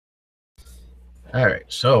All right,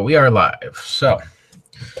 so we are live. So,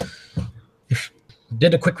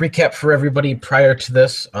 did a quick recap for everybody prior to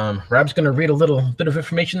this. Rob's going to read a little bit of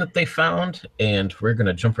information that they found, and we're going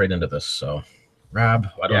to jump right into this. So, Rob,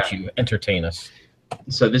 why don't you entertain us?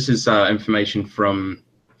 So this is information from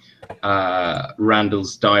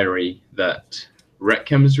Randall's diary that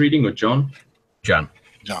Retcam is reading, or John? John.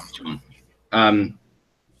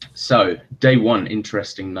 So, day one,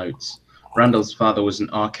 interesting notes. Randall's father was an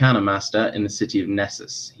arcana master in the city of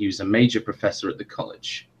Nessus. He was a major professor at the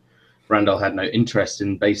college. Randall had no interest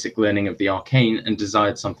in basic learning of the arcane and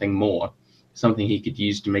desired something more, something he could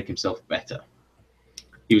use to make himself better.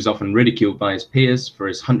 He was often ridiculed by his peers for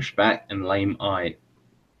his hunchback and lame eye.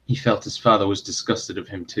 He felt his father was disgusted of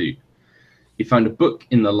him too. He found a book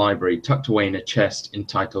in the library tucked away in a chest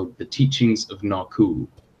entitled The Teachings of Narkul,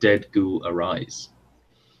 Dead Ghoul Arise.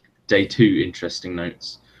 Day two, interesting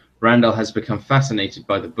notes. Randall has become fascinated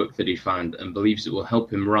by the book that he found and believes it will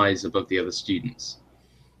help him rise above the other students.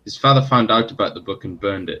 His father found out about the book and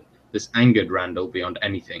burned it. This angered Randall beyond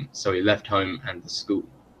anything, so he left home and the school.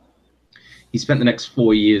 He spent the next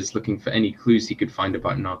 4 years looking for any clues he could find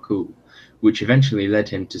about Narkul, which eventually led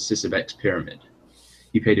him to Sisebek's pyramid.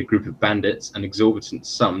 He paid a group of bandits an exorbitant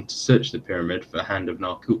sum to search the pyramid for the hand of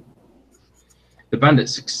Narkul. The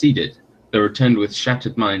bandits succeeded, though returned with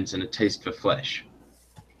shattered minds and a taste for flesh.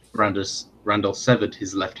 Randall severed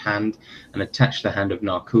his left hand and attached the hand of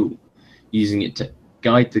Narkul, using it to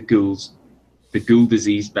guide the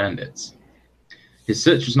ghoul-diseased bandits. His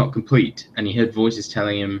search was not complete, and he heard voices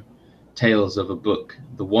telling him tales of a book,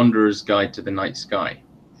 The Wanderer's Guide to the Night Sky.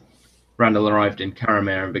 Randall arrived in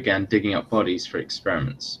Karamir and began digging up bodies for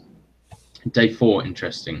experiments. Day four,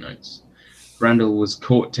 interesting notes. Randall was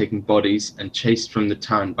caught taking bodies and chased from the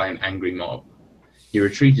town by an angry mob. He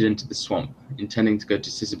retreated into the swamp, intending to go to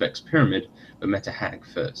Sisebek's pyramid, but met a hag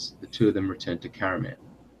first. The two of them returned to Karamir.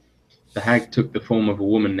 The hag took the form of a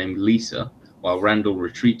woman named Lisa, while Randall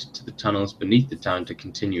retreated to the tunnels beneath the town to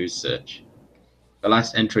continue his search. The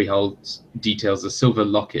last entry details a silver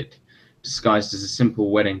locket, disguised as a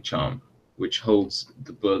simple wedding charm, which holds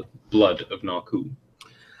the blood of Narkul.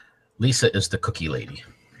 Lisa is the cookie lady.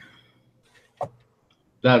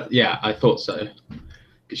 Yeah, I thought so,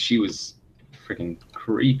 because she was freaking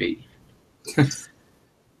creepy.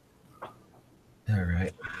 All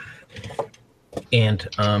right. And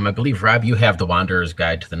I believe, Rob, you have The Wanderer's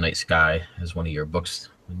Guide to the Night Sky as one of your books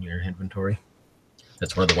in your inventory.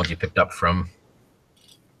 That's one of the ones you picked up from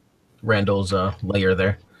Randall's lair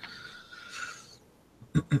there.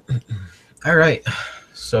 All right.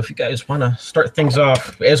 So if you guys want to start things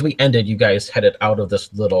off, as we ended, you guys headed out of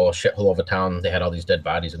this little shithole of a town. They had all these dead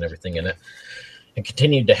bodies and everything in it, and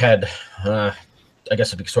continued to head, I guess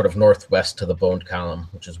it'd be sort of northwest to the Boned Column,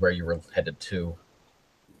 which is where you were headed to.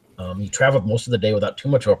 You traveled most of the day without too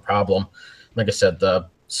much of a problem. Like I said, the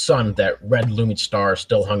sun, that red looming star,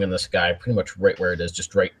 still hung in the sky, pretty much right where it is,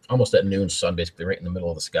 just right, almost at noon sun, basically right in the middle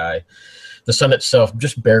of the sky. The sun itself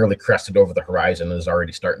just barely crested over the horizon and is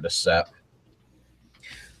already starting to set.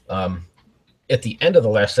 At the end of the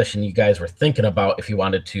last session, you guys were thinking about if you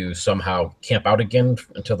wanted to somehow camp out again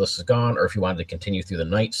until this is gone, or if you wanted to continue through the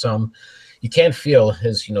night some. You can feel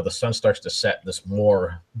as, the sun starts to set, this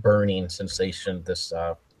more burning sensation, this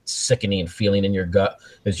sickening feeling in your gut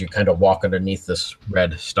as you kind of walk underneath this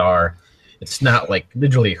red star. It's not like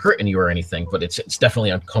literally hurting you or anything, but it's definitely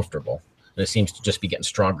uncomfortable. And it seems to just be getting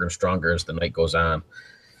stronger and stronger as the night goes on.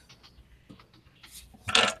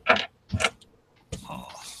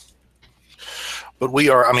 But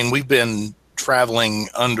we've been traveling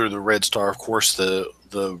under the red star. Of course, the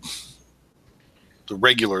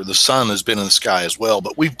sun has been in the sky as well,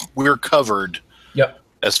 but we're covered. Yep.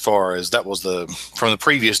 As far as that was from the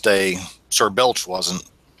previous day, Sir Belch wasn't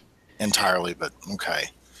entirely, but okay.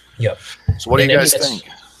 Yep. So what do you guys think?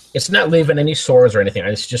 It's not leaving any sores or anything.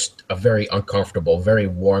 It's just a very uncomfortable, very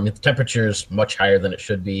warm. The temperature is much higher than it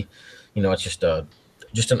should be. It's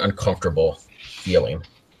just an uncomfortable feeling.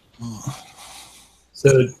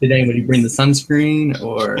 So did anybody bring the sunscreen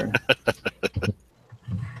or?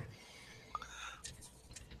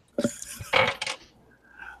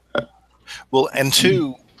 Well, and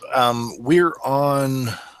two, we're on.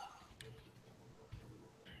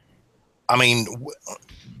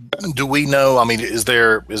 Do we know? Is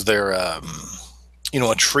there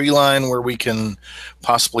a tree line where we can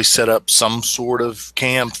possibly set up some sort of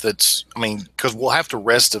camp? That's, because we'll have to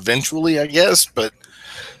rest eventually, I guess. But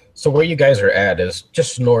so where you guys are at is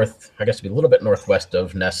just north. I guess it'd be a little bit northwest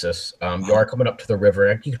of Nessus. You are coming up to the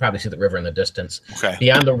river. You can probably see the river in the distance. Okay.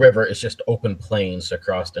 Beyond the river is just open plains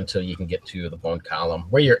across until you can get to the Bone Column.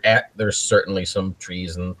 Where you're at, there's certainly some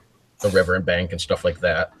trees and the river and bank and stuff like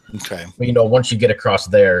that. Okay. But, you know, once you get across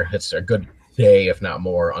there, it's a good day, if not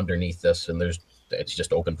more, underneath this, and it's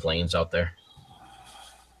just open plains out there.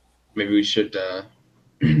 Maybe we should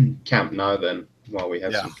camp now then, while we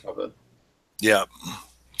have some cover. Yeah.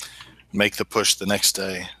 Make the push the next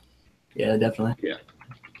day. Yeah, definitely. Yeah.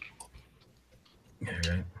 All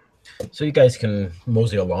right. So you guys can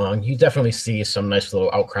mosey along. You definitely see some nice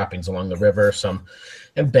little outcroppings along the river, some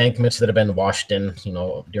embankments that have been washed in, you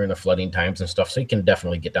know, during the flooding times and stuff. So you can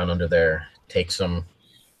definitely get down under there, take some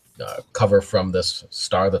cover from this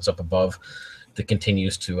star that's up above that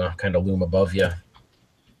continues to kind of loom above you.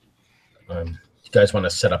 You guys want to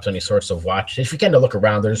set up any sorts of watch? If you kind of look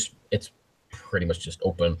around, it's pretty much just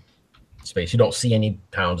open space. You don't see any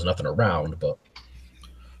towns, nothing around, but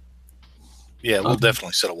yeah, we'll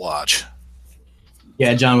definitely set a watch.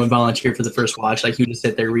 Yeah, John would volunteer for the first watch. Like, he would just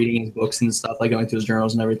sit there reading his books and stuff, like going through his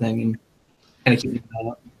journals and everything, and kind of keeping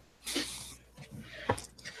that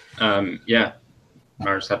up. Yeah,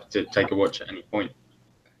 Mara's happy to take a watch at any point.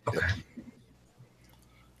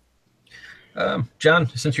 John,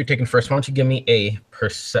 since you're taking first, why don't you give me a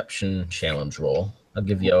perception challenge roll? I'll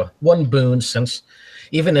give you one boon, since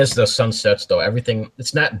even as the sun sets, though,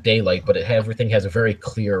 it's not daylight, but everything has a very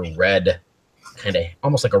clear red, kind of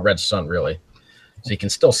almost like a red sun, really. So you can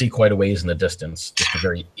still see quite a ways in the distance, just a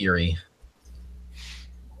very eerie.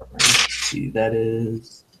 Let's see, that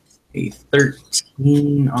is a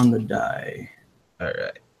 13 on the die. All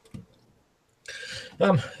right.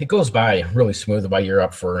 It goes by really smooth while you're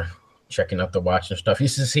up for checking out the watch and stuff. You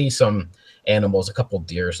see some animals, a couple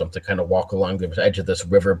deer or something, kind of walk along the edge of this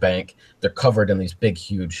river bank. They're covered in these big,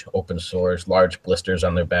 huge open sores, large blisters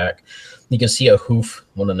on their back. You can see a hoof,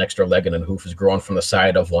 an extra leg and a hoof is growing from the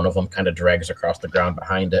side of one of them, kind of drags across the ground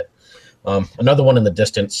behind it. Another one in the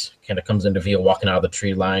distance kind of comes into view walking out of the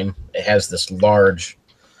tree line. It has this large,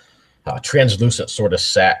 translucent sort of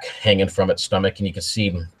sack hanging from its stomach, and you can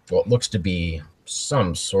see what looks to be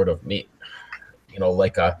some sort of meat, you know,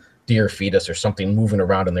 like a deer fetus or something moving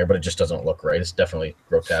around in there, but it just doesn't look right. It's definitely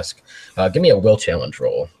grotesque. Give me a will challenge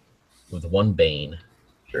roll with one bane.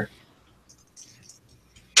 Sure.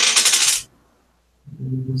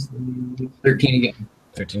 13 again.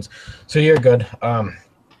 13. So you're good.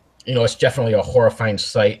 You know, it's definitely a horrifying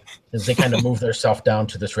sight as they kind of move themselves down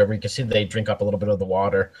to this river. You can see they drink up a little bit of the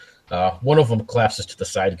water. One of them collapses to the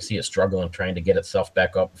side. You can see it struggling, trying to get itself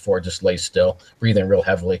back up before it just lays still, breathing real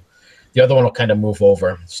heavily. The other one will kind of move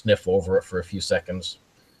over, sniff over it for a few seconds.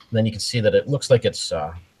 And then you can see that it looks like it's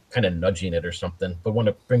kind of nudging it or something. But when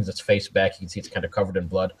it brings its face back, you can see it's kind of covered in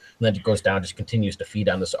blood. And then it goes down, just continues to feed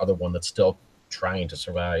on this other one that's still trying to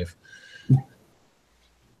survive.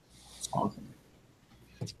 Awesome.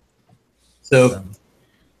 So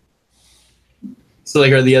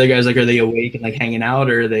like, are the other guys, like, are they awake and like hanging out,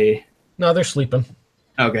 or are they? No, they're sleeping.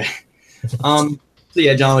 Okay. So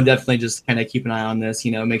yeah, John would definitely just kind of keep an eye on this,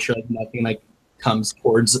 you know, make sure like nothing like comes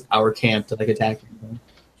towards our camp to like attack.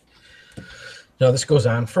 No, this goes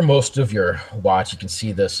on for most of your watch. You can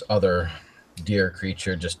see this other deer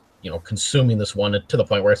creature just, you know, consuming this one to the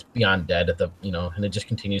point where it's beyond dead at the, you know, and it just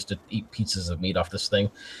continues to eat pieces of meat off this thing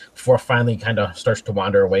before it finally kind of starts to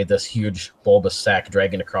wander away, this huge bulbous sack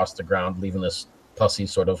dragging across the ground, leaving this pussy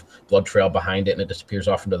sort of blood trail behind it, and it disappears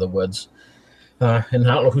off into the woods. And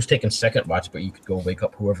I don't know who's taking second watch, but you could go wake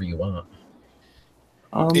up whoever you want.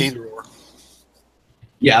 Either or.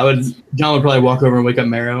 Yeah, John would probably walk over and wake up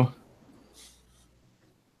Marrow.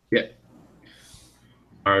 Yeah.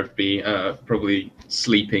 I would be probably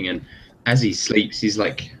sleeping, and as he sleeps, he's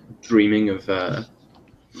like dreaming of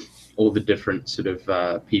all the different sort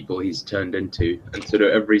of people he's turned into, and sort of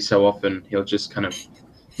every so often he'll just kind of,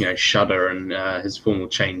 you know, shudder, and his form will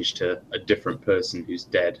change to a different person who's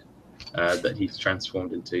dead. That he's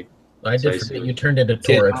transformed into. I did forget you turned into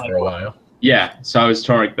Torrid for a while. Yeah, so I was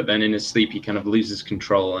Torrid, but then in his sleep he kind of loses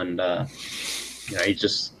control, and you know, he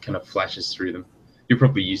just kind of flashes through them. You're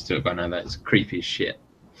probably used to it by now. That's creepy as shit.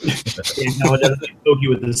 Yeah, I would definitely poke you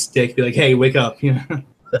with a stick, be like, "Hey, wake up!" You know?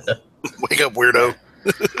 Wake up, weirdo.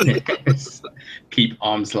 Keep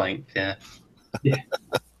arm's length. Yeah. Yeah.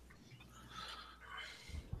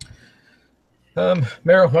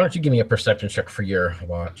 Meryl, why don't you give me a perception check for your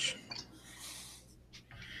watch?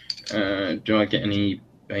 Do I get any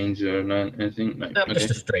banes or anything? No. No, just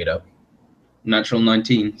a straight up. Natural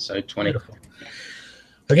 19, so 20. Beautiful.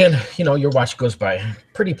 Again, you know, your watch goes by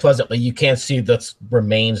pretty pleasantly. You can't see the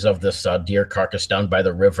remains of this deer carcass down by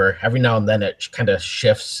the river. Every now and then it kind of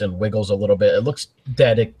shifts and wiggles a little bit. It looks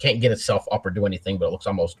dead. It can't get itself up or do anything, but it looks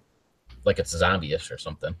almost like it's zombie-ish or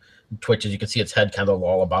something. It twitches. You can see its head kind of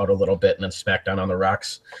loll about a little bit and then smack down on the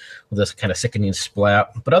rocks with this kind of sickening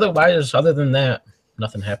splat. But otherwise, other than that,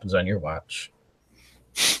 nothing happens on your watch.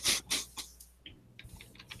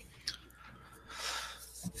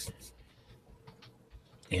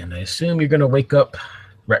 And I assume you're going to wake up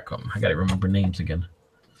Retcom. I got to remember names again.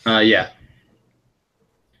 Yeah.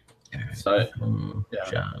 So,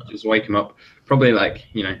 just wake him up. Probably like,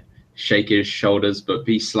 shake his shoulders, but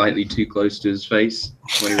be slightly too close to his face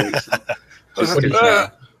when he wakes up.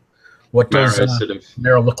 What does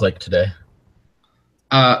Marrow look like today?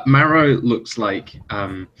 Marrow looks like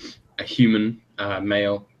a human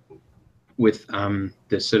male with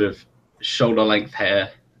this sort of shoulder-length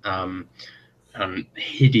hair and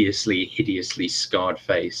hideously scarred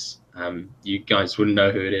face. You guys wouldn't know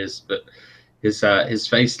who it is, but his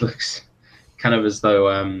face looks kind of as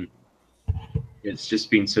though it's just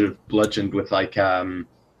been sort of bludgeoned with like a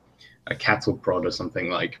cattle prod or something,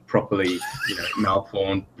 like properly,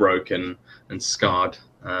 malformed, broken, and scarred.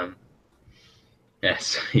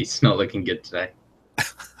 Yes, he's not looking good today.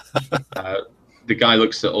 The guy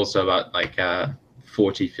looks also about like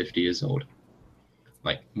 40, 50 years old,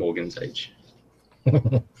 like Morgan's age.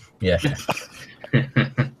 Yeah.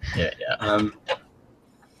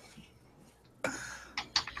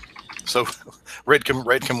 So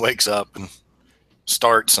Redcom wakes up and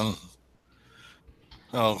starts and,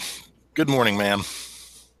 oh, good morning, ma'am.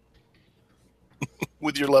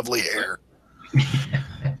 With your lovely hair.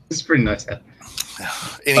 It's pretty nice hair.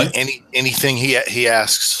 Anything he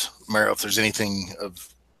asks Marrow if there's anything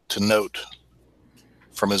to note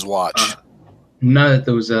from his watch? No,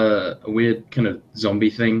 there was a weird kind of zombie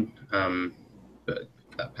thing, but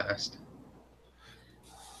that passed.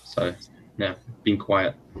 So, yeah, being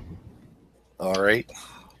quiet. All right.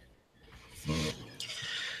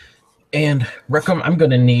 And Reckham, I'm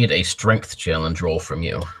going to need a strength challenge roll from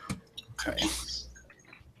you. Okay.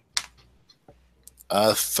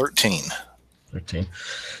 13. 13.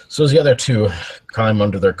 So as the other two climb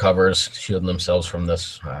under their covers, shielding themselves from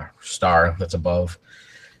this star that's above,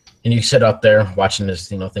 and you sit out there watching this,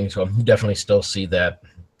 things go. You definitely still see that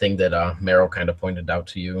thing that Marrow kind of pointed out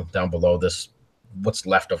to you down below. This, what's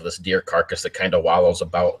left of this deer carcass that kind of wallows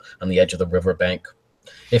about on the edge of the riverbank.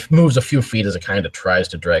 It moves a few feet as it kind of tries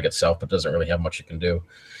to drag itself, but doesn't really have much it can do.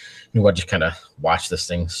 You want to just kind of watch this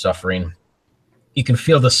thing suffering. You can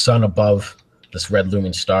feel the sun above this red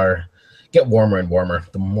looming star get warmer and warmer.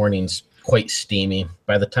 The morning's quite steamy.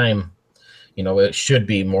 By the time, it should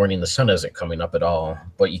be morning, the sun isn't coming up at all.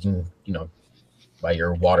 But you can, by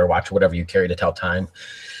your water watch, whatever you carry to tell time,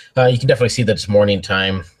 you can definitely see that it's morning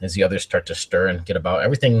time as the others start to stir and get about.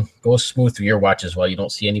 Everything goes smooth through your watch as well. You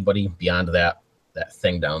don't see anybody beyond that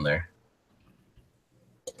thing down there.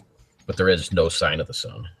 But there is no sign of the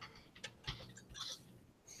sun.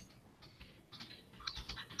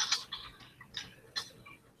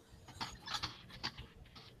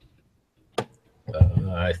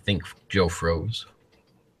 I think Joe froze.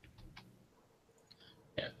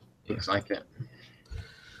 Yeah, looks like it.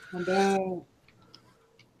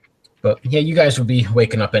 But yeah, you guys would be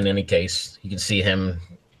waking up in any case. You can see him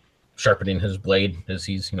sharpening his blade as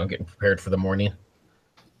he's, getting prepared for the morning.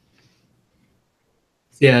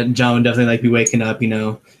 Yeah, John would definitely be waking up,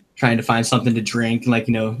 trying to find something to drink,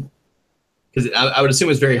 because I would assume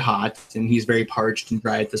it's very hot and he's very parched and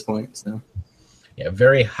dry at this point. So. Yeah,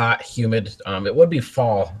 very hot, humid. It would be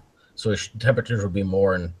fall, so temperatures would be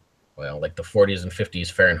more in, like the 40s and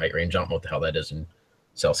 50s Fahrenheit range. I don't know what the hell that is in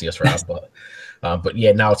Celsius, Rob, but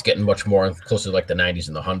yeah, now it's getting much more closer to like the 90s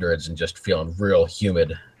and the hundreds, and just feeling real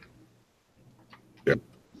humid. Yep.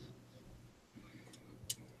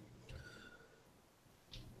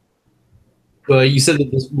 Well, you said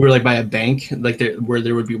that we're by a bank, where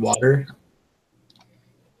there would be water.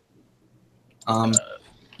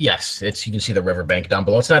 Yes, you can see the riverbank down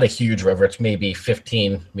below. It's not a huge river. It's maybe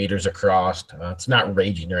 15 meters across. It's not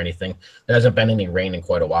raging or anything. There hasn't been any rain in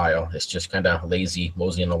quite a while. It's just kind of lazy,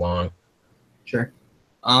 moseying along. Sure.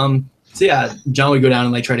 So yeah, John would go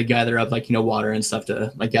down and try to gather up water and stuff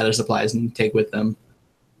to gather supplies and take with them.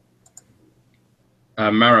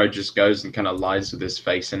 Marrow just goes and kind of lies with his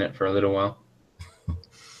face in it for a little while.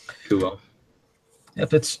 Cool.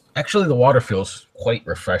 If it's actually, the water feels quite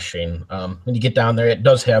refreshing. When you get down there, it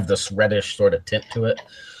does have this reddish sort of tint to it.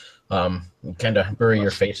 You kind of bury your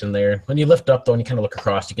face in there. When you lift up, though, and you kind of look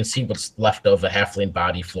across, you can see what's left of a halfling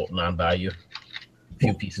body floating on by you. A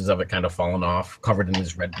few pieces of it kind of falling off, covered in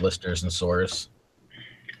these red blisters and sores.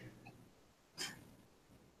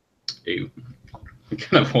 Ew. He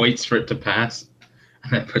kind of waits for it to pass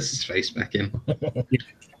and then puts his face back in.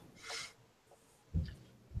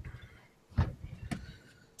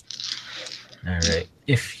 All right.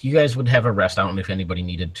 If you guys would have a rest, I don't know if anybody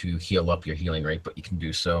needed to heal up your healing rate, but you can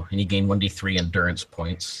do so. And you gain 1d3 endurance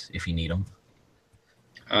points if you need them.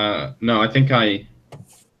 No, I think I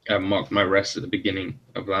marked my rest at the beginning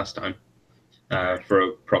of last time for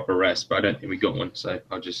a proper rest, but I don't think we got one, so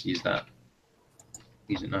I'll just use that.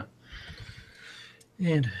 Use it now.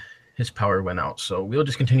 And his power went out, so we'll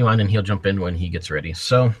just continue on, and he'll jump in when he gets ready.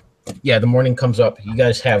 So, yeah, the morning comes up. You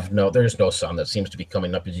guys have there's no sun that seems to be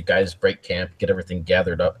coming up as you guys break camp, get everything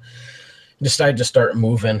gathered up. You decide to start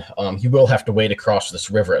moving. You will have to wade across this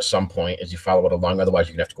river at some point as you follow it along. Otherwise,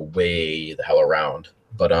 you're going to have to go way the hell around.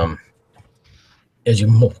 But as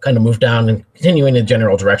you kind of move down and continuing in the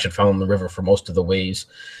general direction, following the river for most of the ways,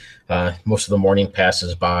 most of the morning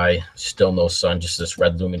passes by. Still no sun, just this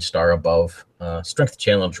red looming star above. Strength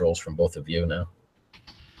challenge rolls from both of you now.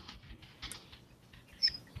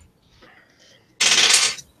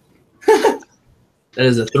 That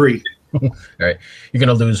is a 3. All right. You're going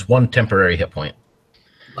to lose 1 temporary hit point.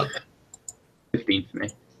 Okay. 15 for me.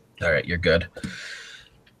 All right, you're good.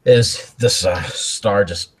 As this star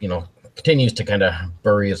just, continues to kind of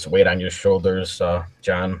bury its weight on your shoulders,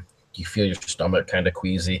 John, you feel your stomach kind of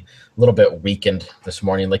queasy, a little bit weakened this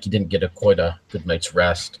morning, like you didn't get quite a good night's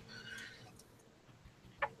rest.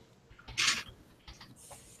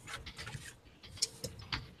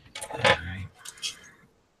 All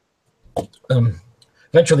right.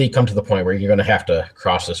 Eventually, you come to the point where you're going to have to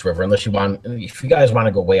cross this river, unless you want. If you guys want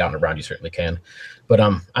to go way out and around, you certainly can. But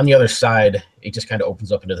on the other side, it just kind of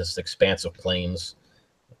opens up into this expanse of plains.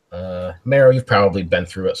 Marrow, you've probably been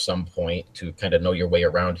through at some point to kind of know your way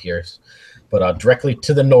around here. But directly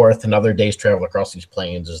to the north, another day's travel across these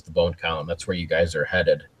plains is the Bone Column. That's where you guys are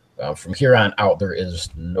headed. From here on out, there is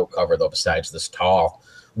no cover, though, besides this tall,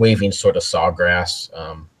 waving sort of sawgrass.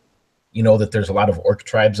 You know that there's a lot of orc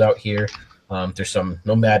tribes out here. There's some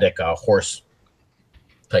nomadic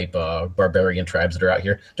horse-type barbarian tribes that are out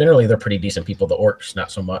here. Generally, they're pretty decent people. The orcs,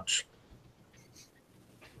 not so much.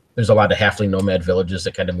 There's a lot of halfling nomad villages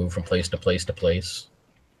that kind of move from place to place to place.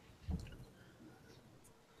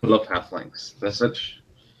 I love halflings. They're such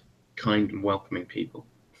kind and welcoming people.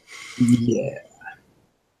 Yeah.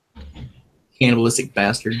 Cannibalistic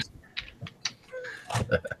bastards.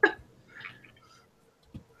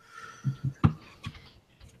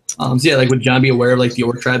 So yeah, like would John be aware of like the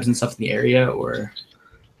orc tribes and stuff in the area, or?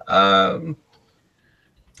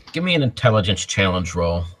 Give me an intelligence challenge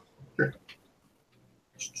roll. Sure.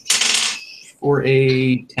 For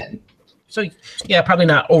a 10. So yeah, probably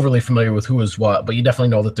not overly familiar with who is what, but you definitely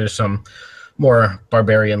know that there's some more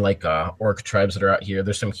barbarian like orc tribes that are out here.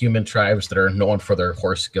 There's some human tribes that are known for their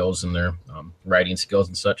horse skills and their riding skills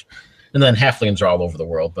and such. And then halflings are all over the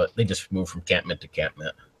world, but they just move from campment to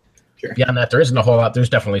campment. Sure. Beyond that, there isn't a whole lot. There's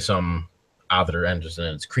definitely some other engines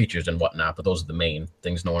and its creatures and whatnot, but those are the main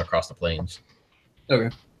things known across the plains.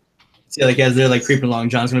 Okay. See, like as they're like creeping along,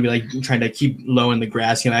 John's gonna be like trying to keep low in the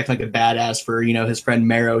grass, acting like a badass for his friend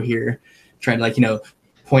Marrow here, trying to like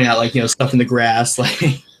point out like stuff in the grass, like.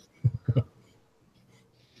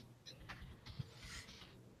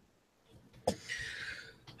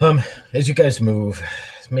 As you guys move,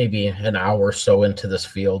 maybe an hour or so into this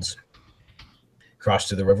fields, cross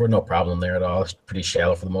through the river, no problem there at all. It's pretty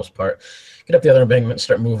shallow for the most part. Get up the other embankment and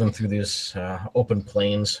start moving through these open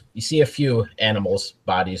plains. You see a few animals'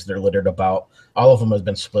 bodies that are littered about. All of them have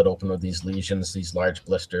been split open with these lesions, these large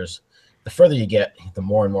blisters. The further you get, the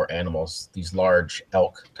more and more animals, these large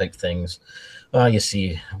elk-type things. You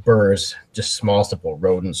see burrs, just small, simple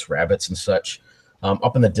rodents, rabbits, and such.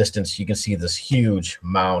 Up in the distance, you can see this huge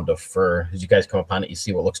mound of fur. As you guys come upon it, you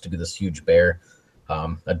see what looks to be this huge bear,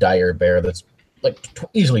 a dire bear that's like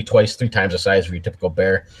easily 2-3 times the size of your typical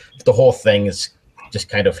bear. The whole thing is just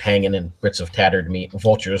kind of hanging in bits of tattered meat.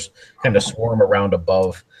 Vultures kind of swarm around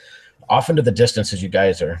above. Off into the distance, as you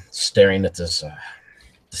guys are staring at this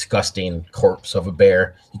disgusting corpse of a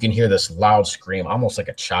bear, you can hear this loud scream, almost like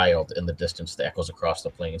a child in the distance that echoes across the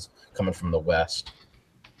plains, coming from the west.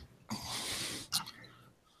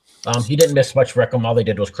 He didn't miss much wreck them. All they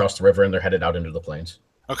did was cross the river, and they're headed out into the plains.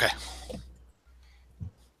 Okay.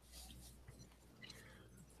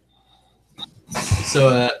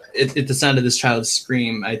 So at the sound of this child's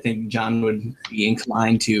scream, I think John would be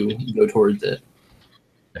inclined to go towards it.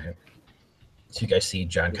 Okay. So you guys see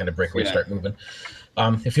John kind of break away and start moving.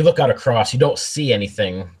 If you look out across, you don't see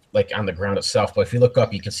anything like on the ground itself, but if you look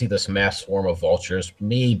up, you can see this mass swarm of vultures,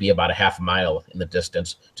 maybe about a half mile in the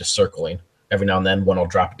distance, just circling. Every now and then, one will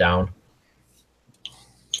drop down.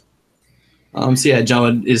 So yeah, John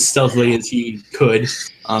would, as stealthily as he could,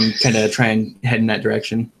 kind of try and head in that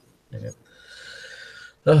direction. Okay.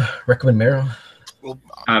 Recommend Marrow. Well,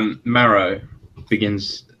 Marrow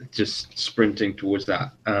begins just sprinting towards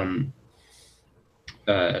that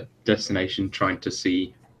destination, trying to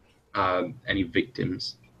see any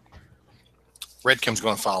victims. Redcom's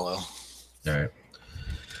going to follow. All right.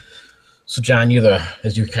 So, John,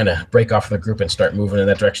 as you kind of break off from the group and start moving in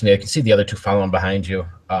that direction, you can see the other two following behind you.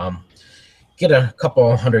 Get a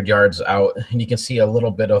couple hundred yards out, and you can see a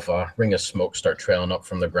little bit of a ring of smoke start trailing up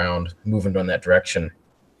from the ground, moving in that direction.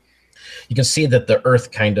 You can see that the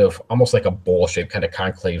earth kind of, almost like a bowl shape, kind of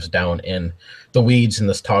conclaves down in. The weeds and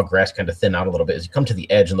this tall grass kind of thin out a little bit. As you come to the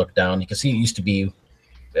edge and look down, you can see it used to be,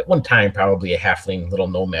 at one time, probably a halfling little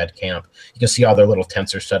nomad camp. You can see all their little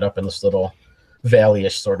tents are set up in this little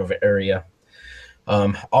valley-ish sort of area.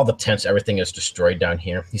 All the tents, everything is destroyed down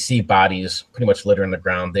here. You see bodies pretty much littering the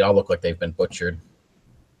ground. They all look like they've been butchered.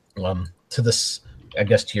 To this, I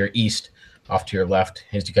guess, to your east, off to your left,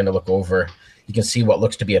 as you kind of look over, you can see what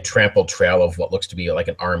looks to be a trampled trail of what looks to be like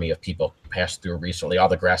an army of people passed through recently. All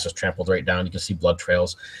the grass is trampled right down. You can see blood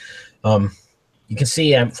trails. You can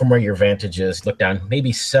see from where your vantage is, look down,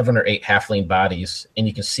 maybe 7 or 8 halfling bodies, and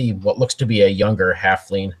you can see what looks to be a younger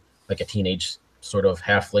halfling, like a teenage sort of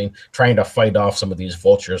halfling, trying to fight off some of these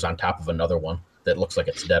vultures on top of another one that looks like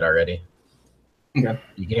it's dead already. Okay.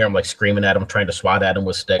 You can hear them like screaming at him, trying to swat at him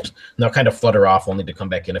with sticks, and they'll kind of flutter off, only to come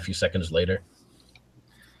back in a few seconds later.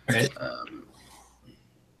 All right.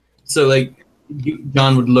 So, like,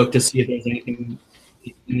 John would look to see if there's anything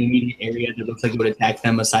in the immediate area that looks like it would attack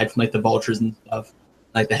them, aside from like the vultures and stuff,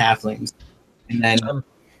 like the halflings. And then,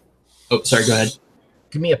 oh, sorry, go ahead.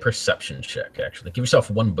 Give me a perception check, actually. Give yourself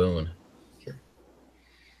 1 boon.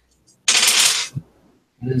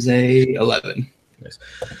 That is a 11. Nice.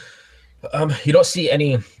 You don't see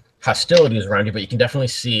any hostilities around you, but you can definitely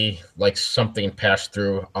see like something pass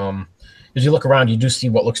through. As you look around, you do see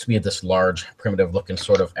what looks to be this large, primitive-looking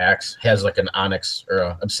sort of axe. Has like an onyx or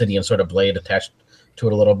a obsidian sort of blade attached to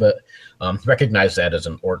it a little bit. Recognize that as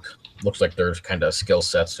an orc. Looks like there's kind of skill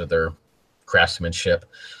sets to their craftsmanship.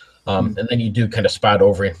 And then you do kind of spot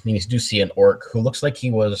over, and you do see an orc who looks like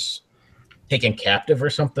he was taken captive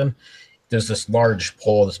or something. There's this large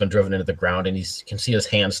pole that's been driven into the ground, and you can see his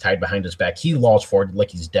hands tied behind his back. He lolls forward like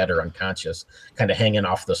he's dead or unconscious, kind of hanging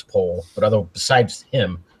off this pole. But besides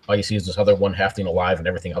him, all you see is this other one halfling alive, and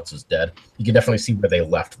everything else is dead. You can definitely see where they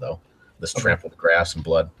left, though. This trampled grass and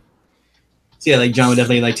blood. So yeah, like John would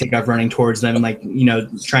definitely like take off running towards them, and like, you know,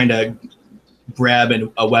 trying to grab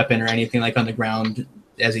a weapon or anything like on the ground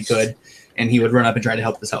as he could, and he would run up and try to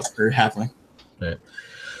help this halfling. Right.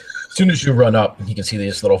 As soon as you run up, you can see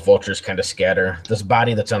these little vultures kind of scatter. This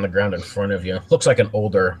body that's on the ground in front of you looks like an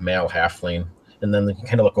older male halfling. And then you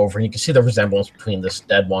kind of look over and you can see the resemblance between this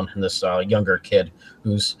dead one and this younger kid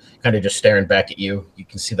who's kind of just staring back at you. You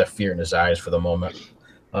can see the fear in his eyes for the moment.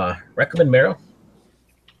 Recommend Marrow?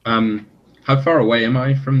 How far away am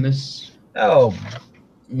I from this? Oh,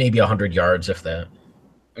 maybe 100 yards, if that.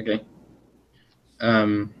 Okay.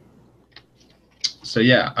 So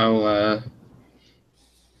yeah,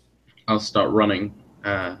 I'll start running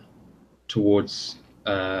towards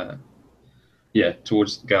the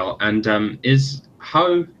girl. And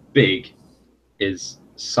how big is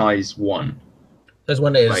size 1? Size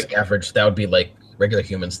 1 is average. That would be like regular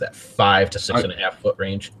humans, that 5 to 6.5 foot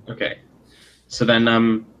range. Okay. So then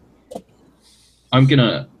I'm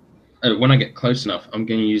gonna when I get close enough, I'm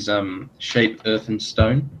gonna use shape earth and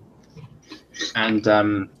stone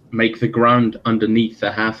and make the ground underneath the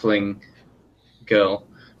halfling girl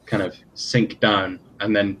kind of sink down,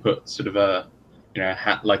 and then put sort of a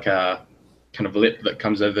hat, like a kind of lip that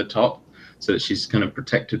comes over the top, so that she's kind of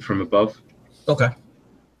protected from above. Okay.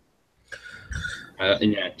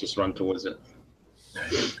 And yeah, just run towards it.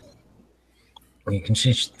 You can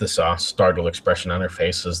see this startled expression on her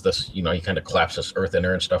face as this, you kind of collapse this earth in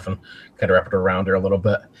her and stuff and kind of wrap it around her a little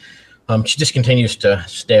bit. She just continues to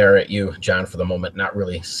stare at you, John, for the moment, not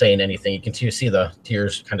really saying anything. You can see the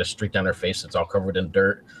tears kind of streak down her face. It's all covered in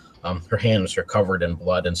dirt. Her hands are covered in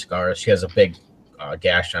blood and scars. She has a big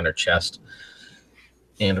gash on her chest.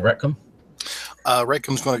 And Retcom?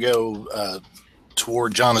 Retcom's going to go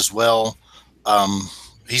toward John as well.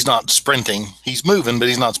 He's not sprinting. He's moving, but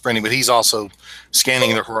he's not sprinting. But he's also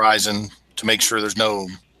scanning the horizon to make sure there's no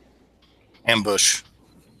ambush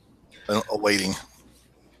awaiting.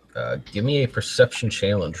 Give me a perception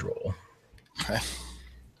challenge roll. Okay.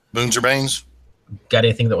 Boons or banes? Got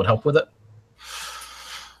anything that would help with it?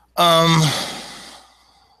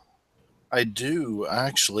 I do,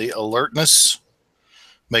 actually. Alertness.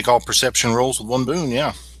 Make all perception rolls with 1 boon,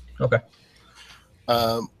 yeah. Okay.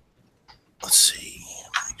 Let's see.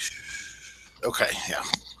 Okay, yeah.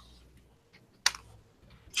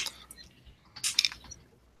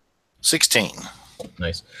 16.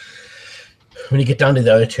 Nice. When you get down to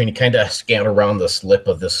the other two and you kind of scan around this lip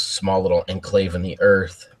of this small little enclave in the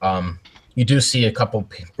earth, you do see a couple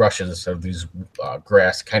brushes of these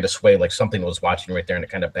grass kind of sway like something was watching right there, and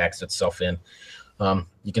it kind of backs itself in.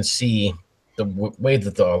 You can see the way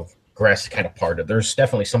that the grass is kind of parted. There's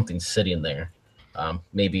definitely something sitting there,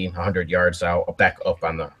 maybe 100 yards out, back up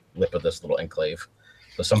on the lip of this little enclave.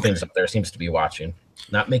 So something's up there, seems to be watching,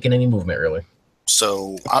 not making any movement really.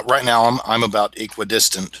 So right now I'm about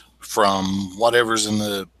equidistant from whatever's in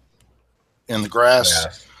the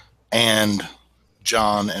grass and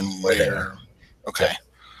John and where. Okay. Yep.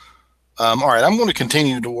 All right. I'm going to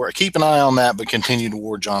continue to keep an eye on that, but continue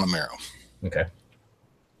toward John and Marrow. Okay.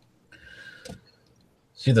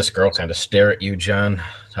 See this girl kind of stare at you, John.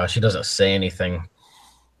 She doesn't say anything.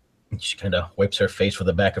 She kind of wipes her face with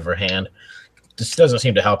the back of her hand. This doesn't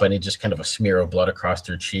seem to help any, just kind of a smear of blood across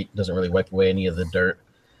her cheek. Doesn't really wipe away any of the dirt.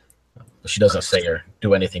 But she doesn't say or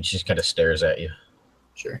do anything. She just kind of stares at you.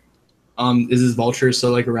 Sure. Is this vulture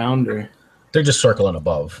still like around, or? They're just circling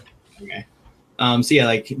above. Okay. So yeah,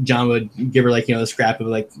 like John would give her like, a scrap of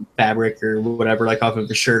like fabric or whatever, like off of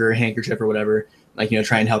a shirt or a handkerchief or whatever, like,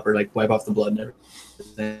 try and help her like wipe off the blood and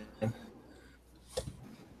everything.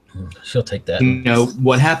 She'll take that.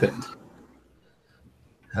 What happened?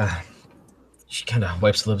 She kind of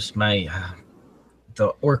wipes the lips. The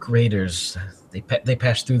orc raiders, they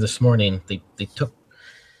passed through this morning. They took,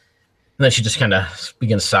 and then she just kind of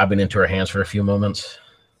begins sobbing into her hands for a few moments.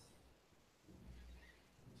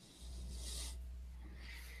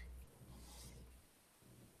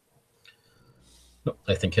 Oh,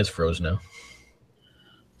 I think his froze now.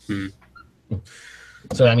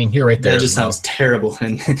 So I mean, you're right there. That just sounds terrible,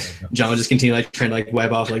 and John would just continue like trying to like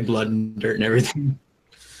wipe off like blood and dirt and everything.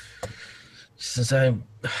 She says,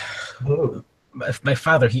 my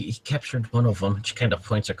father, he captured one of them. She kind of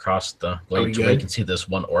points across the blade to where you can see this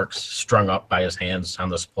one orc strung up by his hands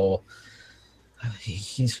on this pole.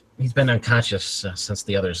 He's been unconscious since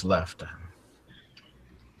the others left.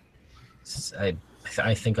 I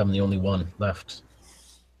think I'm the only one left.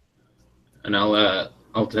 And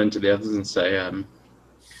I'll turn to the others and say,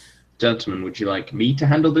 gentlemen, would you like me to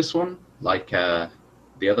handle this one, like the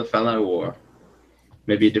other fellow, or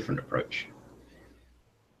maybe a different approach?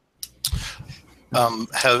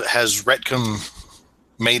 Has Retcom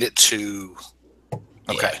made it to?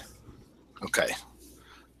 Okay. Yeah. Okay.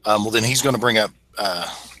 Well, then he's going to bring up.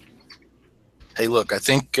 Hey, look! I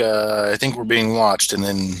think we're being watched, and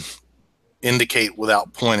then indicate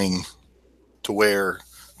without pointing to where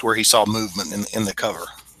he saw movement in the cover.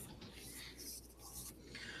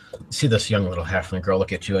 See this young little halfling girl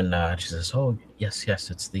look at you, and she says, "Oh, yes,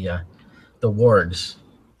 it's the wargs.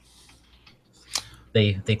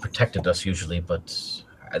 They protected us usually, but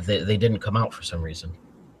they didn't come out for some reason."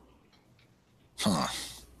 Huh.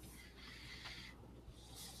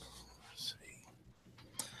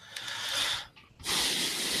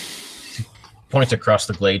 She points across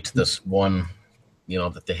the glade to this one,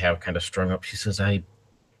 that they have kind of strung up. She says,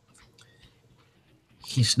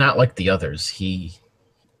 he's not like the others. He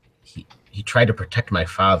tried to protect my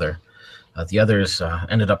father. The others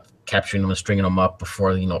ended up capturing him and stringing him up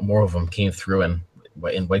before more of them came through and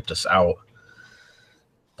wiped us out.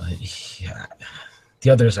 But the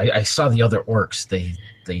others, I saw the other orcs.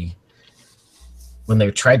 They when they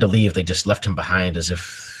tried to leave, they just left him behind as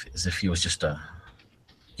if he was just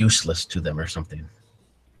useless to them or something.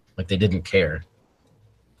 Like they didn't care.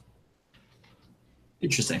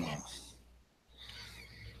 Interesting.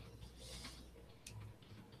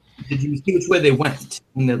 Did you see which way they went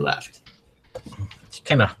when they left? He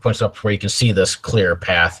kind of points up where you can see this clear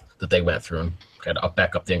path that they went through, and kind of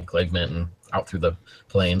back up the enclavement and out through the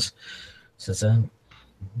plains. Says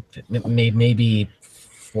maybe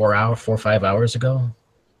 4 or 5 hours ago.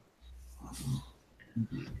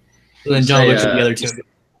 So then John looks at the other two,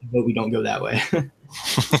 but we don't go that way.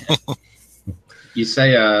 You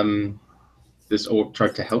say this orc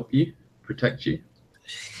tried to help you, protect you?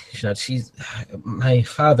 She's my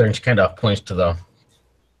father, and she kind of points to the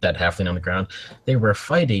dead halfling on the ground. They were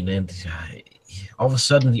fighting, and all of a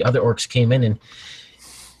sudden the other orcs came in, and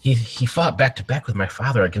he fought back to back with my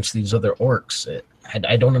father against these other orcs.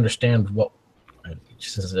 I don't understand what. She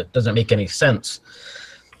says it doesn't make any sense.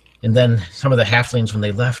 And then some of the halflings, when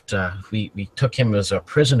they left, we took him as a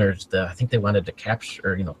prisoner. I think they wanted to capture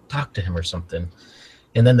or talk to him or something.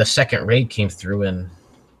 And then the second raid came through, and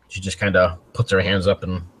she just kind of puts her hands up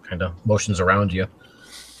and kind of motions around you.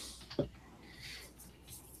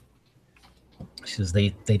 She says they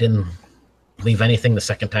didn't leave anything the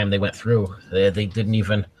second time they went through. They didn't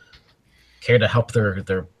even care to help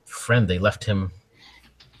their friend. They left him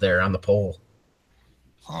there on the pole.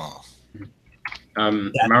 Oh.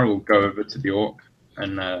 Mara will go over to the orc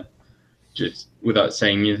and just, without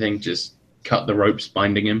saying anything, just cut the ropes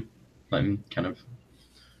binding him, let him kind of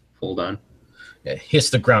fall down. It hits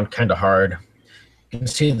the ground kind of hard. You can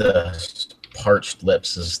see the parched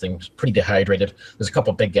lips. This thing's pretty dehydrated. There's a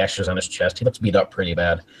couple big gashes on his chest. He looks beat up pretty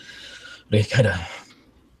bad. But he kind of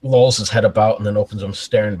lolls his head about and then opens them,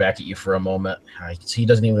 staring back at you for a moment. You can see he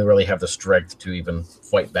doesn't even really have the strength to even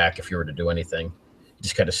fight back if you were to do anything. He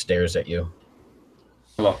just kind of stares at you.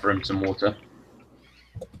 I'll offer him some water.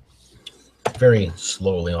 Very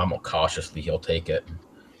slowly, almost cautiously, he'll take it.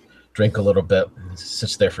 Drink a little bit. He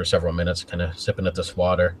sits there for several minutes, kind of sipping at this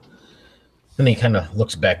water. Then he kind of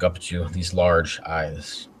looks back up at you, these large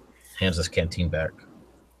eyes. Hands this canteen back.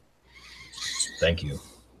 Thank you.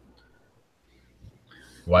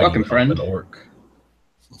 Why Welcome, do you friend. help an orc?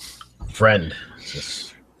 Friend.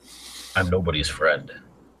 Says, I'm nobody's friend.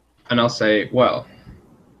 And I'll say, well,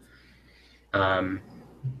 the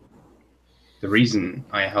reason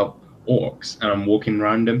I help orcs, and I'm walking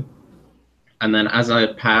around him, and then as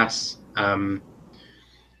I pass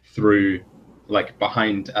through, like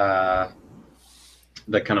behind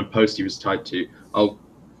the kind of post he was tied to, I'll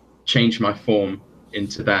change my form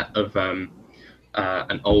into that of an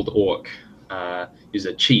old orc. He's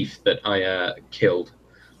a chief that I killed.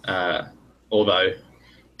 Although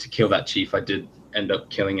to kill that chief, I did end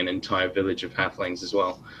up killing an entire village of halflings as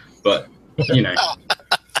well. But you know,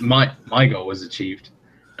 my goal was achieved.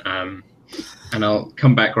 And I'll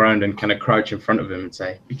come back around and kind of crouch in front of him and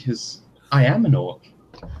say, because I am an orc,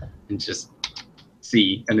 and just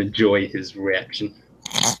see and enjoy his reaction.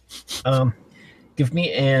 Give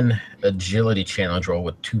me an agility challenge roll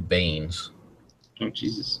with 2 banes. Oh,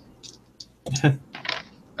 Jesus. That's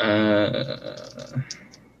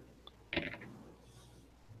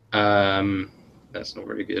not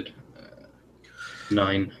very good.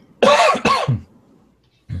 9.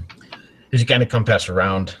 As you kind of come past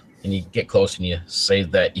around and you get close and you say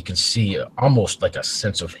that, you can see almost like a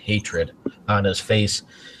sense of hatred on his face.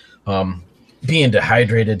 Being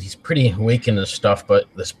dehydrated, he's pretty weak in his stuff, but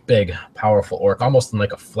this big, powerful orc, almost in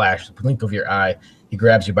like a flash, the blink of your eye, he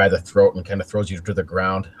grabs you by the throat and kind of throws you to the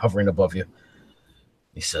ground, hovering above you.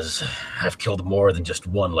 He says, I've killed more than just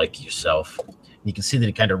one like yourself. And you can see that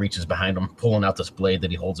he kind of reaches behind him, pulling out this blade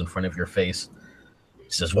that he holds in front of your face.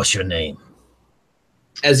 He says, what's your name?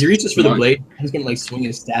 As he reaches for the blade, he's gonna like swing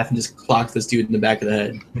his staff and just clock this dude in the back of the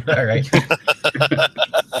head. All right.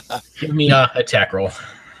 Give me a attack roll.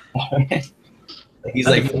 He's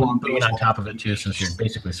like going on top of it too, since you're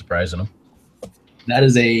basically surprising him. That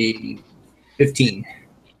is a 15.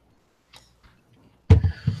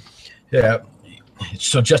 Yeah.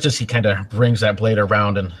 So just as he kind of brings that blade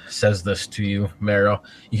around and says this to you, Marrow,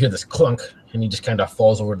 you hear this clunk, and he just kind of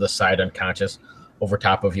falls over to the side unconscious, over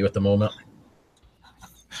top of you at the moment.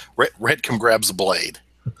 Redcom grabs the blade.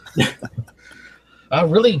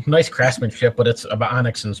 Really nice craftsmanship, but it's about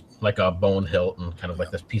onyx and like a bone hilt and kind of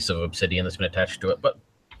like this piece of obsidian that's been attached to it, but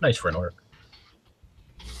nice for an orc.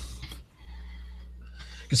 You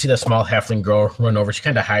can see that small halfling girl run over. She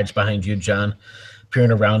kind of hides behind you, John,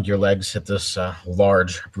 peering around your legs at this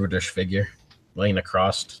large, brutish figure laying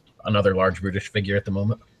across another large, brutish figure at the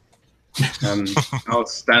moment. I'll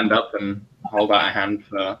stand up and hold out a hand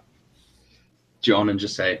for John and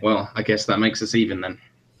just say, well, I guess that makes us even then.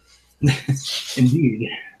 Indeed.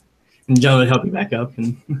 And John would help you back up.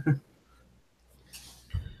 And you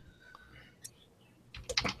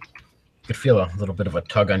could feel a little bit of a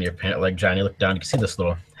tug on your pant leg, John. You look down, you can see this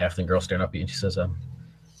little halfling girl staring up at you, and she says,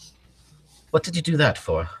 what did you do that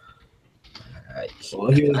for?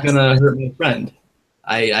 Well, he was going to hurt my friend.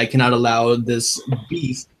 I cannot allow this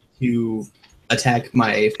beast to attack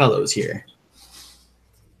my fellows here.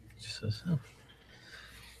 She says, oh.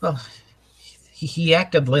 Well, he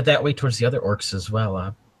acted like that way towards the other orcs as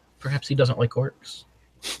well. Perhaps he doesn't like orcs.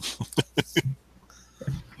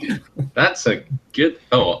 That's a good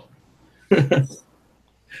thought.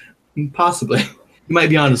 Possibly. You might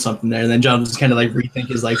be onto something there. And then John just kind of like rethink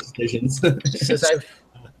his life decisions. He says, I've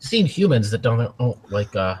seen humans that don't like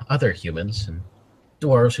other humans, and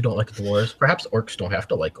dwarves who don't like dwarves. Perhaps orcs don't have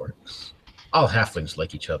to like orcs. All halflings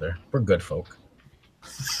like each other. We're good folk.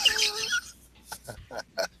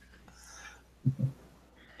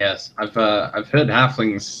 Yes, I've heard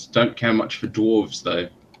halflings don't care much for dwarves, though.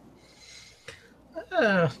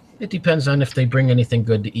 It depends on if they bring anything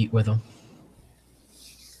good to eat with them.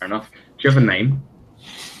 Fair enough. Do you have a name?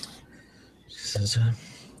 She says,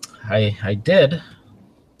 I did.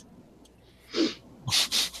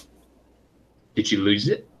 Did you lose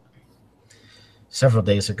it? Several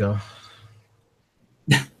days ago.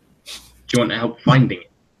 Do you want help finding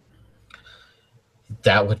it?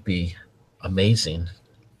 That would be amazing.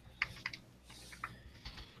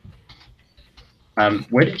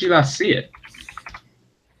 Where did you last see it?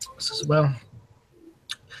 Says, well,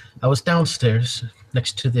 I was downstairs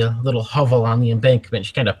next to the little hovel on the embankment.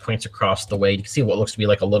 She kind of points across the way. You can see what looks to be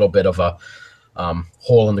like a little bit of a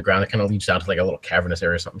hole in the ground that kind of leads down to like a little cavernous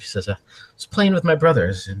area or something. She says, I was playing with my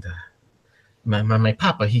brothers, and my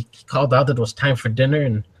papa, he called out that it was time for dinner,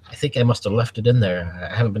 and I think I must have left it in there.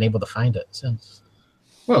 I haven't been able to find it since.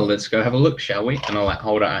 Well, let's go have a look, shall we? And I'll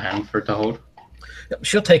hold out a hand for it to hold. Yep,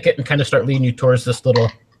 she'll take it and kind of start leading you towards this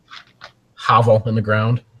little hovel in the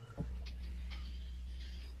ground.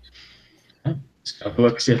 Let's go have a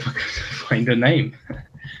look, see if I can find a name.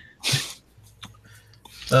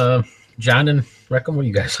 John and Reckham, what are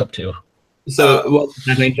you guys up to? So, well,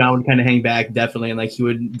 I think John would kind of hang back, definitely, and like he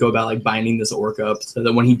would go about like binding this orc up, so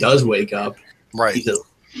that when he does wake up, Right. he's just,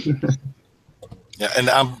 Yeah, and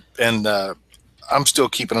I'm still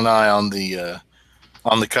keeping an eye on the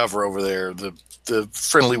cover over there. The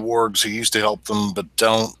friendly wargs who used to help them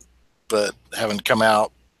but haven't come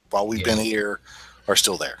out while we've been here are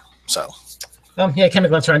still there. So yeah, kind of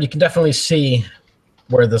glance around. You can definitely see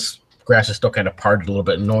where this grass is still kind of parted a little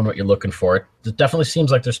bit and knowing what you're looking for. It definitely seems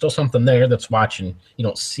like there's still something there that's watching. You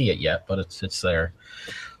don't see it yet, but it's there.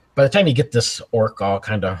 By the time you get this orc all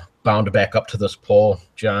kind of bound back up to this pole,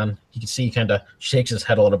 John, you can see he kind of shakes his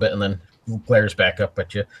head a little bit and then glares back up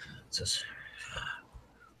at you. Says,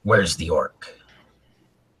 "Where's the orc?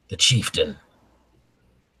 The chieftain?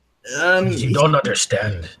 You don't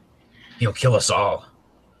understand. He'll kill us all."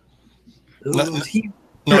 he's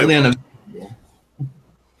currently unavailable.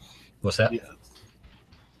 What's that?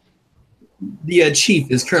 The chief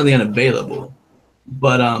is currently unavailable,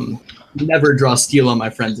 but never draw steel on my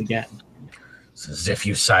friends again. Says, if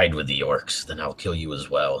you side with the orcs, then I'll kill you as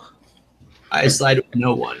well. I side with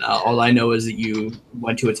no one. All I know is that you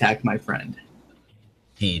went to attack my friend.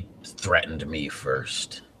 He threatened me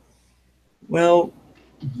first. Well,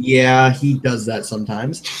 yeah, he does that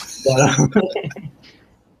sometimes. But,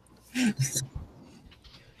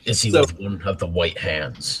 Is he with one of the white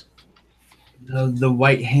hands? the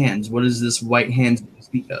white hands. What does this white hands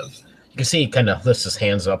speak of? You can see he kind of lifts his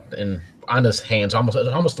hands up, and on his hands, it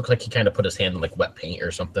almost looks like he kind of put his hand in like wet paint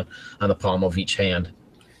or something on the palm of each hand.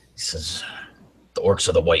 He says, "The orcs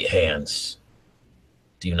are the white hands.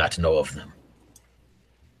 Do you not know of them?"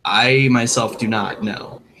 I myself do not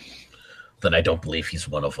know. Then I don't believe he's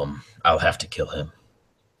one of them. I'll have to kill him.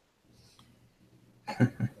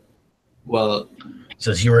 Well, He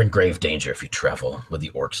says, you're in grave danger if you travel with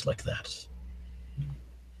the orcs like that.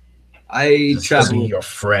 I He'll travel. be your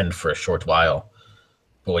friend for a short while,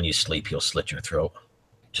 but when you sleep, he'll slit your throat,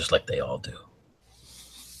 just like they all do.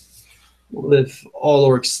 Well, if all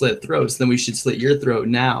orcs slit throats, then we should slit your throat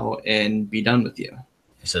now and be done with you.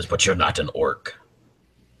 He says, but you're not an orc.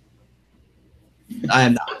 I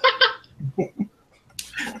am not.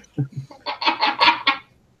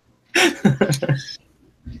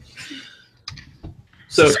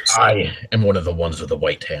 So Says, I am one of the ones with the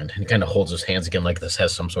white hand. And he kind of holds his hands again like this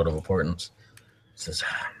has some sort of importance. Says,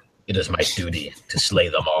 it is my duty to slay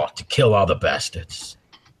them all, to kill all the bastards.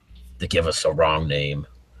 They give us a wrong name.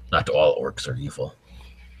 Not all orcs are evil.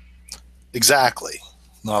 exactly,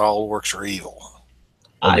 not all orcs are evil.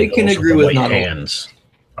 Only I can those agree the with white not all. hands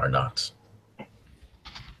are not.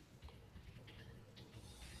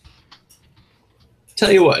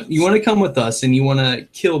 Tell you what, you want to come with us and you want to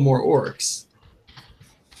kill more orcs.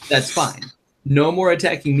 That's fine. No more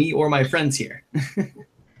attacking me or my friends here.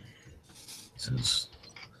 Says,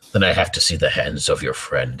 then I have to see the hands of your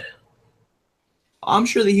friend. I'm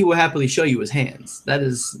sure that he will happily show you his hands. That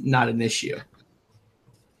is not an issue.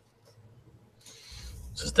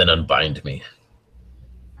 Says, then unbind me.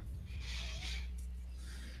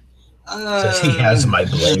 Says, he has my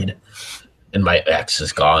blade, and my axe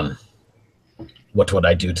is gone. What would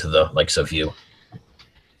I do to the likes of you?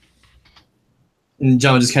 And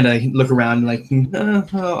John would just kind of look around like,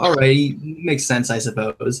 all right, makes sense, I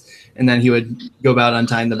suppose. And then he would go about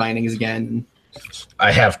untying the bindings again.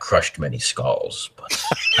 I have crushed many skulls, but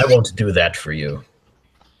I won't do that for you.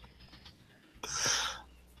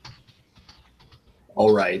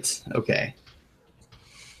 All right, okay.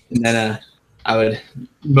 And then I would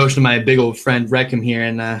motion to my big old friend Reckham here,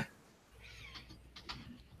 and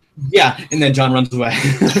yeah, and then John runs away.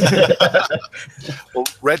 Well,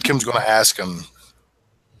 Redcom's going to ask him.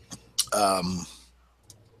 I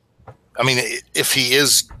mean, if he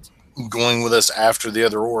is going with us after the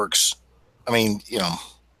other orcs, I mean, you know,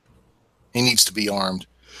 he needs to be armed.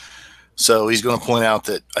 So he's going to point out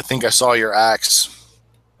that I think I saw your axe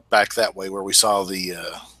back that way where we saw the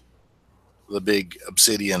big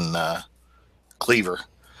obsidian cleaver,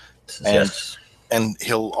 and Yes. and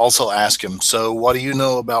he'll also ask him, so what do you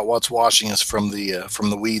know about what's watching us from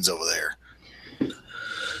the weeds over there?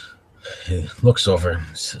 He looks over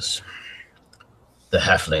and says, the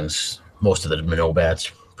halflings, most of the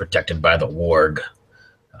Minobats, protected by the warg,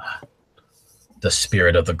 the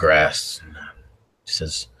spirit of the grass. He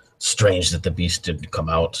says, strange that the beast didn't come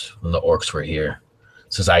out when the orcs were here.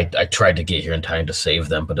 He says, I tried to get here in time to save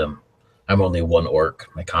them, but I'm only one orc.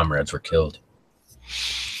 My comrades were killed.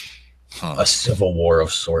 A civil war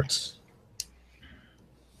of sorts.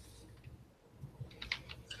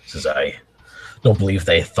 He says, I don't believe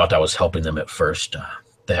they thought I was helping them at first.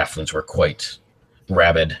 The halflings were quite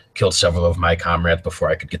rabid, killed several of my comrades before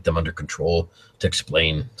I could get them under control to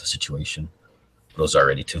explain the situation. It was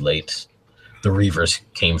already too late. The reavers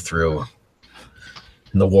came through,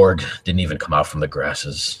 and the warg didn't even come out from the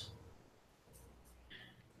grasses.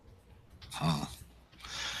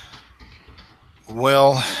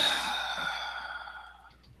 Well,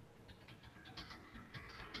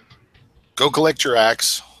 go collect your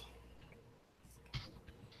axe.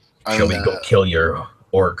 Shall we go kill your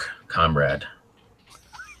orc comrade?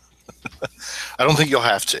 I don't think you'll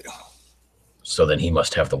have to. So then he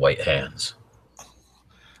must have the white hands.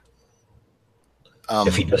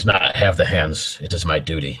 If he does not have the hands, it is my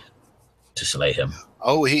duty to slay him.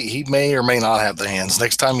 Oh, he may or may not have the hands.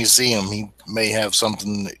 Next time you see him, he may have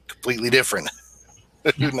something completely different.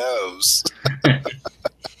 Who knows?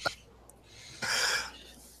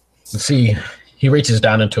 See, he reaches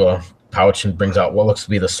down into a pouch and brings out what looks to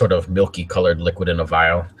be the sort of milky colored liquid in a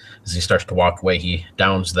vial. As he starts to walk away, he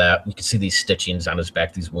downs that. You can see these stitchings on his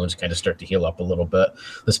back. These wounds kind of start to heal up a little bit.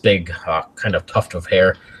 This big kind of tuft of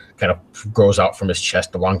hair kind of grows out from his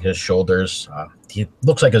chest along his shoulders. He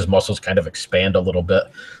looks like his muscles kind of expand a little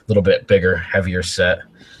bit bigger, heavier set.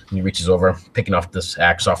 And he reaches over, picking off this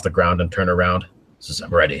axe off the ground and turn around. He says,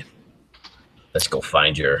 I'm ready. Let's go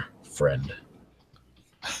find your friend.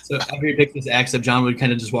 So after he picks this axe up, John would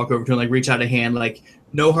kind of just walk over to him, like reach out a hand, like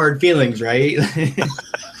no hard feelings, right?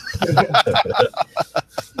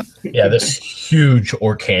 Yeah, this huge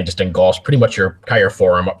orc hand just engulfs pretty much your entire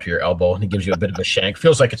forearm up to your elbow, and he gives you a bit of a shank.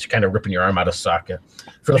 Feels like it's kind of ripping your arm out of socket.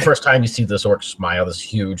 For the first time, you see this orc smile, this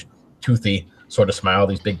huge, toothy sort of smile,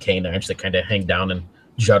 these big canines that kind of hang down and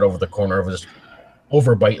jut over the corner of his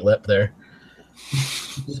overbite lip there.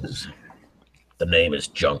 The name is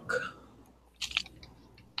Junk.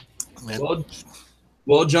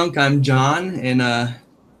 Well, Junk, I'm John, and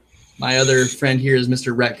my other friend here is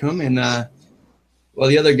Mr. Reckham, and well,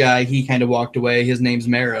 the other guy, he kind of walked away. His name's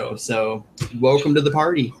Marrow, so welcome to the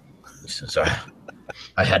party. Since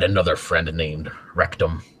I had another friend named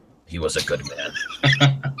Rectum. He was a good man.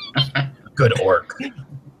 Good orc.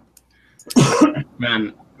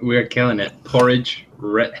 Man, we're killing it. Porridge,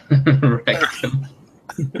 Rectum.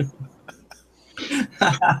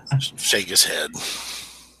 Shake his head.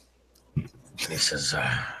 He says,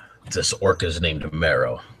 this orc is named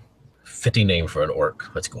Marrow. Fitting name for an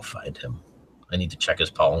orc. Let's go find him. I need to check his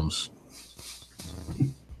palms.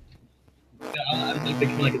 I'm like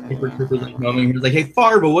thinking like a super trooper like moment. He was like, "Hey,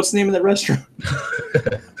 Farba, what's the name of that restaurant?"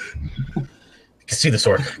 You can see this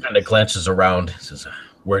orc kind of glances around. He says,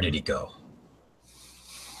 where did he go?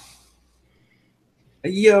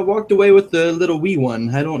 He walked away with the little wee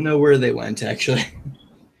one. I don't know where they went, actually.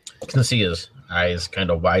 You can see his eyes kind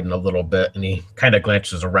of widen a little bit, and he kind of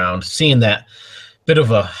glances around, seeing that bit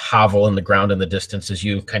of a hovel in the ground in the distance as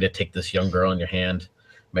you kind of take this young girl in your hand,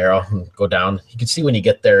 Meryl, and go down. You can see when you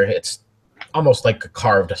get there, it's almost like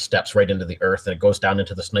carved steps right into the earth, and it goes down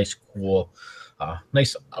into this nice, cool,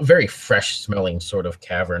 very fresh smelling sort of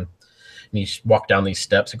cavern. And you walk down these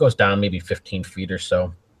steps. It goes down maybe 15 feet or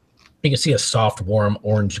so. You can see a soft, warm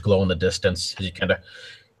orange glow in the distance as you kind of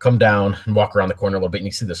come down and walk around the corner a little bit, and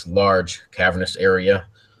you see this large cavernous area.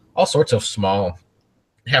 All sorts of small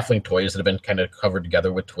halfling toys that have been kind of covered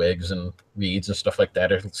together with twigs and reeds and stuff like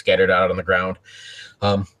that are scattered out on the ground.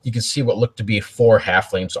 You can see what look to be 4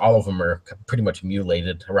 halflings. All of them are pretty much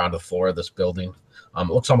mutilated around the floor of this building. It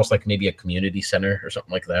looks almost like maybe a community center or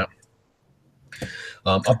something like that.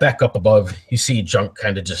 Back up above, you see Junk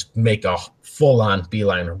kind of just make a full-on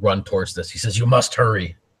beeline run towards this. He says, you must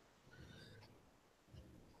hurry.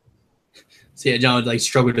 So yeah, John would like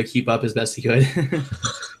struggle to keep up as best he could.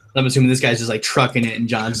 I'm assuming this guy's just like trucking it, and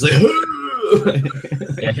John's like,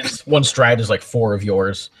 yeah, his one stride is like 4 of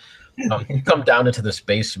yours. You come down into this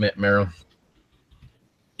basement, Meryl,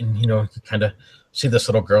 and you kind of see this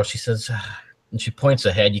little girl. She says, and she points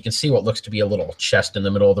ahead. You can see what looks to be a little chest in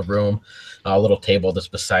the middle of the room, a little table that's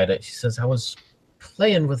beside it. She says, I was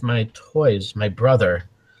playing with my toys, my brother.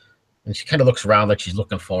 And she kind of looks around like she's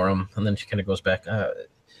looking for him, and then she kind of goes back.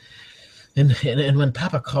 And when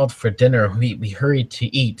Papa called for dinner, we hurried to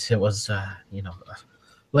eat. It was,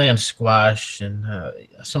 lamb squash and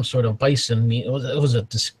some sort of bison meat. It was a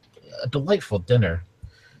delightful dinner.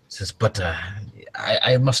 He says, but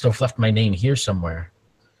I must have left my name here somewhere.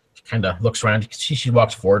 She kind of looks around. She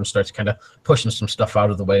walks forward and starts kind of pushing some stuff out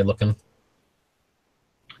of the way, looking.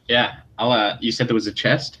 Yeah, you said there was a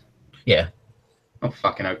chest? Yeah. I'll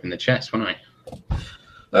fucking open the chest, won't I?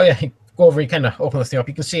 Oh, yeah. Go over, you kind of open the thing up.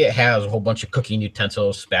 You can see it has a whole bunch of cooking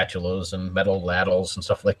utensils, spatulas, and metal ladles and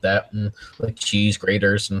stuff like that, and like cheese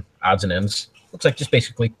graters and odds and ends. Looks like just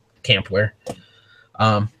basically campware.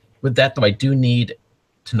 With that, though, I do need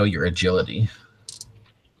to know your agility.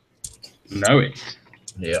 Know it.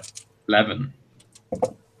 Yeah. 11.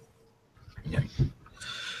 Yeah.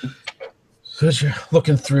 So as you're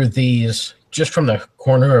looking through these, just from the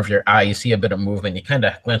corner of your eye, you see a bit of movement. You kind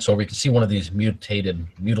of glance over. You can see one of these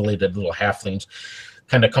mutilated little halflings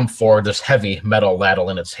kind of come forward, this heavy metal ladle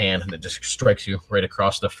in its hand, and it just strikes you right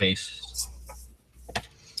across the face.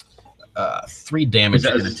 3 damage.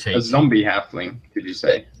 Is that a zombie halfling, did you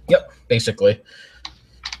say? Yep, basically.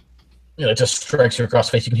 It just strikes you across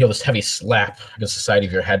the face. You can feel this heavy slap against the side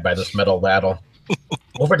of your head by this metal ladle.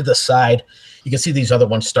 Over to the side, you can see these other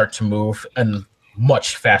ones start to move, and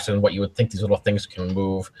much faster than what you would think these little things can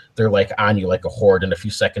move. They're like on you like a horde in a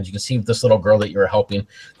few seconds. You can see this little girl that you were helping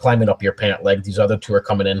climbing up your pant leg. These other 2 are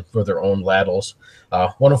coming in with their own ladles.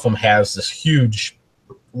 One of them has this huge,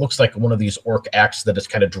 looks like one of these orc axes that is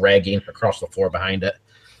kind of dragging across the floor behind it.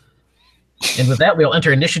 And with that, we'll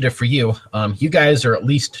enter initiative for you. You guys are at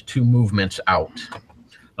least 2 movements out. Sure.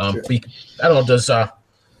 I don't know, does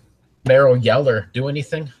Meryl yell or do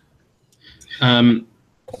anything?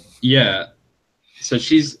 Yeah. So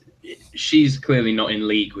she's clearly not in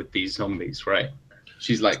league with these zombies, right?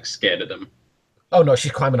 She's like scared of them. Oh no,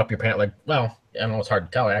 she's climbing up your pant leg. Well, I don't know, it's hard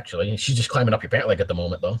to tell actually. She's just climbing up your pant leg at the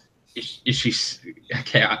moment though. Is she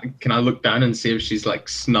okay? Can I look down and see if she's like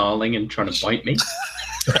snarling and trying to bite me?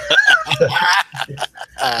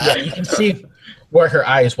 Yeah, you can see where her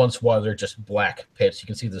eyes once was are just black pits. You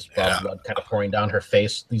can see this blood kind of pouring down her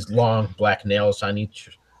face. These long black nails on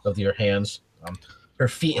each of your hands. Her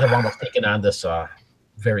feet have almost taken on this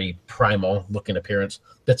very primal looking appearance.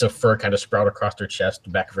 Bits of fur kind of sprout across her chest, the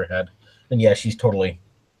back of her head. And yeah, she's totally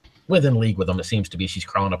within league with them. It seems to be. She's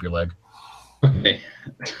crawling up your leg. Okay.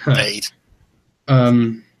 8.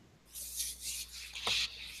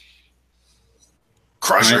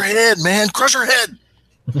 Crush her head, man. Crush her head.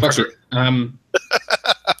 Fuck it.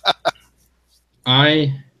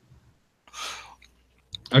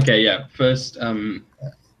 Okay, yeah. First,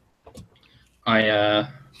 I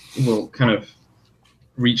will kind of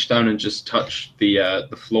reach down and just touch the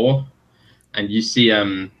floor, and you see,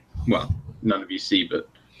 well, none of you see, but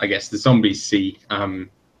I guess the zombies see, kind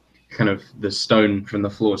of the stone from the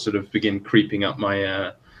floor sort of begin creeping up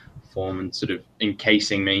my form and sort of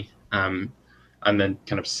encasing me, and then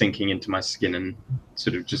kind of sinking into my skin and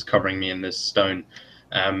sort of just covering me in this stone.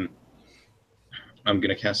 I'm going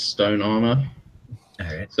to cast stone armor. All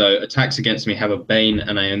right. So attacks against me have a bane,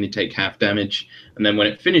 and I only take half damage. And then when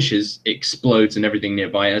it finishes, it explodes, and everything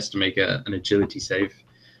nearby has to make an agility save.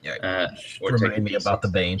 Yeah. Or remind me about the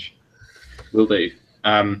bane. Will do.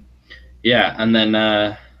 Yeah, and then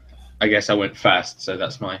I guess I went fast, so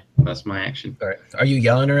that's my action. All right. Are you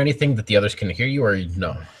yelling or anything that the others can hear you, or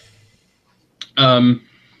no?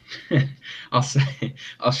 I'll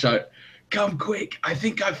shout, "Come quick! I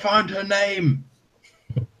think I found her name."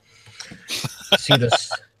 See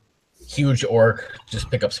this huge orc just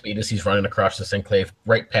pick up speed as he's running across this enclave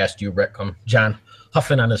right past you, Rick. John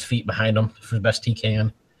huffing on his feet behind him for the best he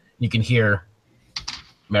can. You can hear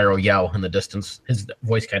Marrow yell in the distance, his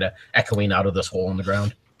voice kind of echoing out of this hole in the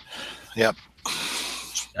ground. Yep.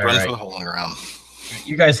 Run for the hole in the ground.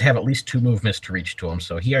 You guys have at least 2 movements to reach to him,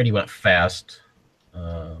 so he already went fast.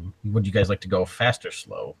 Would you guys like to go fast or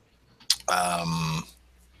slow? I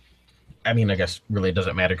mean, I guess really it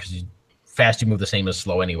doesn't matter because fast you move the same as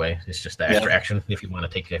slow anyway. It's just the extra action if you want to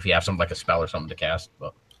take, if you have something like a spell or something to cast.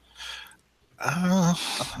 But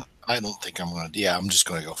I don't think I'm going to. Yeah, I'm just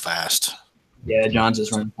going to go fast. Yeah, John's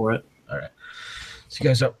just running for it. All right. So you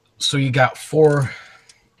guys up. So you got 4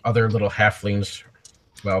 other little halflings.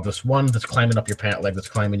 Well, this one that's climbing up your pant leg that's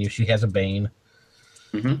climbing you, she has a bane.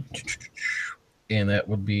 Mm-hmm. And that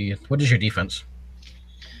would be, what is your defense?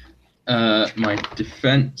 My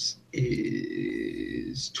defense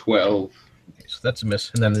is 12. Okay, so that's a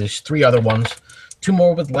miss. And then there's 3 other ones. 2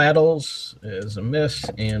 more with ladles is a miss,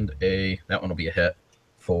 and that one will be a hit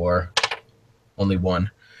for only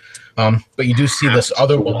one. But you do see this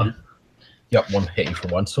other one. Yep, one hit you for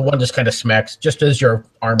one. So one just kind of smacks, just as your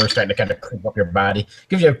armor is starting to kind of creep up your body.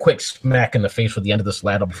 Gives you a quick smack in the face with the end of this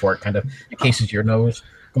ladle before it kind of encases your nose.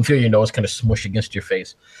 You can feel your nose kind of smush against your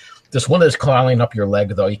face. This one is clawing up your leg,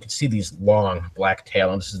 though. You can see these long black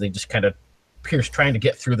talons as they just kind of pierce, trying to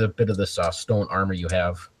get through the bit of this stone armor you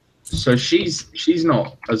have. So she's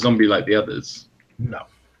not a zombie like the others. No.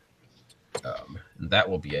 And that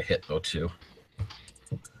will be a hit, though, too.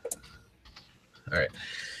 All right.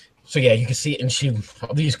 So yeah, you can see, and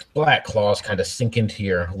these black claws kind of sink into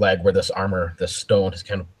your leg where this armor, this stone, has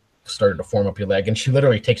kind of started to form up your leg, and she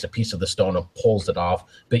literally takes a piece of the stone and pulls it off.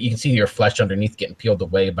 But you can see your flesh underneath getting peeled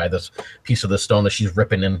away by this piece of the stone that she's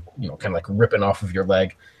ripping in, kind of like ripping off of your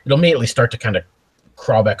leg. It'll immediately start to kind of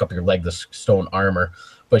crawl back up your leg, this stone armor,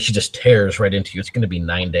 but she just tears right into you. It's going to be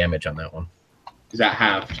 9 damage on that one. Is that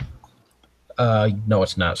halved? No,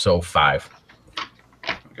 it's not. So 5.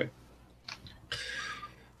 Okay.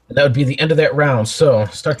 And that would be the end of that round. So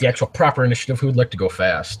start the actual proper initiative. Who would like to go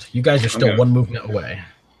fast? You guys are still one movement away.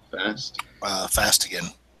 Fast. Fast again.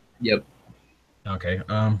 Yep. Okay.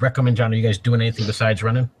 Reckham and John, are you guys doing anything besides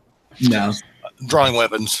running? No. Drawing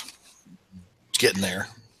weapons. Getting there.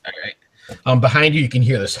 All right. Behind you, you can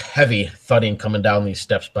hear this heavy thudding coming down these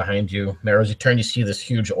steps behind you. Mara, as you turn, you see this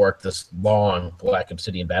huge orc, this long black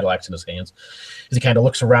obsidian battle axe in his hands. As he kind of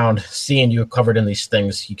looks around, seeing you covered in these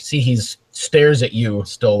things, you can see he stares at you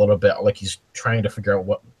still a little bit, like he's trying to figure out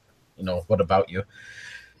what about you.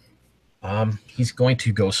 He's going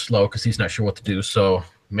to go slow because he's not sure what to do. So,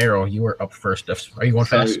 Mero, you are up first. Are you going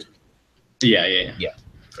fast? Yeah.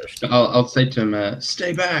 First. I'll say to him,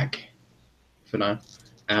 stay back for now.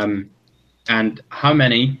 And how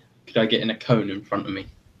many could I get in a cone in front of me?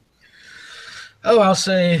 Oh, I'll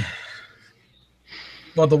say,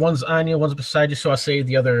 well, the ones on you, ones beside you, so I'll say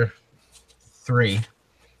the other 3.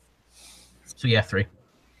 So, yeah, 3.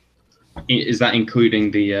 Is that including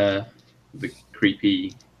the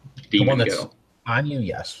creepy demon the one that's girl? On you,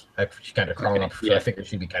 yes. She's kind of crawling up, so I figured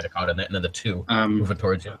she'd be kind of caught in that. And then the 2 moving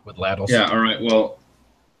towards you with ladles. Yeah, all right. Well,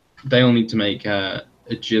 they all need to make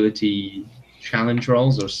agility challenge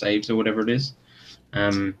rolls or saves or whatever it is.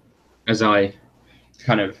 As I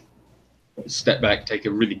kind of step back, take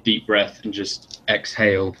a really deep breath, and just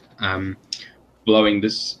exhale, blowing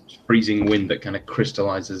this freezing wind that kind of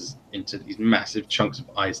crystallizes into these massive chunks of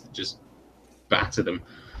ice that just batter them.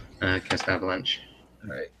 Cast avalanche.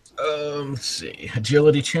 All right. Let's see.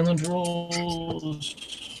 Agility challenge rolls.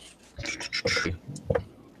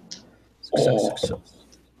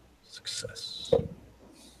 Success.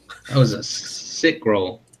 That was a sick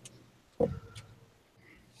roll.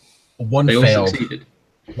 One they failed. All succeeded.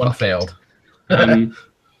 One failed.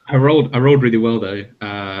 I rolled really well though.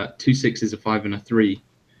 2 6s, a 5, and a 3.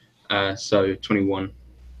 So 21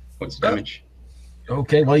 points of damage.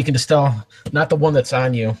 Okay, well, you can just tell, not the one that's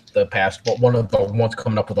on you, the past, but one of the ones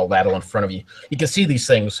coming up with a ladle in front of you. You can see these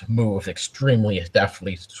things move extremely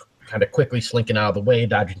deftly, kind of quickly slinking out of the way,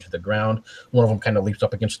 dodging to the ground. One of them kind of leaps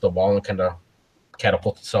up against the wall and kind of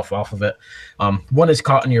catapults itself off of it. One is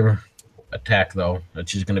caught in your attack, though,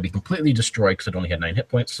 which is going to be completely destroyed because it only had 9 hit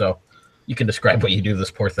points, so you can describe what you do to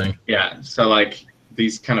this poor thing. Yeah, so like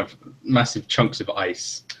these kind of massive chunks of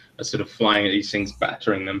ice are sort of flying at these things,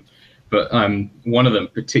 battering them. But one of them,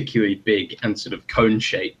 particularly big and sort of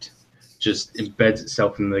cone-shaped, just embeds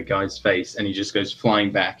itself in the guy's face, and he just goes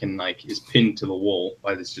flying back and like is pinned to the wall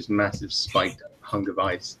by this just massive spiked hunk of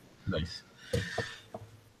ice. Nice.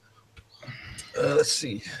 Let's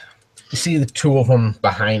see. You see the 2 of them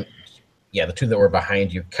behind. Yeah, the 2 that were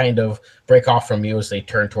behind you kind of break off from you as they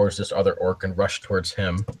turn towards this other orc and rush towards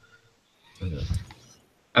him.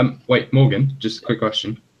 Wait, Morgan, just a quick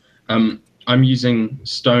question. I'm using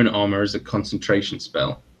stone armor as a concentration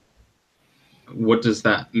spell. What does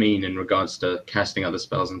that mean in regards to casting other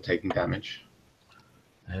spells and taking damage?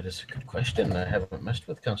 That is a good question. I haven't messed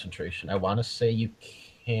with concentration. I want to say you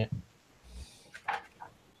can't.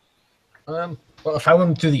 Well, if I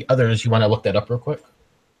went through the others, you want to look that up real quick?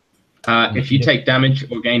 If you take damage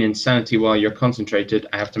or gain insanity while you're concentrated,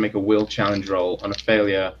 I have to make a will challenge roll. On a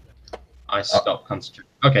failure, I stop concentrating.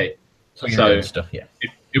 Okay, so stuff, yeah.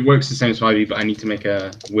 It works the same as 5e, but I need to make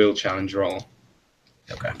a will challenge roll.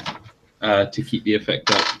 Okay. To keep the effect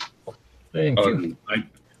up. Thank you.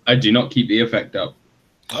 I do not keep the effect up.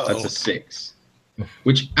 That's a 6,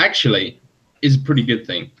 which actually is a pretty good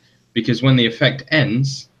thing, because when the effect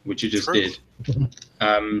ends, which it just did,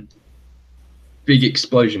 big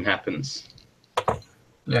explosion happens.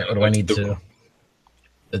 Yeah, what do I need to?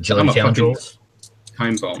 Agility challenge rolls?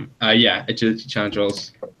 Time bomb. Yeah, agility challenge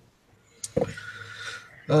rolls.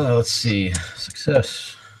 Let's see.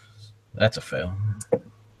 Success. That's a fail.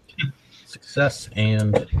 Success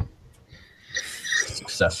and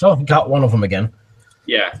success. So got one of them again.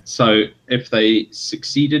 Yeah. So if they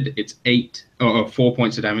succeeded, it's 4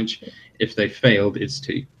 points of damage. If they failed, it's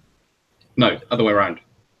 2. No, other way around.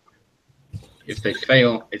 If they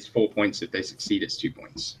fail, it's 4 points. If they succeed, it's 2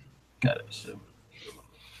 points. Got it. So.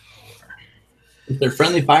 Is there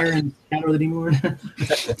friendly fire in Shadow of the Demon Lord?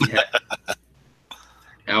 Yeah.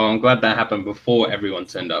 Oh, I'm glad that happened before everyone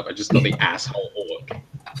turned up. I just got the asshole orc.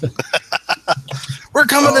 We're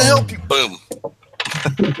coming to help you. Boom.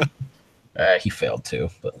 He failed too,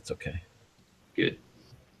 but it's okay. Good.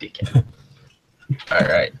 Dickhead. All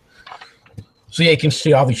right. So yeah, you can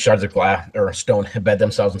see all these shards of glass or stone embed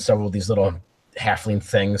themselves in several of these little halfling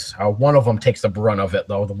things. One of them takes the brunt of it,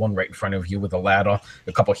 though. The one right in front of you with the ladder,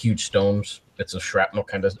 a couple huge stones, bits of shrapnel,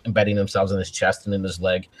 kind of embedding themselves in his chest and in his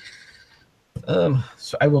leg.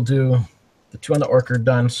 So I will do the 2 on the orc are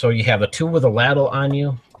done. So you have the 2 with a ladle on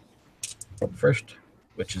you first,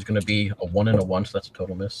 which is going to be a 1 and a 1, so that's a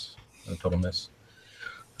total miss. A total miss.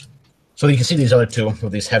 So you can see these other 2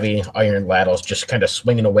 with these heavy iron ladles just kind of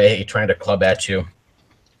swinging away, trying to club at you.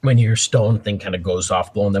 When your stone thing kind of goes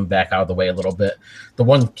off, blowing them back out of the way a little bit. The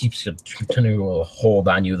one keeps a continual hold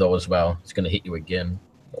on you, though, as well. It's going to hit you again.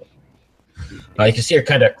 You can see her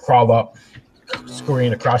kind of crawl up,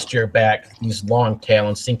 scurrying across your back, these long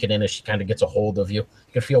talons sinking in as she kind of gets a hold of you.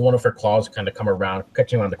 You can feel one of her claws kind of come around,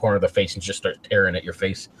 cut you on the corner of the face, and just start tearing at your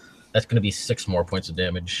face. That's going to be 6 more points of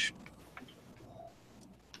damage.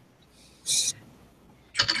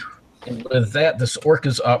 And with that, this orc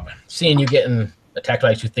is up. Seeing you getting attacked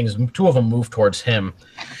by 2 things, 2 of them move towards him.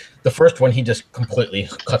 The first one, he just completely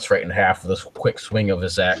cuts right in half with this quick swing of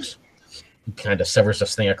his axe. He kind of severs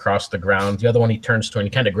this thing across the ground. The other one he turns to and he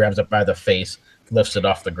kind of grabs it by the face, lifts it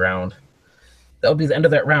off the ground. That'll be the end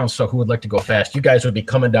of that round, so who would like to go fast? You guys would be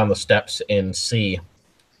coming down the steps and see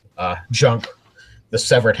Junk, the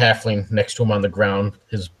severed halfling, next to him on the ground.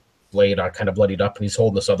 His blade kind of bloodied up, and he's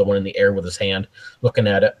holding this other one in the air with his hand, looking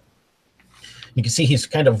at it. You can see he's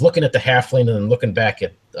kind of looking at the halfling and then looking back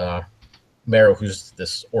at Marrow, who's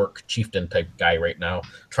this orc chieftain type guy right now,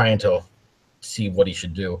 trying to see what he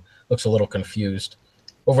should do. Looks a little confused.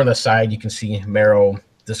 Over on the side, you can see Marrow,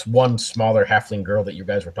 this one smaller halfling girl that you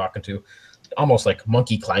guys were talking to, almost like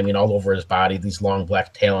monkey climbing all over his body, these long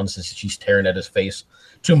black talons as she's tearing at his face.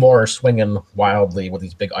 2 more are swinging wildly with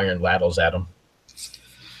these big iron ladles at him.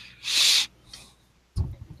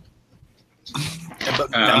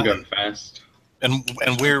 I'm going fast. And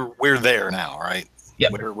we're there now, right?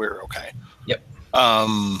 Yep. We're okay. Yep.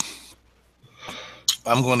 I'm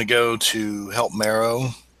going to go to help Marrow.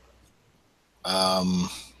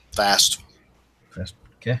 Fast. Fast.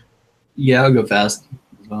 Okay. Yeah, I'll go fast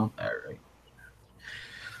as well. All right.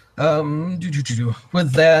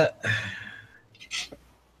 With that,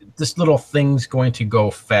 this little thing's going to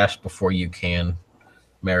go fast before you can,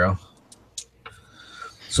 Marrow.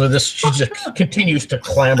 So she just continues to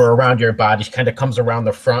clamber around your body. She kind of comes around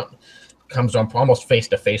the front, comes on almost face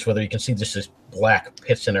to face with her. You can see just this black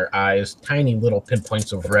pits in her eyes, tiny little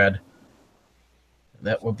pinpoints of red.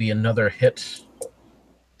 That will be another hit.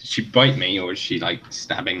 Did she bite me, or is she like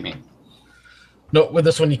stabbing me? No, with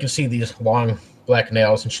this one you can see these long black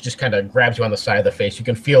nails, and she just kind of grabs you on the side of the face. You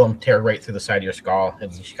can feel them tear right through the side of your skull,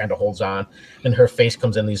 and she kind of holds on. And her face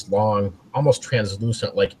comes in these long, almost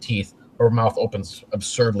translucent like teeth. Her mouth opens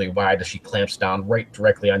absurdly wide as she clamps down right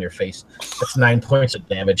directly on your face. That's 9 points of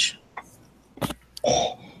damage.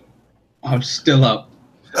 Oh, I'm still up.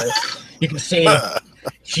 You can see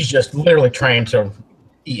she's just literally trying to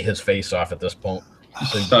eat his face off at this point.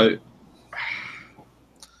 So,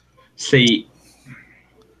 see,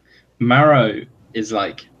 Marrow is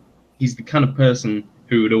like, he's the kind of person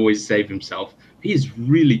who would always save himself. He is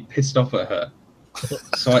really pissed off at her.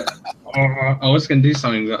 So I was going to do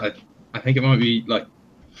something that I think it might be like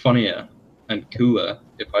funnier and cooler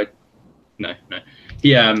if I... No.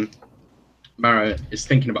 Marrow is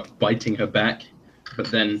thinking about biting her back,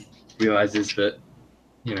 but then realizes that,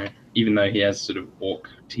 you know, even though he has sort of orc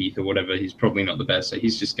teeth or whatever, he's probably not the best, so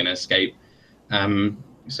he's just going to escape.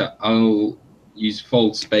 So I'll use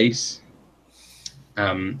fold space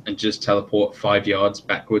and just teleport 5 yards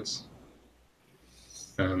backwards.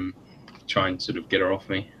 Try and sort of get her off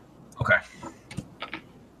me. Okay.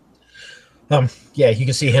 Yeah, you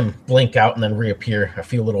can see him blink out and then reappear a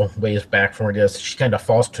few little ways back from where it is. She kind of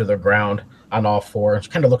falls to the ground on all 4. She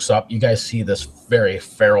kind of looks up. You guys see this very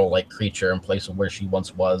feral-like creature in place of where she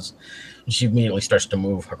once was. And she immediately starts to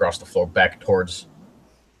move across the floor back towards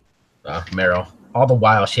Marrow. All the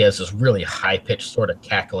while, she has this really high-pitched sort of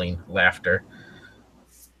cackling laughter.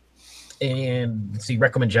 And let's see,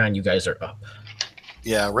 Recom and John, you guys are up.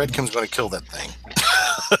 Yeah, Redcom's going to kill that thing.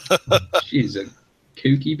 She's a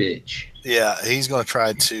kooky bitch. Yeah, he's going to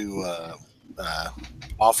try to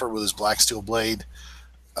offer with his black steel blade.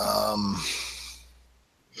 Now,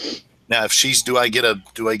 if she's, do I get a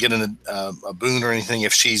boon or anything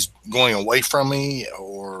if she's going away from me,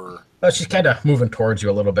 or? She's kind of moving towards you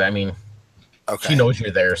a little bit. I mean, okay, she knows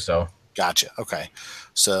you're there, so. Gotcha. Okay,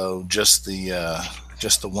 so just the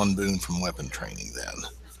one boon from weapon training then.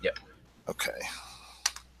 Yep. Okay.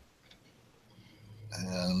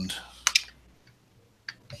 And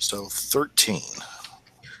so 13.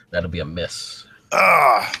 That'll be a miss.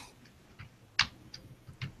 Ah.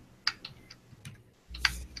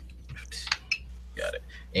 Got it.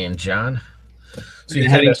 And John. So you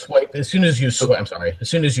kind of swipe as soon as you swipe. I'm sorry. As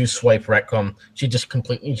soon as you swipe Recom, she just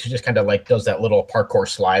kind of like does that little parkour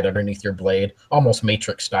slide underneath your blade, almost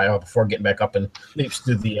Matrix style, before getting back up and leaps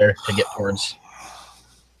through the air to get towards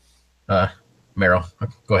Marrow.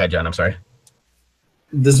 Go ahead, John. I'm sorry.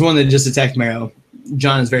 This one that just attacked Marrow.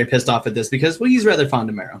 John is very pissed off at this because, well, he's rather fond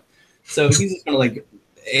of Marrow. So he's just gonna like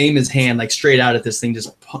aim his hand like straight out at this thing,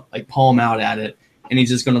 just like palm out at it, and he's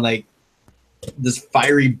just gonna like. This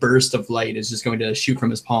fiery burst of light is just going to shoot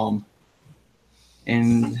from his palm.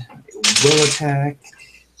 And it will attack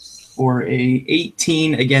for a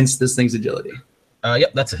 18 against this thing's agility.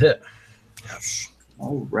 Yep, that's a hit. Yes.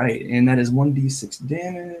 All right, and that is 1d6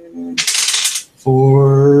 damage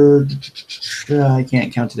for... I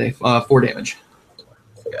can't count today. 4 damage.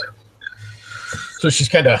 So she's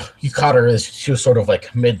kind of, you caught her as she was sort of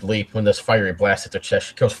like mid-leap when this fiery blast hit her chest.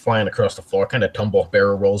 She goes flying across the floor, kind of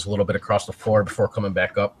barrel rolls a little bit across the floor before coming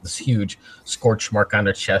back up. This huge scorch mark on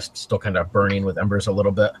her chest, still kind of burning with embers a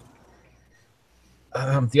little bit.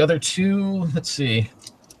 The other two, let's see.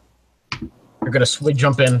 They're going to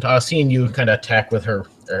jump in, seeing you kind of attack at her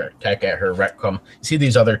Retcom. You see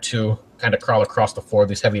these other two kind of crawl across the floor,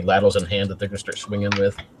 these heavy ladles in hand that they're going to start swinging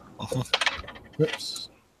with. Whoops.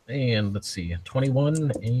 And let's see,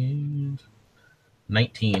 21 and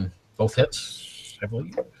 19. Both hits, I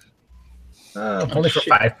believe. Only for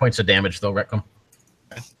 5 points of damage, though, Recom.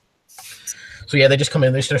 So, yeah, they just come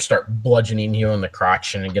in. They just start bludgeoning you in the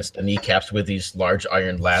crotch and against the kneecaps with these large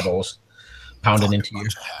iron ladles pounding into you.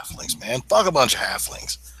 Halflings, man. Fuck a bunch of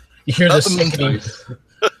halflings. You hear this sickening...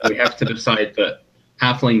 We have to decide that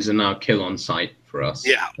halflings are now kill on sight for us.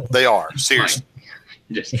 Yeah, they are. Seriously.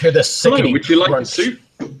 You hear this sickening... Hello, would you like a soup?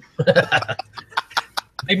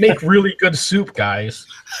 They make really good soup, guys.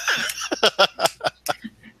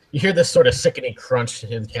 You hear this sort of sickening crunch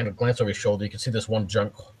and kind of glance over your shoulder. You can see this one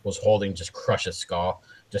junk was holding just crush his skull,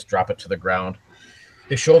 just drop it to the ground.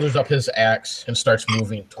 He shoulders up his axe and starts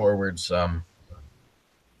moving towards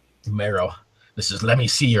Marrow. This is, let me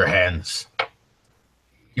see your hands.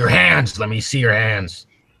 Your hands, let me see your hands.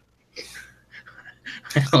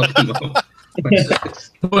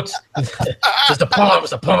 What's just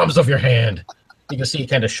the palms of your hand. You can see he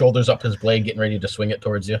kind of shoulders up his blade, getting ready to swing it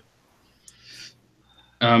towards you.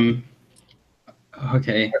 Okay.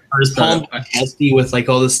 His palm nasty with like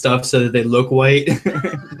all this stuff so that they look white.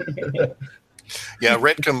 Yeah,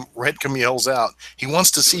 Redcom yells out, he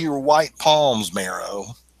wants to see your white palms, Marrow.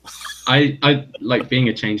 I like being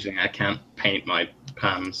a changeling. I can't paint my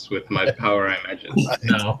palms with my power, I imagine.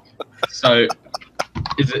 No. So,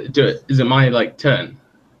 is it my like turn?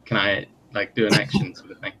 Can I like do an action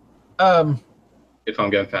sort of thing? If I'm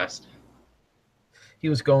going fast. He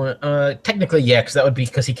was going. Technically, yeah, because that would be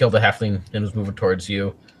because he killed a halfling and was moving towards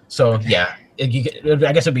you. So yeah, I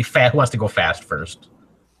guess it'd be fast. Who wants to go fast first?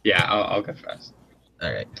 Yeah, I'll go fast.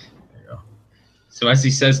 All right. There you go. So as he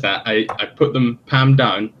says that, I put them palm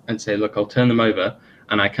down and say, look, I'll turn them over,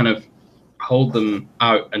 and I kind of hold them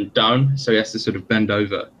out and down, so he has to sort of bend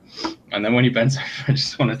over. And then when he bends over, I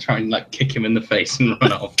just want to try and like kick him in the face and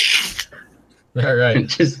run off. All right. And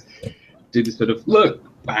just do the sort of look,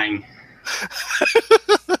 bang.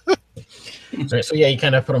 Right, so yeah, you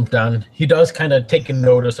kind of put him down. He does kind of take a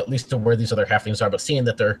notice, at least to where these other halflings are, but seeing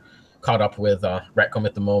that they're caught up with Retcom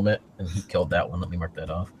at the moment, and he killed that one. Let me mark that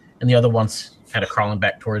off. And the other one's kind of crawling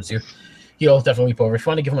back towards you. He'll definitely leap over. If you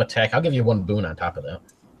want to give him an attack, I'll give you one boon on top of that.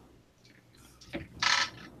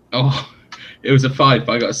 Oh, it was a 5,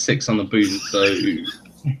 but I got a 6 on the boon, so do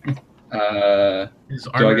I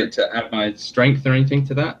get to add my strength or anything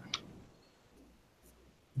to that?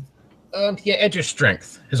 Yeah, add your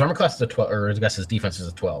strength. His armor class is a 12, or I guess his defense is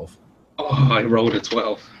a 12. Oh, I rolled a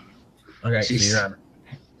 12. Okay, jeez. So you're on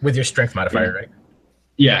with your strength modifier, right?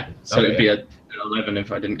 Yeah, so okay. It'd be an 11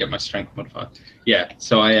 if I didn't get my strength modifier. Yeah,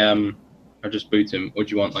 so I just boot him. Or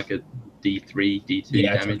do you want like a D3, D2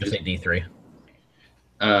 yeah, damage? just say D3.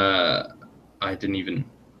 I didn't even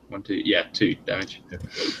want to. Yeah, 2 damage.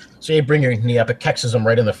 So you bring your knee up, it catches him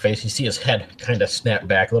right in the face. You see his head kind of snap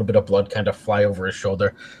back, a little bit of blood kind of fly over his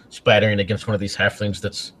shoulder, splattering against one of these halflings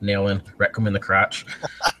that's nailing Retcom in the crotch.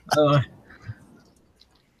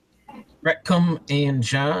 Retcom and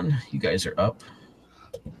John, you guys are up.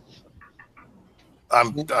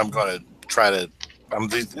 I'm gonna try to.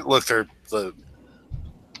 Look, they're the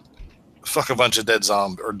fuck a bunch of dead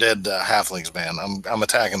halflings, man. I'm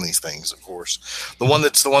attacking these things, of course. The one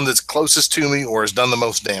that's closest to me or has done the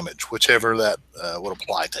most damage, whichever that would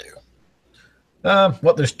apply to.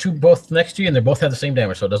 Well, there's 2 both next to you, and they both have the same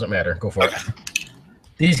damage, so it doesn't matter. Go for it.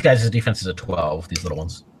 These guys' defense is a 12. These little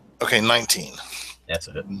ones. Okay, 19. That's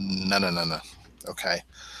it. No. Okay.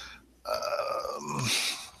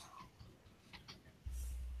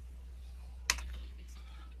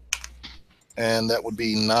 And that would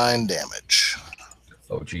be 9 damage.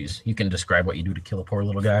 Oh, geez. You can describe what you do to kill a poor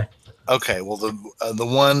little guy. Okay, well, the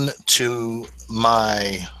one to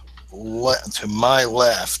my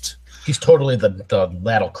left. He's totally the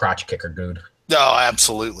ladle crotch kicker dude. Oh,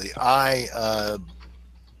 absolutely. I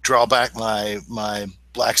draw back my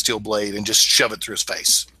black steel blade and just shove it through his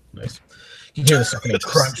face. Nice. You hear the second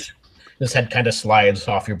crunch. His head kind of slides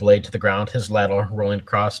off your blade to the ground, his ladle rolling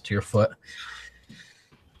across to your foot.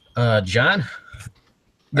 John,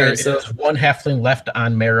 there's one halfling left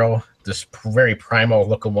on Marrow, this very primal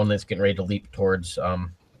looking one that's getting ready to leap towards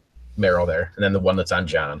Marrow there, and then the one that's on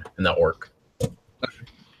John, and the orc.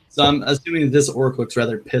 So I'm assuming that this orc looks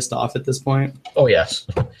rather pissed off at this point. Oh, yes.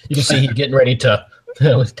 You can see he's getting ready to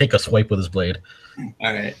take a swipe with his blade.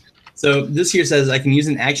 All right. So this here says I can use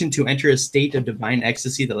an action to enter a state of divine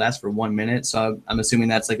ecstasy that lasts for 1 minute. So I'm assuming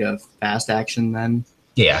that's like a fast action then.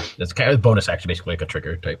 Yeah, that's kind of a bonus action, basically like a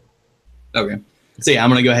trigger type. Okay. So yeah, I'm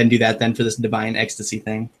gonna go ahead and do that then for this divine ecstasy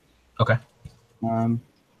thing. Okay. And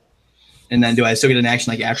then do I still get an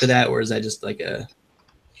action like after that, or is that just like a?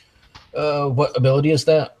 What ability is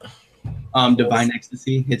that? Divine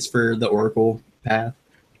ecstasy. It's for the oracle path.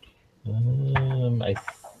 I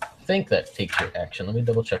think that takes your action. Let me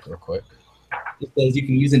double check real quick. It says you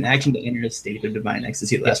can use an action to enter a state of divine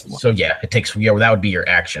ecstasy. So yeah, it takes. Yeah, well, that would be your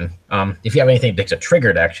action. If you have anything that takes a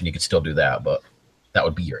triggered action, you could still do that, but that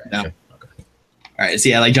would be your action. No. Okay. All right. So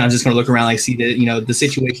yeah, like John's just gonna look around, like see that the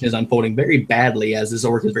situation is unfolding very badly as this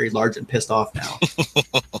orc is very large and pissed off now.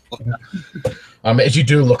 As you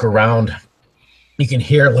do look around, you can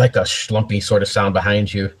hear like a schlumpy sort of sound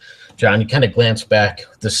behind you. John, you kind of glance back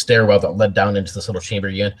the stairwell that led down into this little chamber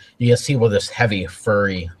again. You can see where this heavy,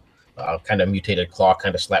 furry, kind of mutated claw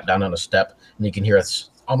kind of slapped down on a step, and you can hear it's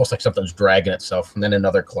almost like something's dragging itself. And then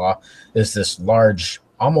another claw is this large,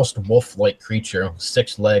 almost wolf-like creature,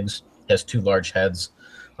 6 legs, has 2 large heads.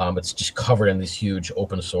 It's just covered in these huge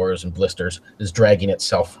open sores and blisters, is dragging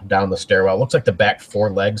itself down the stairwell. It looks like the back 4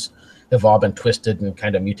 legs have all been twisted and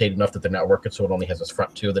kind of mutated enough that they're not working, so it only has its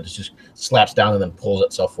front 2 that it just slaps down and then pulls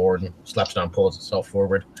itself forward, and slaps down, pulls itself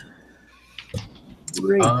forward.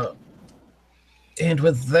 Great. And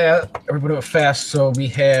with that, everybody went fast, so we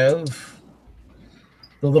have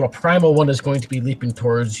the little primal one is going to be leaping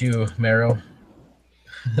towards you, Marrow.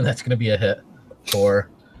 And that's going to be a hit for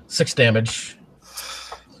 6 damage.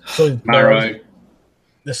 So Marrow,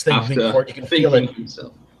 this thing after leaping forward, you can feel it.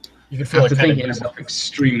 himself, You can feel after it kind thinking of himself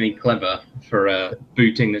extremely clever for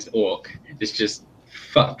booting this orc, it's just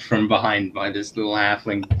fucked from behind by this little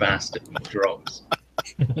halfling bastard that drops.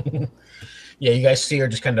 Yeah, you guys see her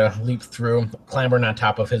just kind of leap through, clambering on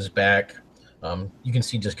top of his back. You can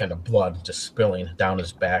see just kind of blood just spilling down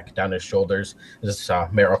his back, down his shoulders, as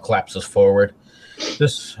Marrow collapses forward.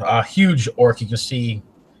 This huge orc, you can see,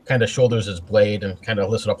 kind of shoulders his blade and kind of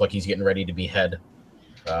lifts it up like he's getting ready to behead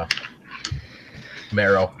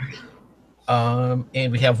Marrow.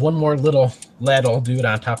 And we have one more little ladle dude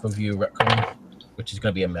on top of you, Retcon, which is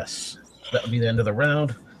going to be a miss. That will be the end of the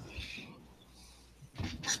round.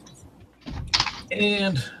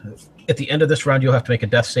 And at the end of this round, you'll have to make a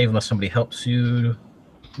death save unless somebody helps you,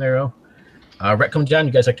 Marrow. Retcon, John,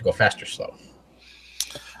 you guys like to go fast or slow?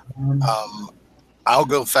 I'll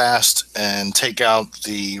go fast and take out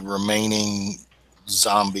the remaining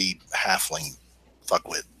zombie halfling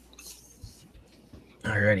fuckwit.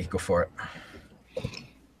 Alrighty, go for it.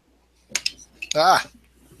 Ah.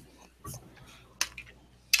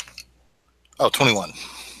 Oh, 21.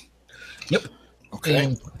 Yep. Okay.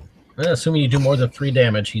 And, assuming you do more than 3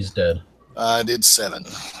 damage, he's dead. I did 7.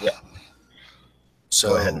 Yeah. So,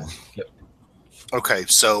 go ahead. Yep. Okay,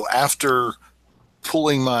 so after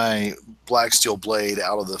pulling my black steel blade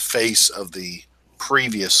out of the face of the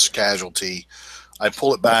previous casualty, I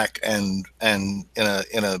pull it back and in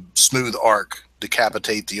a smooth arc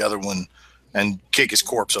decapitate the other one and kick his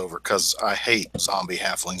corpse over, because I hate zombie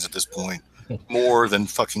halflings at this point more than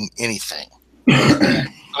fucking anything.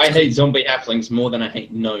 I hate zombie halflings more than I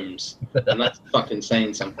hate gnomes, and that's fucking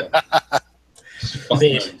saying something. Fuck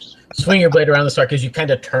gnomes. Swing your blade around the start because you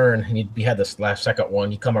kind of turn and you had this last second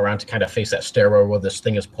one. You come around to kind of face that stairwell where this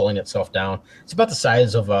thing is pulling itself down. It's about the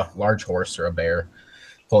size of a large horse or a bear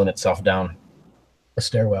pulling itself down a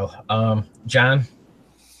stairwell. John,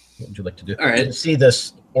 what would you like to do? All right. You see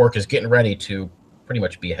this orc is getting ready to pretty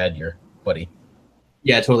much behead your buddy.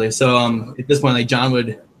 Yeah, totally. So at this point, like John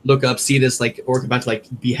would look up, see this like orc about to like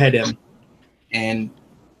behead him, and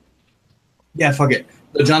yeah, fuck it.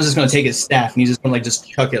 So John's just gonna take his staff and he's just gonna like just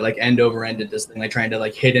chuck it like end over end at this thing, like trying to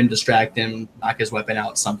like hit him, distract him, knock his weapon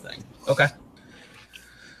out, something. Okay.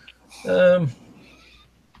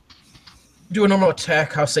 Do a normal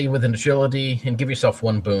attack. I'll say with an agility and give yourself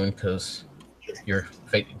one boon because you're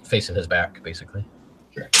facing his back, basically.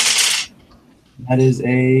 Sure. That is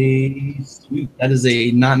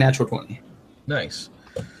a not natural 20. Nice.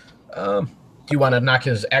 Do you want to knock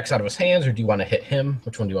his axe out of his hands or do you want to hit him?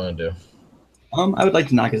 Which one do you want to do? I would like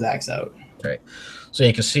to knock his axe out. All right. So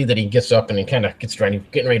you can see that he gets up and he kind of getting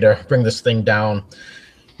ready to bring this thing down.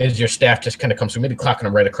 As your staff just kind of comes through, maybe clocking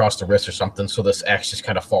him right across the wrist or something. So this axe just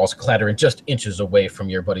kind of falls, clattering just inches away from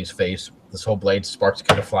your buddy's face. This whole blade, sparks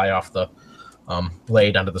kind of fly off the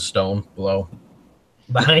blade onto the stone below.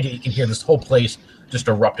 Behind it, you can hear this whole place just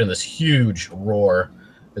erupt in this huge roar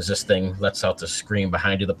as this thing lets out this scream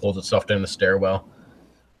behind you that pulls itself down the stairwell.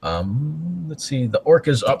 Let's see. The orc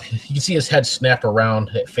is up. You can see his head snap around,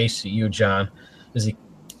 face you, John, as he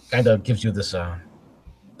kind of gives you this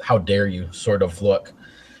how dare you sort of look.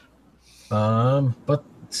 But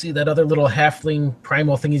see that other little halfling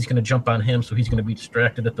primal thing, he's going to jump on him, so he's going to be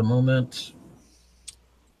distracted at the moment.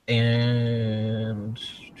 And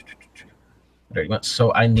there you go.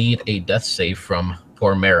 So I need a death save from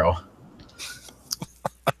poor Marrow.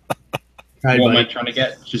 What am I trying to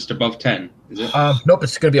get? Just above 10, is it? Nope,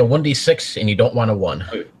 it's going to be a 1d6, and you don't want a 1.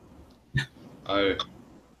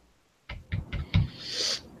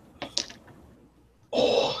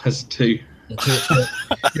 Oh, that's a 2.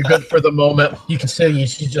 You're good for the moment. You can see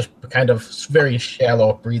he's just kind of very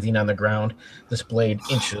shallow, breathing on the ground. This blade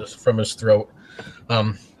inches from his throat.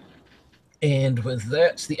 And with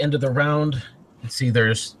that, it's the end of the round. You see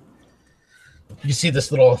you see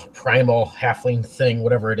this little primal halfling thing,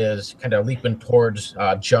 whatever it is, kind of leaping towards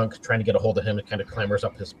Junk, trying to get a hold of him. It kind of clambers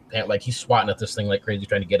up his pant, like he's swatting at this thing like crazy,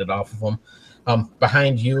 trying to get it off of him.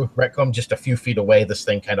 Behind you, Retcom, just a few feet away, this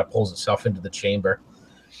thing kind of pulls itself into the chamber.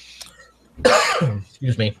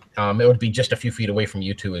 Excuse me. It would be just a few feet away from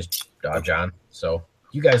you two, is John. So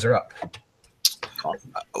you guys are up.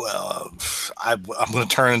 Well, I'm going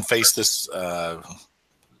to turn and face this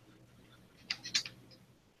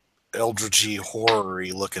eldritchy,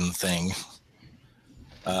 horror-y looking thing.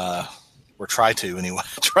 Or try to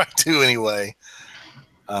anyway.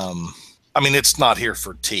 I mean, it's not here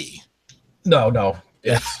for tea. No.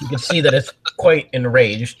 You can see that it's quite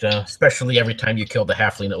enraged, especially every time you killed the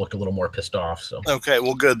halfling. It looked a little more pissed off. So okay,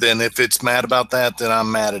 well, good then. If it's mad about that, then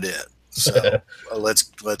I'm mad at it. So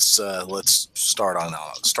let's start in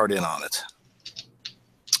on it.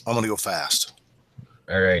 I'm gonna go fast.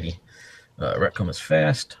 Alrighty, Retcom is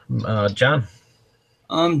fast. John.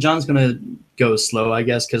 John's gonna go slow, I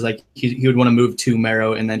guess, because like he would want to move to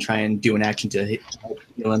Marrow and then try and do an action to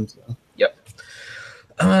heal him. So. Yep.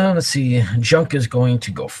 Let's see. Junk is going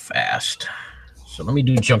to go fast. So let me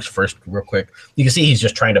do Junk's first real quick. You can see he's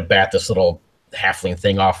just trying to bat this little halfling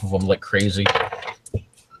thing off of him like crazy.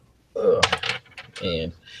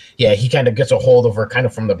 And yeah, he kind of gets a hold of her kind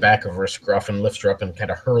of from the back of her scruff and lifts her up and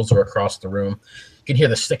kind of hurls her across the room. You can hear